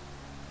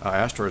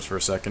Asteroids for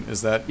a second,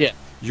 is that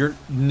you're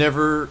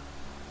never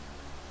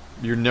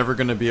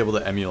going to be able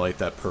to emulate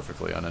that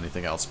perfectly on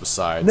anything else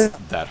besides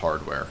that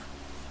hardware.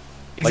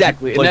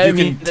 Exactly. Like and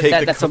you can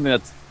take that's something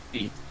that's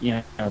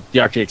the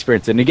arcade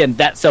experience, and again,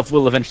 that stuff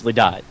will eventually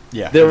die.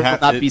 Yeah, there will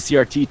not be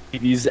CRT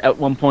TVs at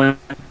one point.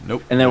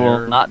 Nope. And there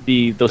will not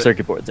be those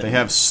circuit boards. They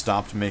have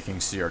stopped making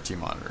CRT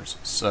monitors,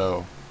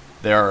 so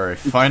there are a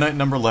finite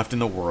number left in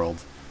the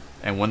world,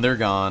 and when they're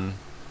gone,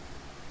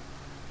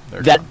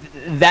 gone.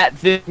 That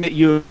thing that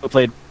you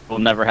played will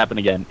never happen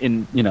again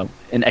in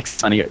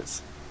X amount of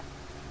years.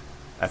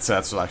 That's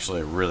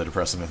actually really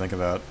depressing to think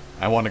about.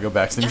 I want to go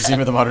back to the Museum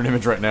of the Modern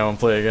Image right now and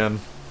play again.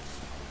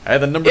 I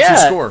had the number 2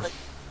 score.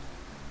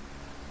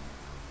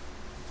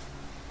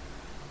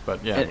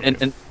 But yeah.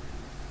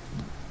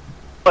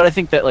 But I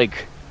think that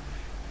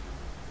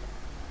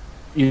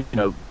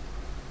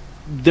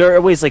there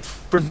are ways like,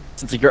 for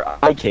instance, like your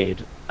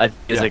arcade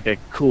is like a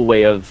cool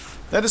way of.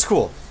 That is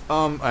cool.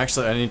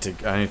 Actually, I need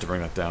to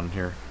bring that down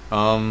here.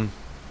 I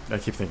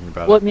keep thinking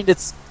about it. Well, I mean,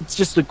 it's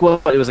just like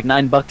it was like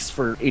 $9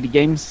 for 80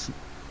 games.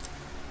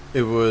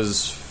 It was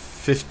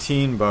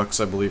 $15,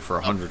 I believe, for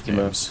 100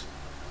 games.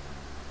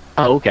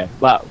 Oh, okay.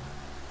 Wow.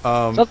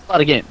 So that's a lot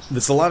of games.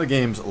 It's a lot of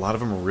games. A lot of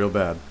them are real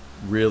bad.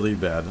 Really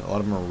bad. A lot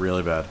of them are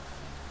really bad.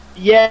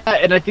 Yeah,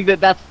 and I think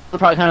that's the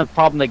kind of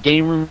problem that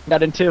Game Room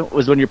got into,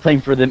 was when you're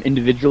playing for them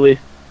individually.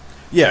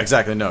 Yeah,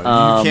 exactly. No,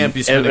 you can't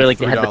be spending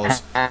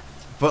 $3.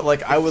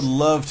 But, I would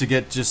love to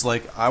get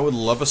I would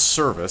love a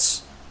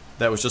service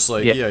that was just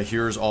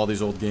here's all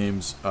these old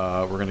games.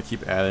 We're going to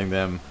keep adding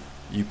them.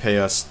 You pay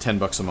us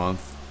 $10 a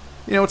month.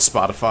 It's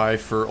Spotify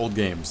for old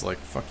games.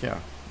 Fuck yeah.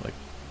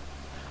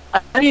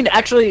 I mean,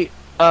 actually,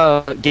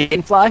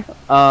 GameFly,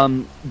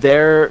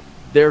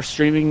 their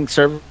streaming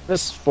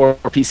service for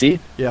PC.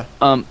 Yeah.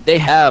 They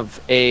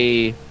have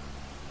an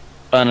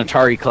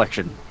Atari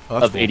collection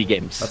of cool. 80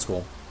 games. That's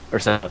cool. Or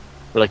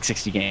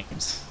 60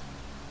 games.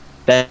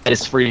 That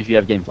is free if you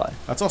have GameFly.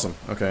 That's awesome.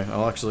 Okay,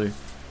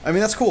 I mean,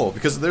 that's cool,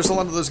 because there's a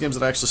lot of those games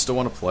that I actually still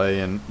want to play,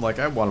 and,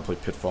 I want to play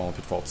Pitfall and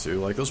Pitfall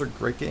 2. Those are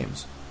great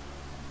games.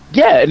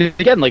 Yeah, and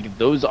again,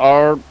 those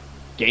are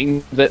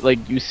games that,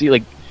 you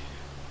see,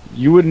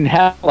 you wouldn't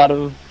have a lot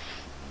of,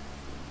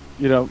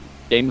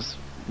 games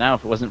now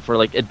if it wasn't for,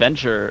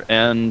 Adventure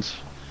and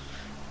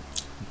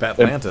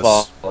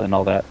Batlantis and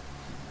all that.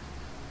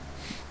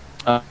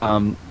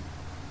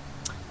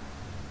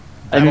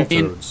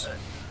 Battletoads.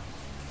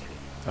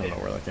 I don't know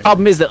where that came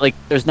Problem is that like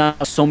there's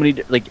not so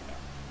many. Like,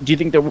 do you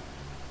think that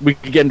we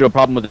could get into a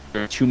problem with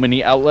there are too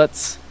many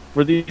outlets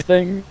for these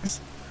things?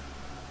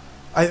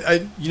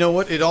 You know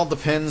what? It all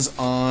depends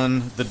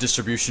on the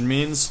distribution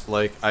means.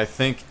 Like, I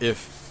think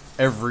if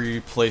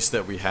every place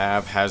that we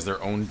have has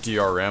their own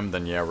DRM,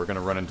 then yeah, we're going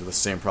to run into the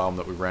same problem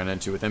that we ran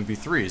into with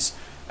MP3s.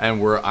 And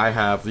where I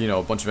have, you know,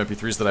 a bunch of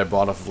MP3s that I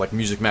bought off of, like,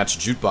 Music Match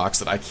Jukebox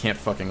that I can't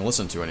fucking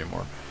listen to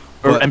anymore.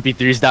 Or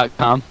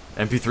MP3s.com?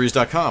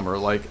 MP3s.com, or,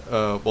 like,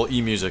 well,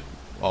 eMusic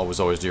was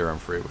always DRM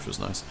free, which was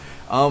nice.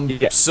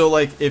 Yeah. So,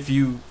 like, if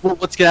you... Well,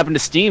 what's going to happen to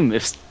Steam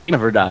if Steam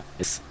ever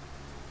dies?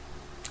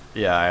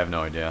 Yeah, I have no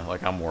idea.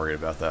 Like, I'm worried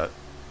about that.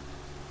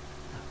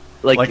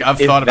 Like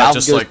I've if thought about Valve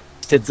just, goes like...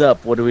 tits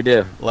up, what do we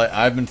do? Like,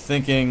 I've been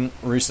thinking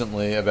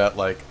recently about,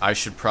 like, I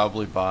should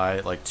probably buy,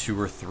 like, 2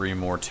 or 3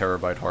 more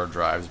terabyte hard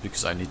drives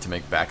because I need to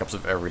make backups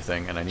of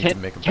everything, and I need to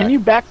make a Can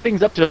you back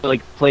things up to,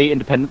 like, play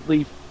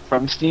independently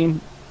from Steam?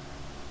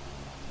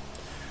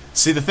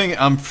 See, the thing,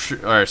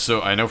 alright,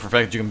 so I know for a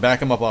fact that you can back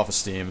them up off of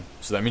Steam,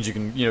 so that means you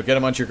can, you know, get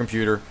them onto your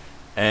computer,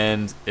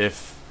 and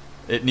if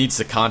it needs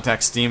to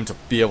contact Steam to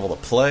be able to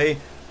play,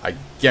 I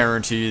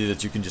guarantee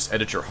that you can just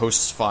edit your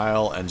host's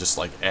file and just,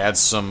 like, add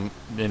some,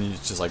 and you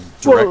just, like,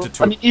 direct it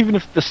to... I mean, even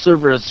if the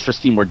servers for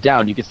Steam were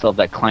down, you could still have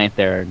that client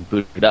there and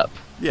boot it up.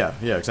 Yeah,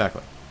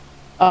 exactly.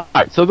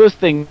 Alright, so those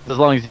things, as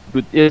long as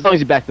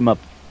you back them up,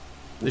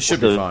 They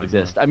should be fine.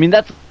 exist. Yeah. I mean,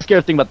 that's the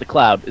scary thing about the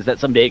cloud, is that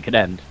someday it could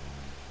end.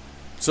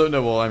 So,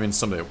 no, well, I mean,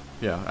 someday,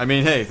 yeah. I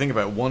mean, hey, think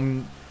about it.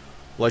 One,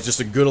 like, just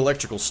a good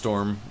electrical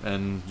storm,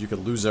 and you could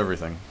lose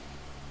everything.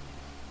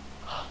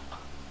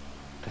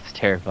 That's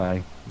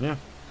terrifying. Yeah.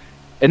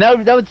 And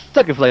that would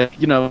suck if, like,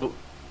 you know,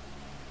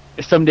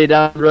 if someday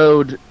down the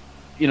road,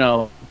 you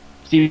know,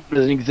 Steam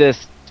doesn't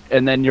exist,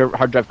 and then your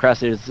hard drive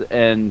crashes,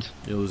 and...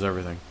 You lose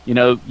everything. You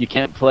know, you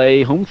can't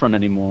play Homefront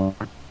anymore.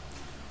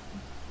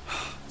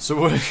 So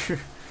what...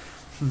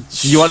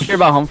 You want to hear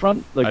about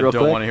Homefront? Like, I real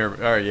don't quick? want to hear...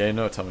 Alright, yeah,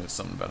 no, tell me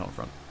something about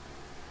Homefront.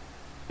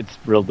 It's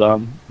real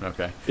dumb.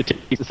 Okay. It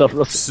takes itself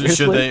real So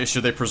seriously.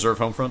 should they preserve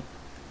Homefront?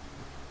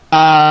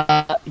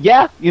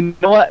 Yeah, you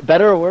know what?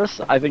 Better or worse,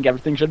 I think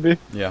everything should be.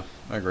 Yeah,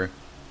 I agree.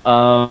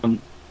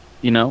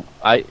 You know,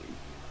 I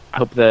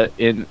hope that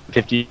in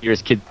 50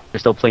 years kids are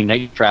still playing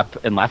Night Trap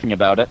and laughing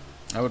about it.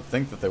 I would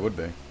think that they would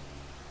be.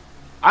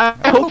 I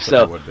hope that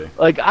so. they would be.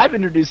 Like, I've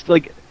introduced,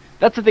 like,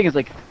 that's the thing is,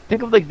 like,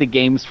 think of, like, the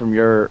games from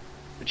your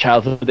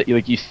childhood that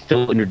you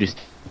still introduce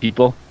to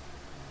people.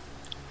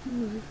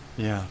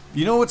 Yeah.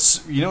 You know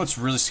what's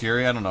really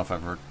scary? I don't know if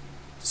I've heard.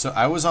 So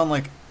I was on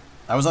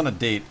a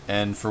date,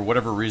 and for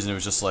whatever reason, it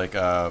was just like,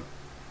 let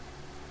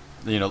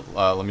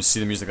me see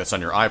the music that's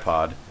on your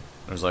iPod.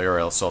 I was like, all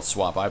right, so I'll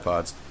swap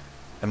iPods.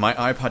 And my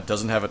iPod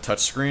doesn't have a touch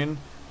screen,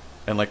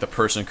 and, like, the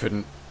person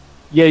couldn't...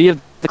 Yeah, you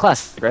have the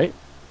classic, right?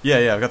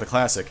 Yeah, I've got the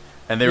classic.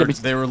 And Yeah,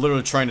 they were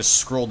literally trying to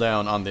scroll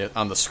down on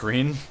the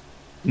screen.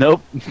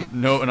 Nope.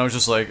 No, and I was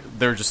just like,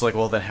 they're just like,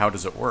 well, then how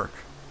does it work?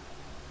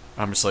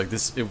 I'm just like,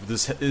 this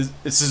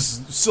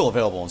is still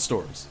available in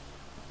stores.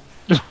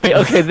 Wait,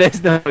 okay,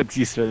 there's no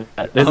excuse for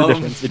that. There's a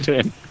difference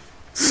between...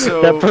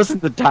 So that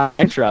person's a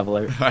time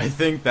traveler. I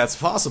think that's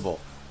possible.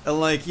 And,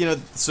 like, you know,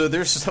 so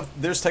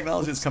there's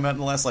technology that's come out in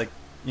the last, like,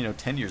 you know,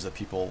 10 years that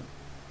people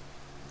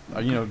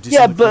are, you know,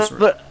 Yeah, decently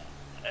but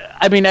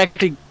I mean,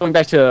 actually, going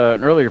back to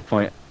an earlier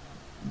point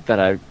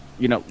that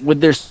when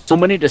there's so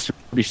many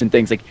distribution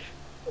things, like,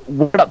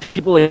 what about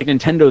people like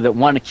Nintendo that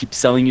want to keep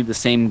selling you the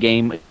same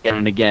game again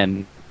and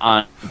again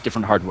on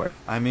different hardware?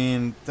 I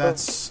mean,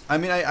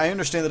 I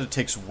understand that it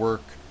takes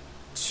work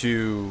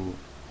to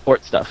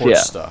Port stuff, port yeah.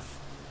 stuff.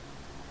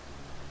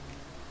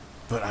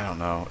 But I don't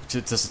know.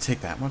 Does it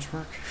take that much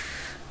work?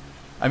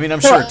 I mean, I'm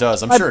sure it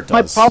does. I'm sure it does.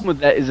 My problem with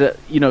that is that,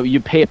 you know,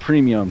 you pay a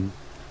premium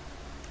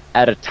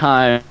at a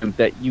time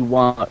that you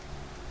want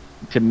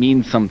to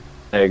mean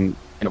something, you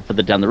know, for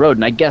the down the road.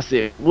 And I guess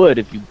it would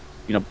if you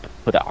know,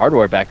 put that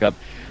hardware back up.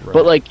 Right.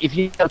 But, like, if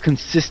you have a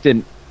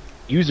consistent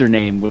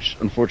username, which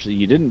unfortunately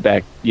you didn't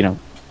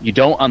you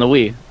don't on the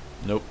Wii.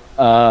 Nope.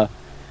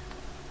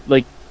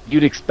 Like,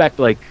 you'd expect,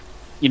 like,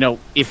 you know,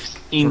 if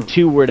Scene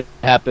 2 were to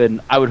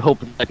happen, I would hope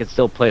that I could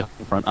still play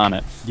Homefront on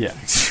it. Yeah.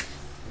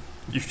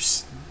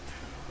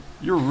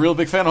 You're a real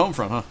big fan of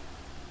Homefront, huh?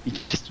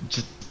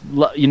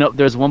 You know,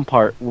 there's one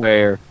part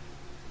where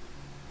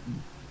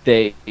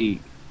they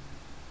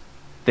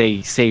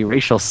say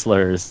racial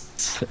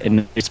slurs,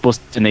 and they're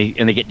supposed to,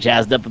 and they get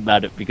jazzed up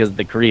about it because of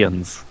the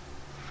Koreans.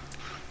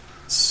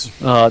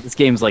 This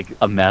game's like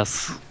a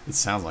mess. It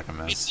sounds like a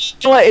mess.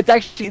 You know what?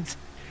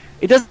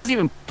 It doesn't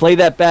even play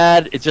that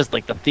bad. It's just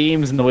like the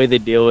themes and the way they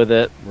deal with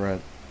it.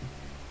 Right.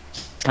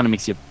 Kind of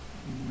makes you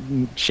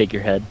shake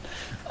your head.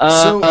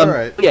 So, all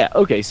right. Yeah.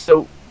 Okay.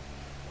 So,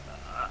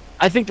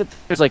 I think that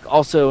there's like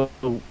also,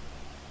 you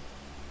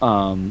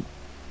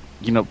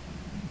know,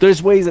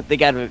 there's ways that they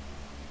gotta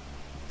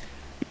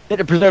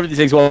preserve these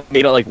things while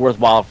made it like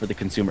worthwhile for the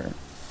consumer.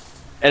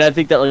 And I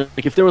think that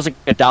like if there was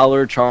like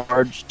 $1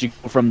 charge to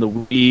go from the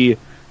Wii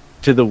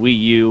to the Wii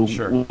U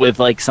Sure. with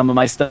like some of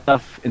my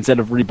stuff instead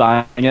of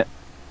rebuying it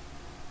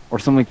or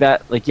something like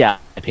that, like, yeah,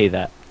 I pay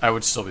that. I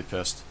would still be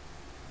pissed.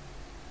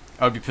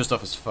 I would be pissed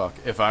off as fuck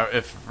if I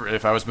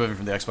was moving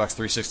from the Xbox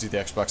 360 to the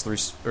Xbox 3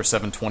 or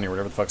 720 or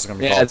whatever the fuck it's gonna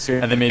be called,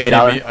 and they made me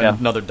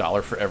another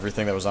 $1 for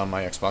everything that was on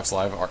my Xbox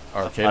Live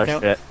arcade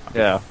account. I'd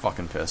be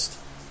fucking pissed.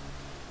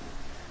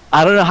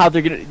 I don't know how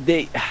they're gonna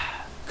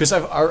because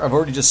I've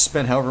already just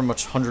spent however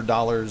much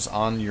 $100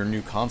 on your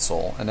new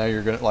console, and now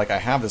you're gonna I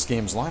have this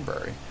games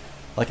library,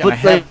 but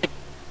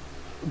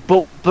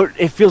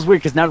it feels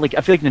weird because now I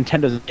feel like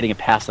Nintendo's getting a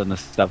pass on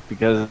this stuff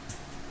because.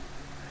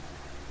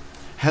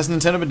 Has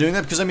Nintendo been doing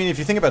that? Because, I mean, if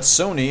you think about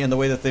Sony and the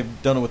way that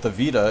they've done it with the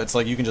Vita, it's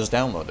like you can just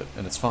download it,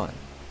 and it's fine.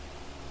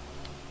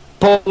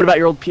 But what about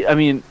your old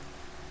and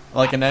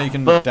now you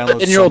can download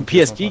in your old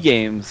PSP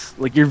games,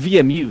 your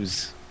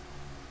VMUs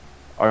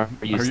are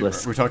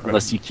useless. We're talking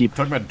unless you keep...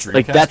 talking about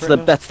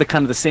Dreamcast that's the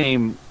kind of the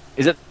same...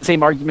 Is it the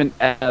same argument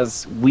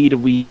as Wii to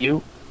Wii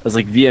U? As,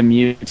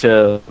 VMU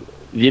to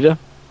Vita?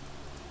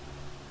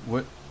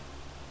 What?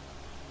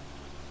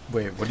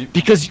 Wait, what do you...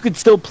 Because you could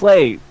still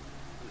play...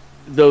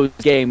 those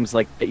games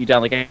that you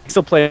download. I can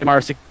still play Mario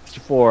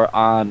 64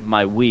 on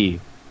my Wii.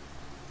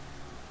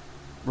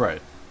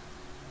 Right.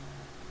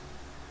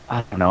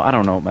 I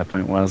don't know what my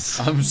point was.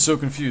 I'm so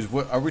confused.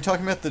 What are we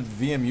talking about? The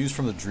VMUs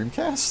from the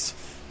Dreamcast?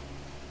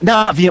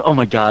 No, oh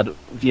my god,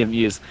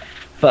 VMUs.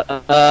 But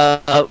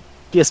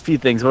PSP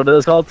things. What are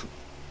those called?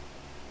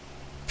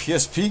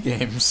 PSP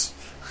games.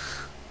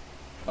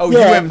 Oh,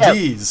 yeah,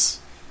 UMDs.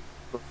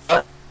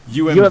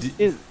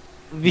 UMD.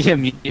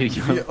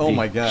 VMU. Oh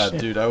my god,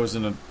 dude! I was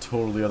in a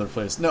totally other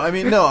place. No, I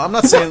mean, no, I'm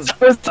not saying.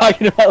 I was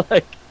talking about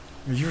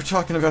You were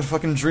talking about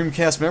fucking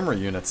Dreamcast memory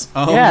units.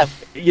 Yeah,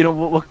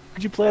 what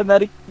could you play on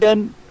that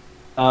again?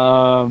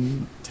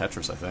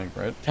 Tetris, I think,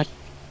 right?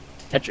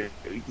 Tetris,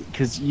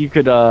 because you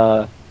could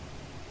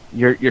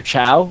your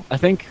Chow, I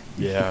think.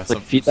 Yeah,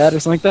 feet that or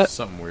something like that.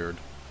 Something weird.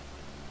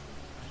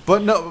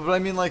 But I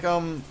mean,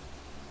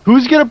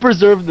 who's gonna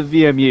preserve the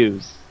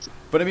VMUs?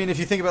 But I mean, if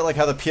you think about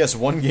how the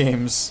PS1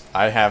 games,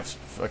 I have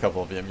a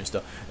couple of VMUs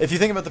still. If you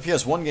think about the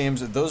PS1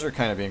 games, those are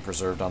kind of being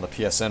preserved on the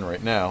PSN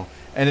right now,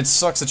 and it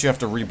sucks that you have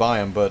to rebuy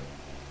them. But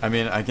I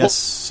mean, I guess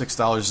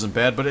 $6 isn't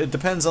bad, but it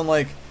depends on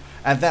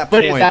at that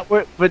point.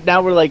 But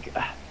now we're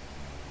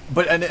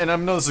But and I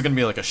know this is gonna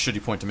be a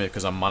shitty point to make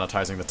because I'm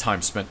monetizing the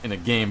time spent in a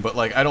game, but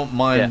I don't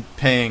mind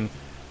paying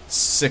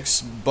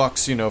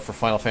 $6, for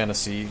Final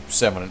Fantasy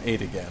 7 and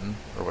 8 again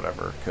or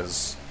whatever,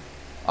 because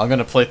I'm going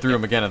to play through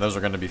them again, and those are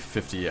going to be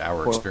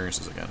 50-hour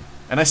experiences again.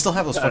 And I still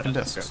have those fucking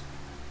discs. Okay.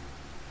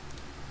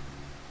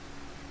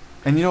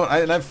 And you know what?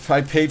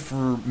 I paid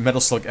for Metal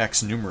Slug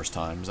X numerous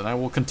times, and I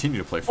will continue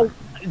to play for it.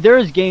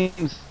 There's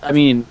games... I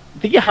mean,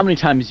 think of how many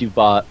times you've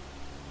bought...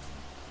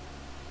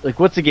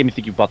 what's the game you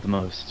think you bought the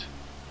most?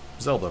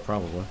 Zelda,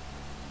 probably.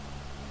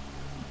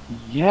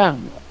 Yeah.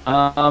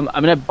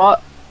 I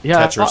bought...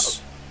 Yeah, Tetris. I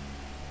bought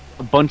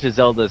a bunch of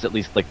Zeldas at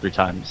least 3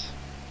 times.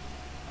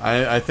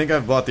 I think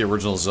I've bought the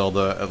original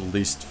Zelda at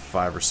least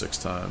 5 or 6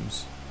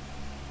 times.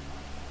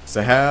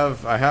 So I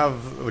have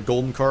the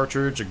golden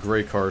cartridge, a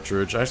gray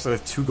cartridge. I actually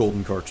have 2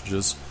 golden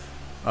cartridges.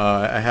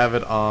 I have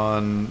it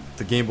on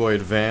the Game Boy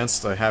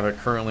Advanced. I have it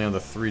currently on the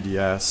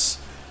 3DS.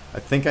 I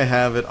think I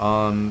have it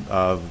on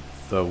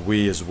the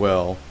Wii as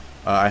well.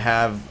 I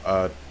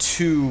have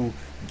 2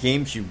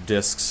 GameCube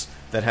discs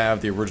that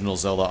have the original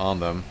Zelda on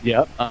them.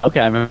 Yep. Okay,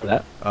 I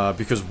remember that.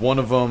 Because one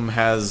of them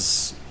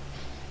has...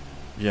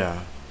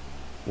 Yeah.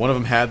 One of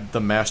them had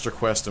the Master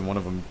Quest, and one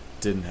of them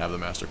didn't have the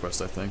Master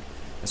Quest, I think.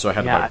 And so I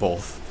had to buy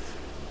both.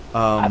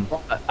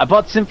 I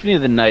bought Symphony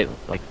of the Night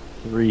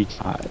 3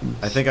 times.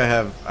 I think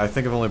I've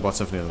only bought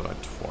Symphony of the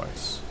Night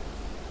twice.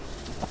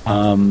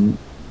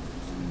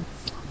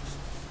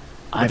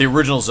 But the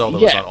original Zelda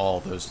was on all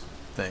of those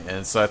things,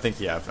 and so I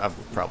think I've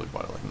probably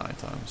bought it 9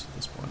 times at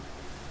this point.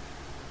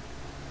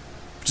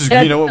 Which is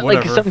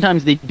whatever.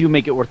 Sometimes they do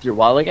make it worth your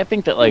while. I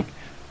think that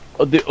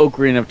the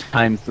Ocarina of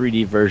Time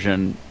 3D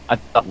version, I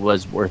thought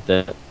was worth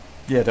it.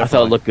 Yeah, definitely. I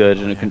thought it looked good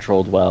and it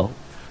controlled well.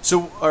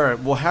 So, all right.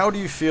 Well, how do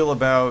you feel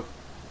about,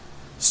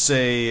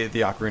 say,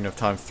 the Ocarina of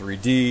Time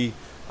 3D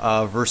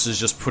versus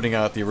just putting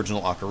out the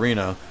original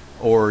Ocarina,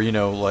 or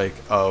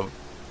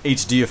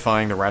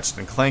HDifying the Ratchet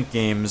and Clank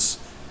games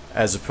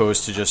as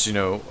opposed to just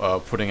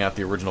putting out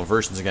the original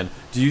versions again?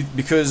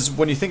 Because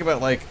when you think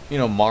about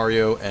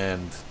Mario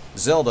and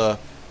Zelda,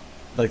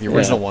 the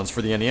original ones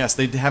for the NES,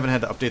 they haven't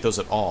had to update those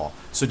at all.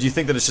 So do you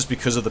think that it's just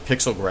because of the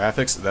pixel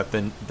graphics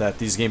that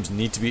these games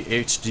need to be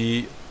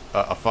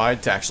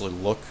HD-ified to actually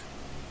look,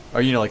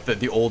 or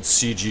the old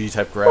CG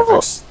type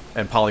graphics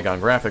and polygon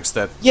graphics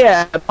that?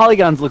 Yeah,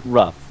 polygons look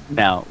rough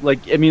now.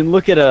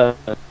 Look at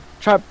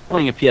try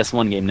playing a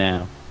PS1 game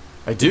now.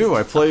 I do.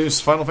 I play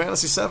Final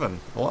Fantasy 7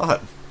 a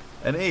lot,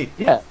 and 8.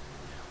 Yeah.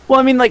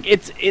 Well,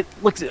 it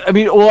looks.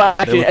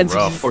 Actually, an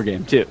N64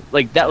 game too.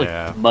 That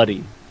looks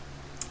muddy.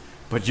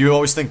 But you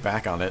always think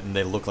back on it, and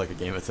they look like a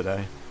game of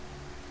today.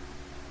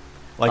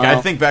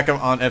 I think back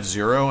on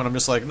F-Zero, and I'm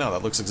just no,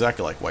 that looks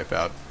exactly like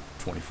Wipeout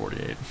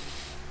 2048.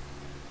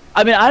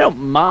 I don't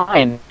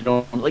mind.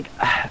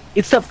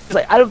 It's tough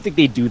because I don't think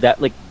they do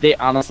that. They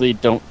honestly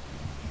don't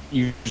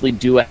usually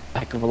do a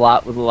heck of a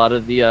lot with a lot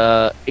of the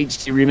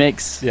HD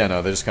remakes. Yeah,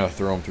 no, they just kind of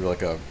throw them through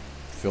like a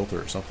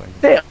filter or something.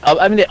 They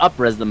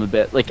up-res them a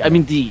bit. Like, I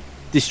mean, the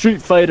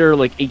Street Fighter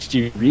like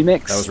HD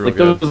remix, That was real like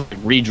good. those like,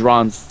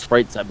 redrawn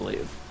sprites, I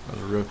believe. That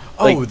was real.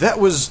 Like- Oh, that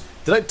was.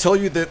 Did I tell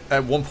you that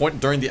at one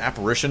point during the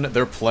apparition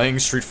they're playing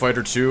Street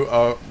Fighter 2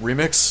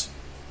 remix?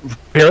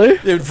 Really?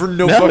 Yeah, for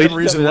no No, you fucking didn't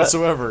reason tell me that.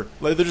 whatsoever.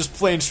 Like they're just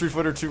playing Street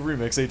Fighter 2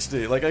 remix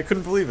HD. Like I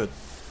couldn't believe it.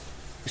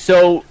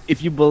 So,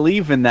 if you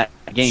believe in that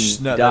game,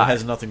 No, die. that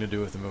has nothing to do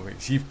with the movie.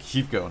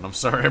 Keep going. I'm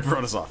sorry I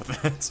brought us off of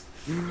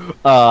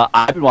that.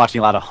 I've been watching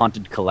a lot of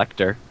Haunted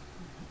Collector.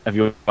 Have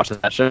you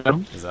watched that show?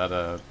 Is that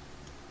a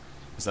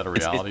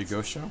reality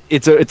ghost show?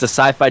 It's a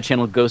Sci-Fi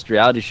Channel ghost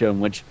reality show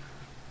in which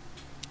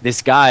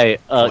this guy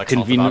Collects haunted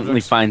conveniently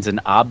objects? finds an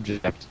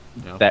object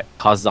Yeah. that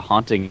causes a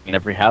haunting in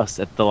every house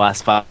at the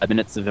last 5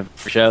 minutes of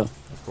every show.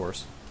 Of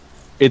course.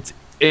 It's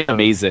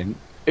amazing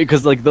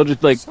because like they'll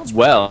just be like, Sounds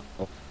well,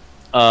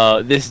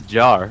 this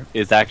jar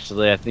is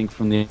actually I think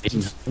from the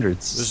 1800s.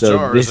 This so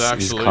jar this is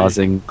actually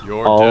causing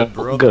your all dead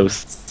brother."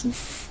 ghosts.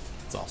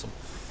 It's awesome.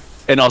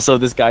 And also,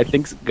 this guy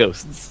thinks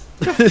ghosts.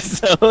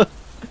 So,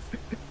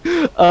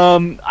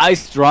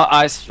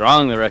 I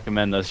strongly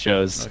recommend those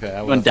shows. Okay,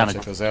 I will went have down to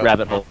check those out. a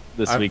rabbit hole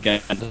this I've-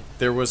 weekend.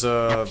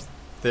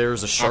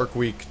 There's a Shark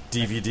Week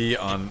DVD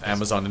on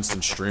Amazon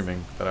Instant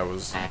Streaming that I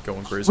was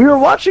going crazy. We were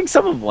with. watching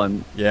some of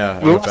one. Yeah, I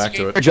We were went back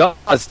to watching it.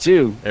 Jaws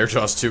too. Air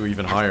Jaws 2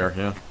 even higher.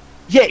 Yeah.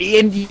 Yeah,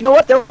 and you know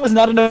what? There was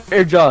not enough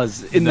Air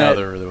Jaws in No, that.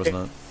 there was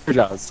not. Air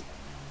Jaws.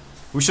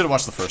 We should have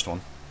watched the first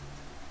one.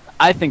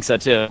 I think so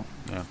too.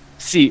 Yeah.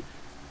 See,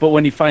 but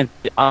when you find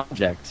the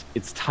object,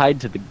 it's tied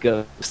to the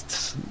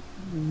ghosts.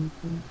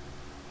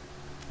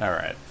 All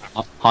right.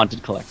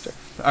 Haunted Collector.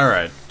 All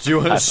right.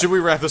 Should we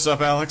wrap this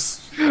up, Alex?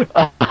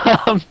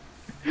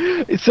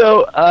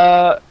 So,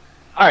 all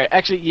right,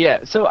 actually,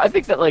 yeah. So I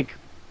think that, like,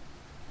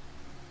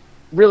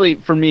 really,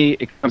 for me,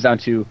 it comes down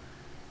to,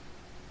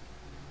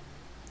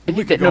 I We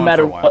think could that go no on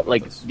matter for a while what, with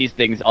like, this. these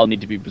things all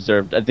need to be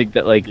preserved. I think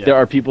that, like, Yeah. there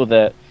are people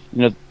that,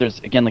 you know, there's,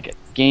 again, like, a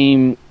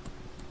game,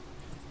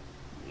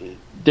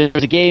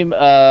 there's a game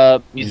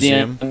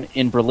museum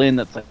in Berlin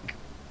that's, like,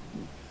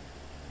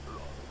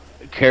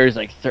 carries,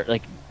 like,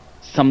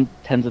 some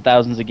tens of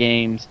thousands of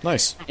games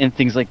Nice. and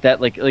things like that.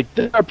 Like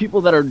there are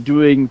people that are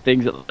doing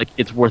things that like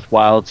it's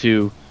worthwhile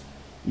to,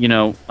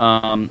 make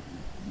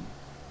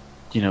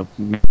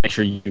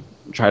sure you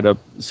try to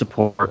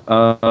support.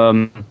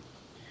 And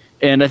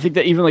I think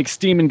that even like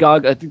Steam and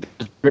GOG, I think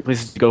there's great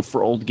places to go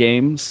for old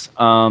games.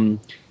 I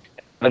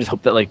just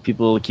hope that like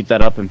people keep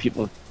that up and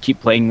people keep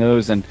playing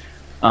those, and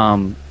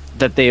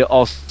that they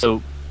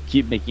also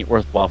keep making it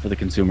worthwhile for the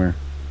consumer.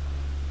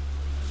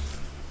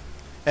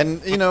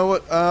 And you know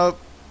what?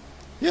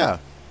 Yeah,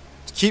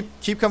 keep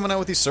coming out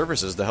with these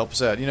services to help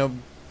us out. You know,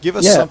 give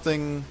us Yeah.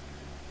 something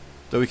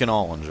that we can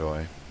all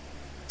enjoy.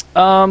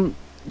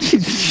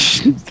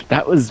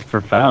 That was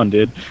profound,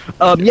 dude.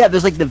 Yeah,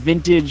 there's like the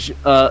vintage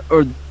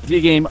or video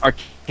game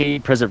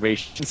arcade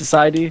preservation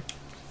society.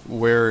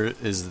 Where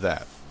is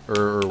that?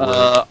 Or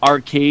where?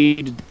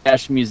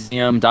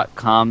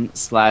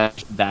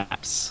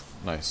 arcade-museum.com/vaps.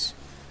 Nice.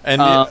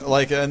 And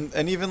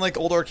and even like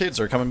old arcades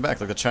are coming back,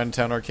 like the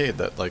Chinatown arcade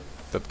that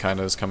kind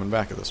of is coming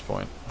back at this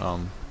point.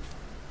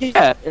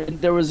 Yeah,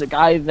 and there was a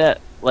guy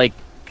that like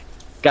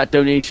got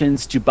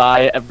donations to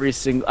buy every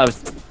single. I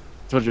was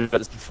told you about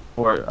this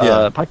before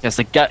podcast.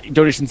 Like got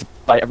donations to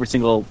buy every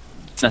single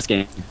SNES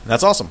game,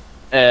 That's awesome.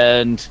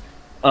 and is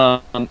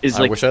I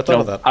like wish I had thought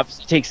of that.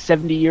 Obviously, it takes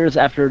 70 years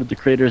after the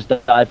creators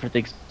died for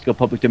things to go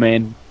public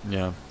domain.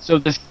 Yeah. So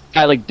this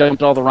guy like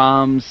dumped all the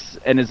ROMs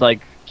and is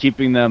like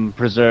keeping them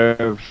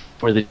preserved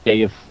for the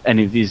day if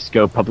any of these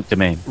go public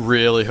domain.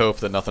 Really hope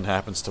that nothing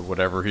happens to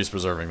whatever he's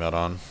preserving that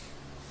on.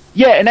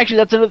 Yeah, and actually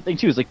that's another thing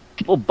too. Is like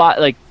people buy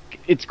like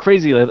it's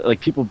crazy like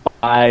people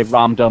buy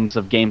ROM dumps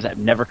of games that have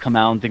never come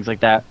out and things like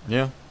that.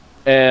 Yeah.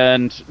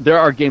 And there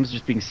are games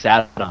just being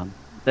sat on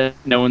that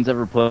no one's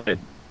ever played.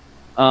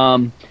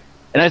 And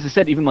as I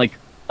said, even like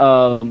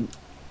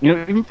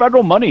even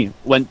federal money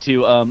went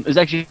to it was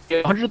actually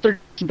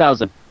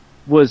 113,000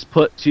 was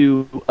put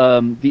to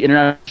the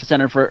International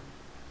Center for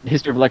the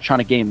History of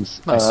Electronic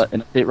Games Nice.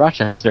 in upstate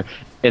Rochester,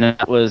 and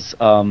that was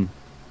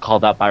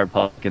called out by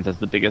Republicans as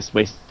the biggest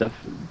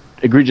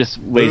egregious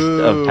waste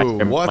of taxpayer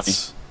money.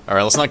 What? All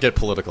right, let's not get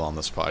political on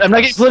this podcast. I'm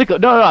not getting political.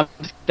 No.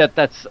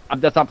 That's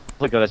not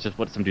political. That's just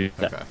what some dude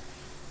said. Okay.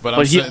 But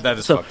I'm saying that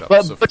is fucked up.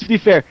 But, so- but to be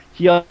fair,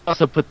 he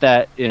also put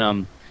that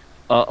in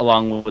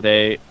along with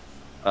a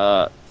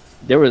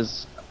there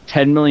was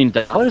 $10 million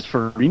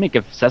for a remake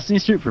of Sesame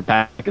Street for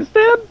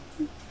Pakistan.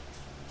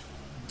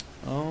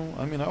 Oh,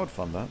 I mean, I would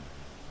fund that.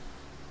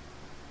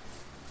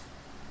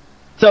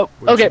 So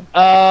Would okay,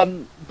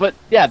 but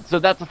yeah, so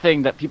that's the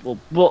thing that people,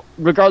 well,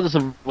 regardless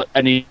of what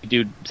any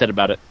dude said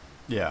about it,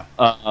 Yeah.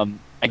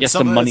 I guess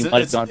Some- some money it's-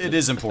 might have gone. it to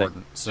is this thing.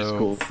 important. So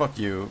cool. fuck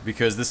you,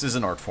 because this is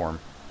an art form.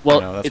 Well,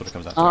 You know, that's what it's, it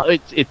comes down to.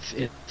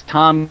 it's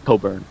Tom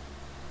Coburn.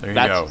 There you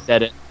That's go. who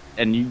said it,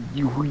 and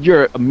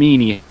you're a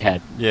meanie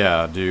head.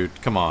 Yeah, dude.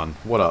 Come on.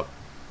 What up?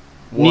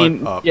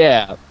 What up?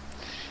 Yeah.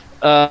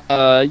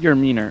 You're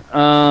meaner.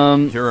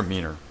 You're a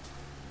meaner.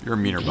 You're a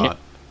meaner bot.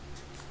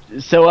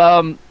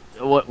 So,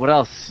 what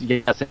else?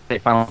 You got to say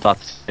final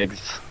thoughts,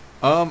 Tiggs.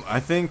 I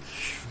think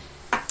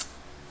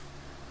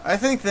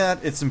that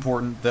it's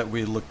important that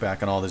we look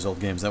back on all these old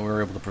games, that we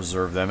were able to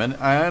preserve them. And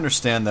I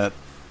understand that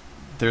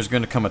there's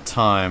going to come a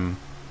time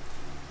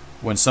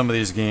when some of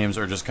these games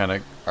are just kind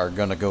of are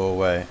going to go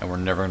away and we're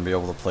never going to be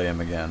able to play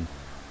them again.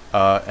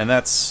 And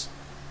that's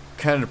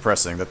kind of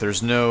depressing, that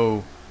there's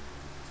no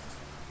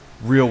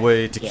real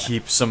way to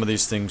keep some of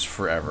these things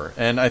forever.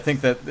 And I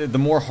think that the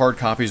more hard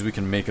copies we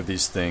can make of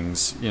these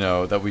things,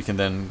 that we can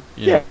then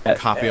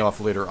copy off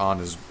later on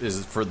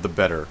is for the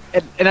better.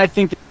 And I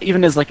think that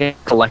even as like a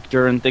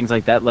collector and things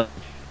like that, like,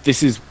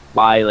 this is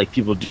why like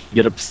people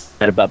get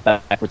upset about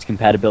backwards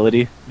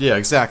compatibility. Yeah,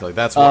 exactly.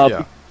 That's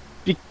what.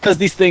 Because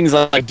these things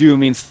like do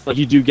means like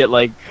you do get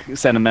like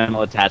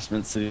sentimental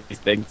attachments to these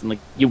things, and like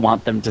you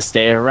want them to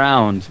stay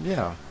around.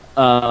 Yeah.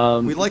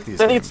 We like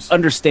these I think games. it's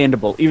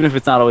understandable, even if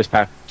it's not always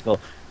practical.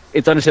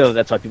 It's understandable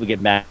that's why people get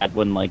mad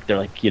when like they're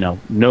like,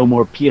 no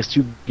more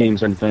PS2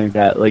 games or anything like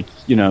that. Like,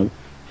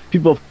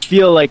 people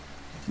feel like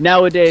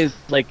nowadays,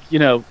 like,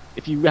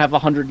 if you have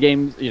 100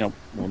 games,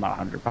 well, not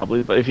 100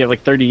 probably, but if you have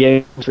like 30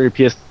 games for your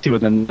PS2,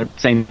 then they're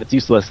saying it's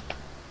useless.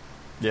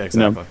 Yeah,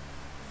 exactly.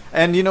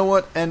 And you know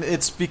what? And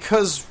it's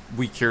because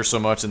we care so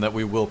much and that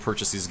we will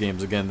purchase these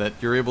games again that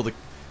you're able to,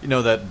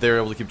 that they're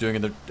able to keep doing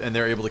it and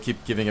they're able to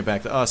keep giving it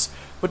back to us.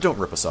 But don't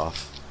rip us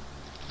off.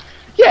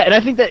 Yeah, and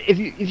I think that if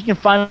you can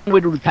find a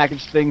way to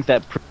repackage things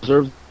that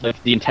preserves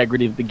like the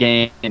integrity of the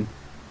game and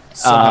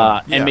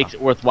makes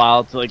it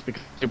worthwhile to like the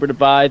consumer to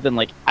buy, then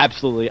like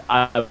absolutely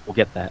I will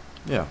get that.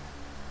 Yeah.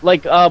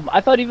 Like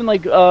I thought even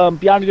like Beyond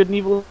Good and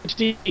Evil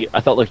HD I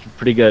thought looked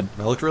pretty good.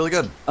 That looked really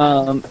good.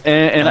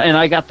 And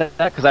I got that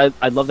because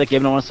I love that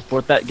game and I want to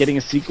support that getting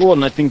a sequel,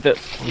 and I think that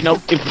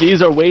if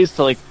these are ways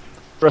to like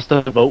for us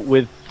to vote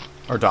with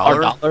our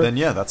dollar, then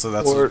that's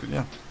we'll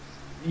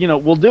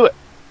do it.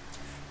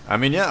 I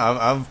mean,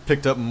 I've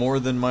picked up more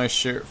than my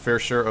fair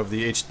share of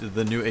the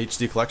new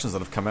HD collections that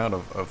have come out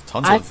of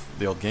tons of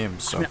the old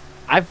games. So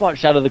I've bought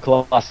Shadow of the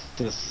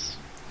Colossus.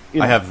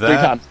 I have that. 3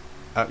 times.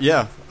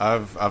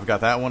 I've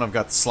got that one. I've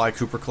got the Sly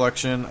Cooper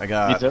collection. I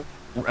got, Me too.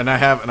 Yep. and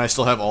I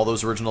still have all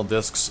those original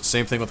discs.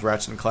 Same thing with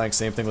Ratchet and Clank.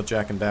 Same thing with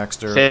Jak and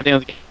Daxter. Same thing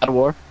with God of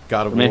War.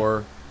 God of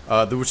War.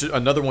 Which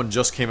another one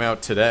just came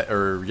out today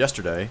or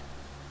yesterday.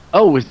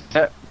 Oh, was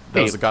that?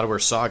 That was the God of War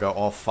Saga.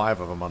 All 5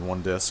 of them on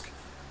one disc.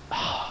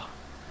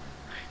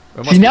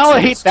 See, now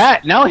I hate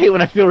that. Now I hate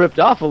when I feel ripped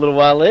off a little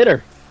while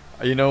later.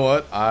 You know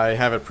what? I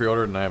have it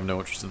pre-ordered and I have no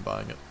interest in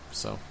buying it.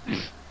 So.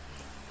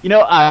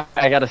 I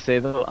gotta say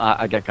though,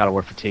 I got God of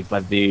War fatigue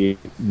by the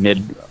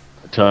mid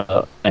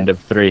to end of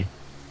 3.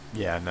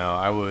 Yeah, no,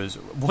 I was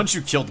once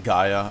you killed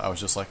Gaia, I was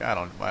just like, I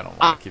don't want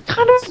to keep.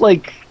 Kind of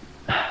like.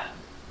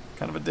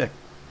 Kind of a dick.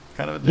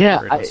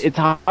 Yeah, it's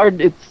hard.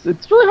 It's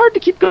really hard to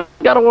keep God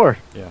of War.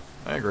 Yeah,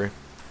 I agree.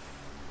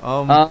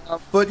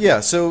 But yeah,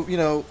 so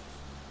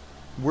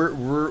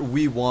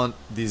we want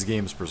these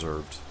games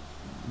preserved.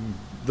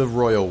 The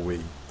royal we,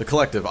 the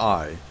collective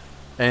I,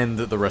 and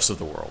the rest of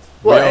the world.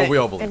 Well, we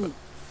all believe it.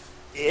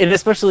 And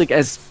especially like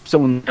as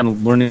someone kind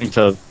of learning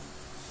to,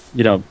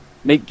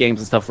 make games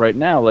and stuff right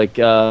now, like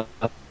for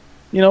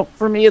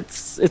me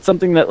it's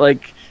something that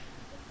like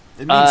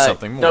it means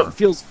something more.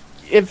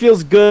 It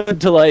feels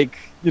good to like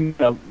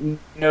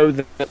know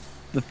that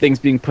the things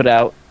being put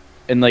out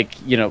and like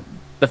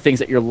the things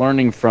that you're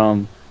learning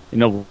from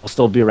will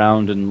still be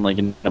around in like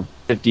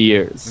 50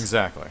 years.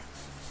 Exactly.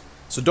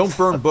 So don't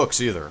burn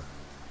books either.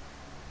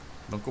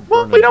 Don't go burn.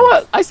 Well, you know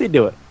what? I say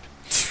do it.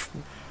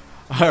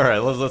 All right,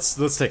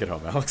 let's take it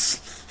home,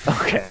 Alex.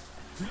 Okay.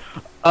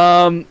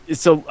 So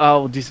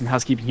we'll do some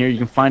housekeeping here. You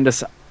can find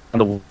us on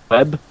the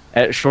web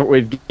at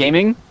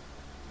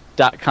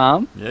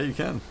shortwavegaming.com. Yeah, you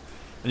can.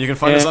 And you can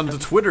find us on the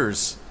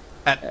Twitters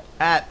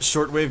at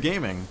Shortwave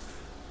Gaming.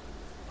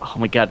 Oh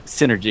my God,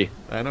 synergy!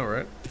 I know,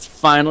 right? It's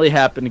finally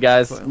happened,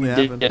 guys. We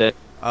did get it.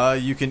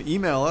 You can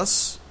email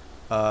us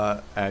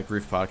at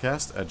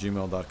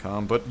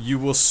griefpodcast@gmail.com, but you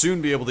will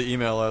soon be able to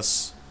email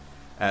us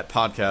at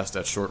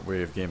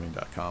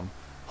podcast@shortwavegaming.com.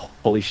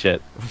 Holy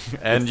shit!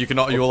 And you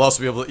will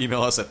also be able to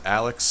email us at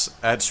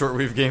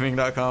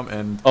alex@shortwavegaming.com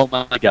and oh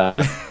my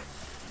God,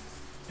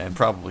 and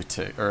probably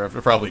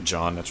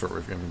John at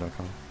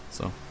shortwavegaming.com.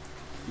 So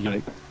you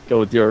gotta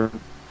go with your.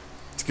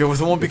 To go with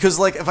the one because,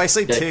 like, if I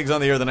say Tiggs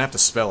on the air, then I have to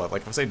spell it.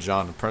 Like, if I say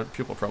John,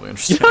 people probably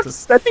understand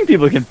this. I think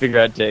people can figure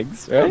out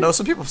Tiggs, right? No,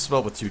 some people spell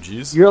it with 2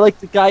 G's. You're like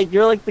the guy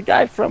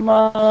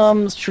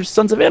from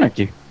Sons of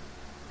Anarchy.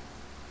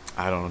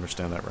 I don't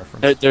understand that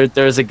reference.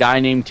 There's a guy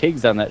named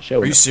Tiggs on that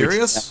show. Are you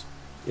serious?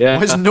 Yeah.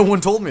 Why has no one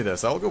told me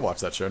this? I'll go watch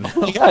that show now.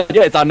 Yeah,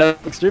 it's on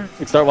Netflix too. You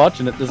can start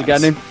watching it. There's a guy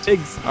named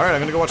Tiggs. All right, I'm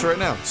gonna go watch it right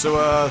now.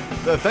 So,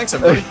 thanks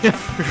everybody.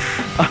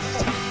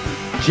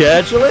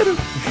 Catch you later.